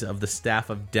 pieces of the staff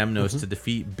of Demnos to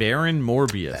defeat Baron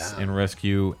Morbius and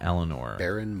rescue Eleanor.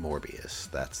 Baron Morbius,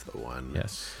 that's the one.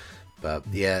 Yes. But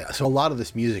yeah, so a lot of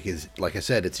this music is, like I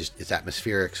said, it's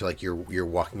atmospheric. So like you're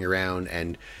walking around,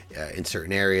 and in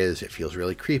certain areas it feels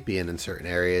really creepy, and in certain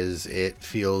areas it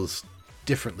feels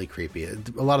differently creepy.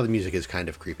 A lot of the music is kind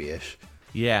of creepy-ish.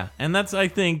 Yeah, and that's, I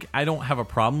think, I don't have a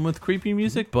problem with creepy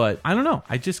music, but I don't know.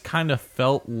 I just kind of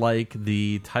felt like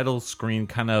the title screen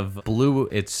kind of blew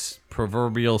its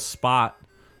proverbial spot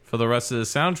for the rest of the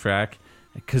soundtrack,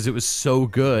 because it was so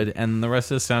good, and the rest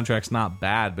of the soundtrack's not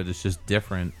bad, but it's just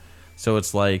different. So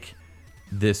it's like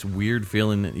this weird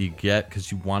feeling that you get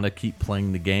because you want to keep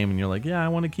playing the game, and you're like, yeah, I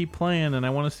want to keep playing and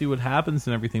I want to see what happens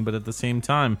and everything. But at the same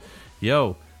time,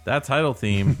 that title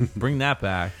theme, bring that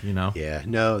back, you know? Yeah,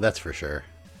 no, that's for sure.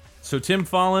 So Tim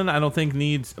Fallon, I don't think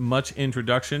needs much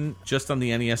introduction. Just on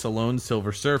the NES alone,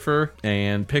 Silver Surfer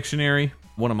and Pictionary.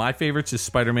 One of my favorites is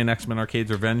Spider-Man X-Men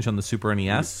Arcade's Revenge on the Super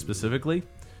NES specifically.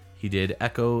 He did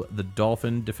Echo the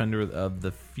Dolphin, Defender of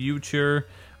the Future.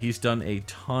 He's done a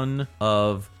ton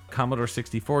of Commodore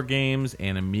 64 games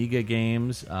and Amiga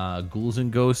games. Ghouls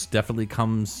and Ghosts definitely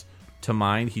comes to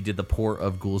mind. He did the port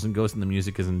of Ghouls and Ghosts, and the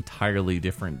music is entirely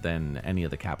different than any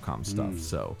of the Capcom stuff.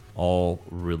 So all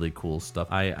really cool stuff.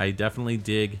 I definitely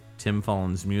dig Tim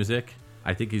Follin's music.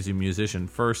 I think he's a musician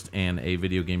first and a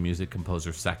video game music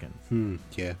composer second.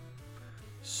 Yeah.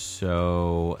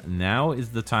 So now is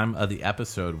the time of the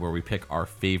episode where we pick our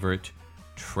favorite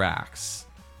tracks.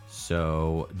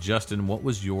 So, Justin, what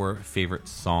was your favorite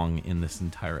song in this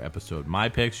entire episode? My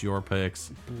picks, your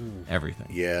picks, everything.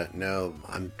 Yeah, no,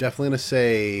 I'm definitely going to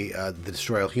say the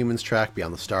Destroy All Humans track,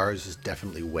 Beyond the Stars, is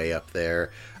definitely way up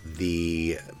there.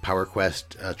 The Power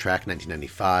Quest track,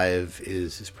 1995,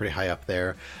 is pretty high up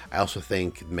there. I also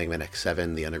think Mega Man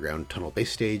X7, the Underground Tunnel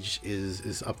Base Stage,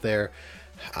 is up there.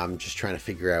 I'm just trying to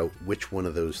figure out which one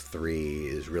of those three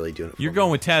is really doing it for You're me.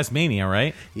 going with Tasmania,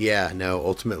 right? Yeah, no,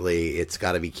 ultimately, it's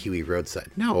got to be Kiwi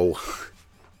Roadside. No.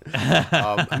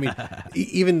 I mean,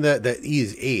 even the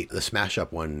Ease 8, the Smash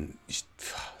Up one, just,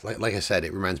 like I said,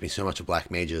 it reminds me so much of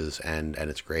Black Mages, and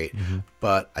it's great.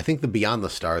 But I think the Beyond the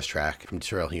Stars track from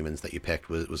Destroy All Humans that you picked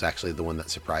was actually the one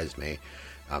that surprised me.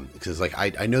 Because like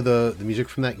I know the music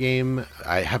from that game.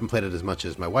 I haven't played it as much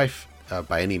as my wife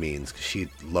by any means, because she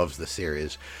loves the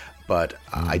series. But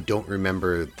I don't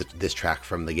remember this track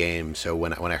from the game. So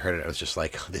when I heard it, I was just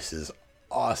like, this is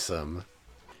awesome.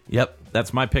 Yep,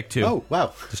 that's my pick too. Oh,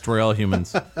 wow. Destroy All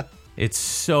Humans. It's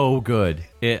so good.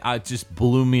 It just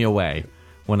blew me away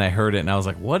when I heard it, and I was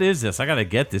like, what is this? I got to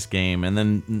get this game. And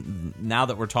then now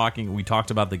that we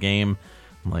talked about the game,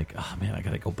 I'm like, oh man, I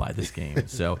got to go buy this game.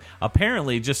 So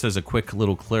apparently, just as a quick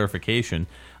little clarification,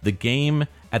 the game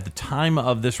at the time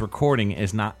of this recording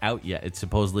is not out yet. It's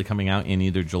supposedly coming out in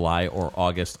either July or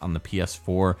August on the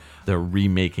PS4. They're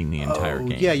remaking the entire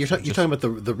game. Yeah, you're talking about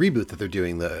the reboot that they're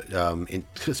doing.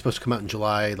 It's supposed to come out in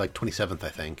July, like 27th, I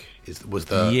think.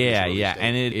 Yeah,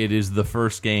 and it is the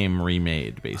first game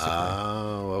remade, basically.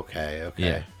 Oh, okay.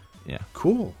 Yeah.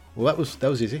 Cool. Well, that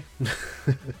was easy.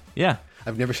 Yeah.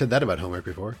 I've never said that about homework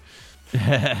before.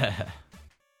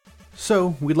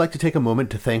 So, we'd like to take a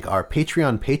moment to thank our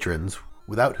Patreon patrons,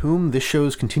 without whom this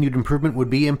show's continued improvement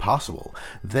would be impossible.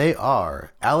 They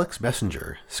are Alex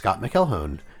Messenger, Scott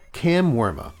McElhone, Cam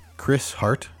Worma, Chris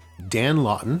Hart, Dan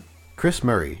Lawton, Chris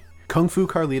Murray, Kung Fu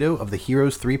Carlito of the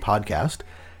Heroes 3 podcast,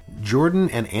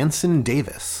 Jordan and Anson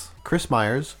Davis, Chris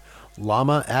Myers,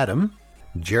 Llama Adam,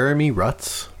 Jeremy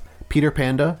Rutz, Peter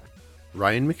Panda,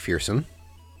 Ryan McPherson,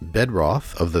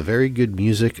 Bedroth of the Very Good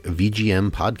Music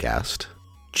VGM podcast,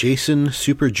 Jason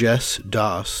Super Jess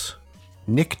Doss,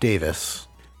 Nick Davis,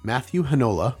 Matthew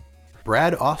Hanola,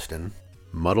 Brad Austin,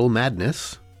 Muddle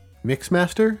Madness,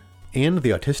 Mixmaster, and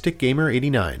the Autistic Gamer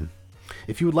 89.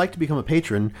 If you would like to become a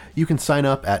patron, you can sign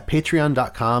up at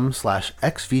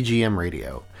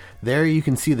patreon.com/xvgmradio. There you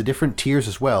can see the different tiers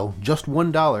as well. Just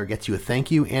 $1 gets you a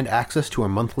thank you and access to our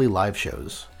monthly live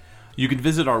shows. You can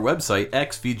visit our website,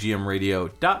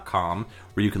 xvgmradio.com,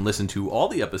 where you can listen to all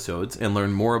the episodes and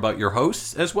learn more about your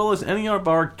hosts, as well as any of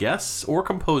our guests or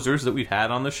composers that we've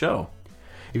had on the show.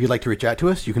 If you'd like to reach out to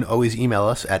us, you can always email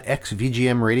us at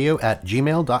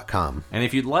xvgmradio@gmail.com. And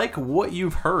if you'd like what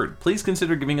you've heard, please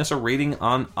consider giving us a rating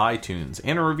on iTunes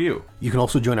and a review. You can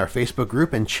also join our Facebook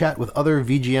group and chat with other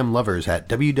VGM lovers at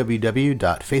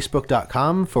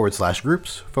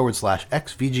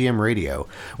www.facebook.com/groups/xvgmradio,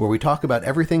 where we talk about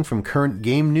everything from current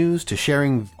game news to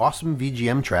sharing awesome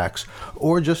VGM tracks,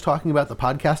 or just talking about the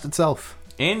podcast itself.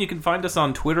 And you can find us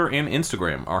on Twitter and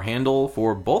Instagram. Our handle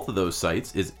for both of those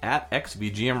sites is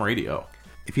 @xvgmradio.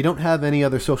 If you don't have any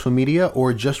other social media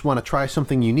or just want to try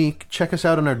something unique, check us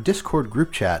out on our Discord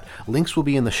group chat. Links will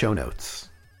be in the show notes.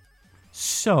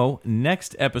 So,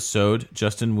 next episode,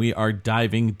 Justin, we are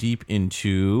diving deep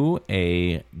into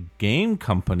a game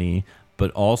company, but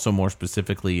also more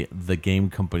specifically, the game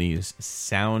company's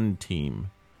sound team.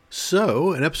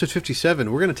 So, in episode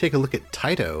 57, we're going to take a look at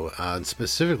Taito, and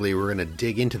specifically, we're going to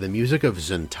dig into the music of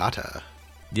Zuntata.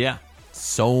 Yeah,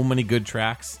 so many good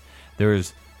tracks.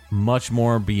 There's much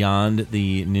more beyond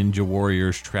the Ninja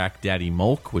Warriors track Daddy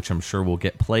Mulk, which I'm sure will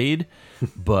get played,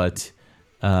 but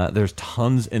there's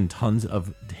tons and tons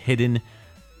of hidden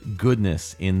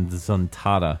goodness in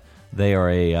Zuntata. They are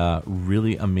a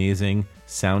really amazing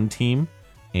sound team,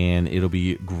 and it'll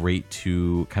be great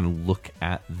to kind of look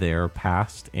at their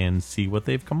past and see what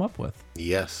they've come up with.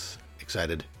 Yes,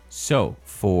 excited. So,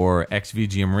 for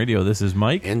XVGM Radio, this is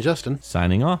Mike. And Justin.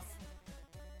 Signing off.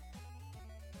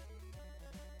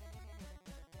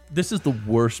 This is the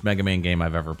worst Mega Man game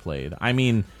I've ever played. I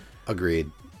mean...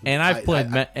 Agreed. And I've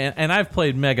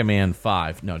played Mega Man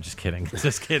 5. No, just kidding.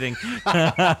 Just kidding.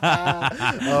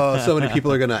 Oh, so many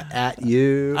people are going to at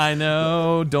you. I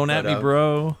know. Don't at me,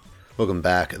 bro. Welcome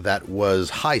back. That was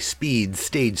High Speed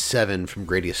Stage 7 from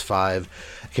Gradius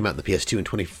 5. It came out in the PS2 in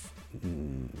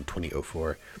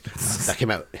 2004. That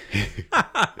came out...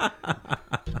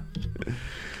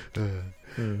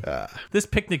 This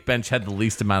picnic bench had the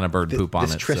least amount of bird poop on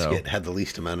this it. Triscuit had the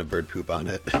least amount of bird poop on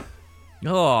it.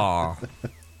 Oh,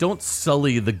 don't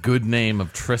sully the good name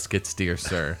of Triscuits, dear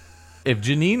sir. If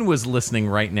Janine was listening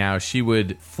right now, she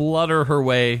would flutter her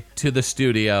way to the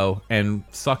studio and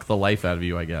suck the life out of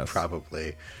you, I guess.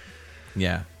 Probably.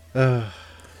 Yeah. I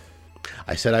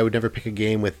said I would never pick a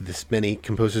game with this many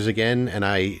composers again, and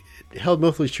I held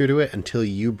mostly true to it until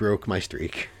you broke my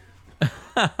streak.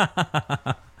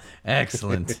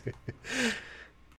 Excellent.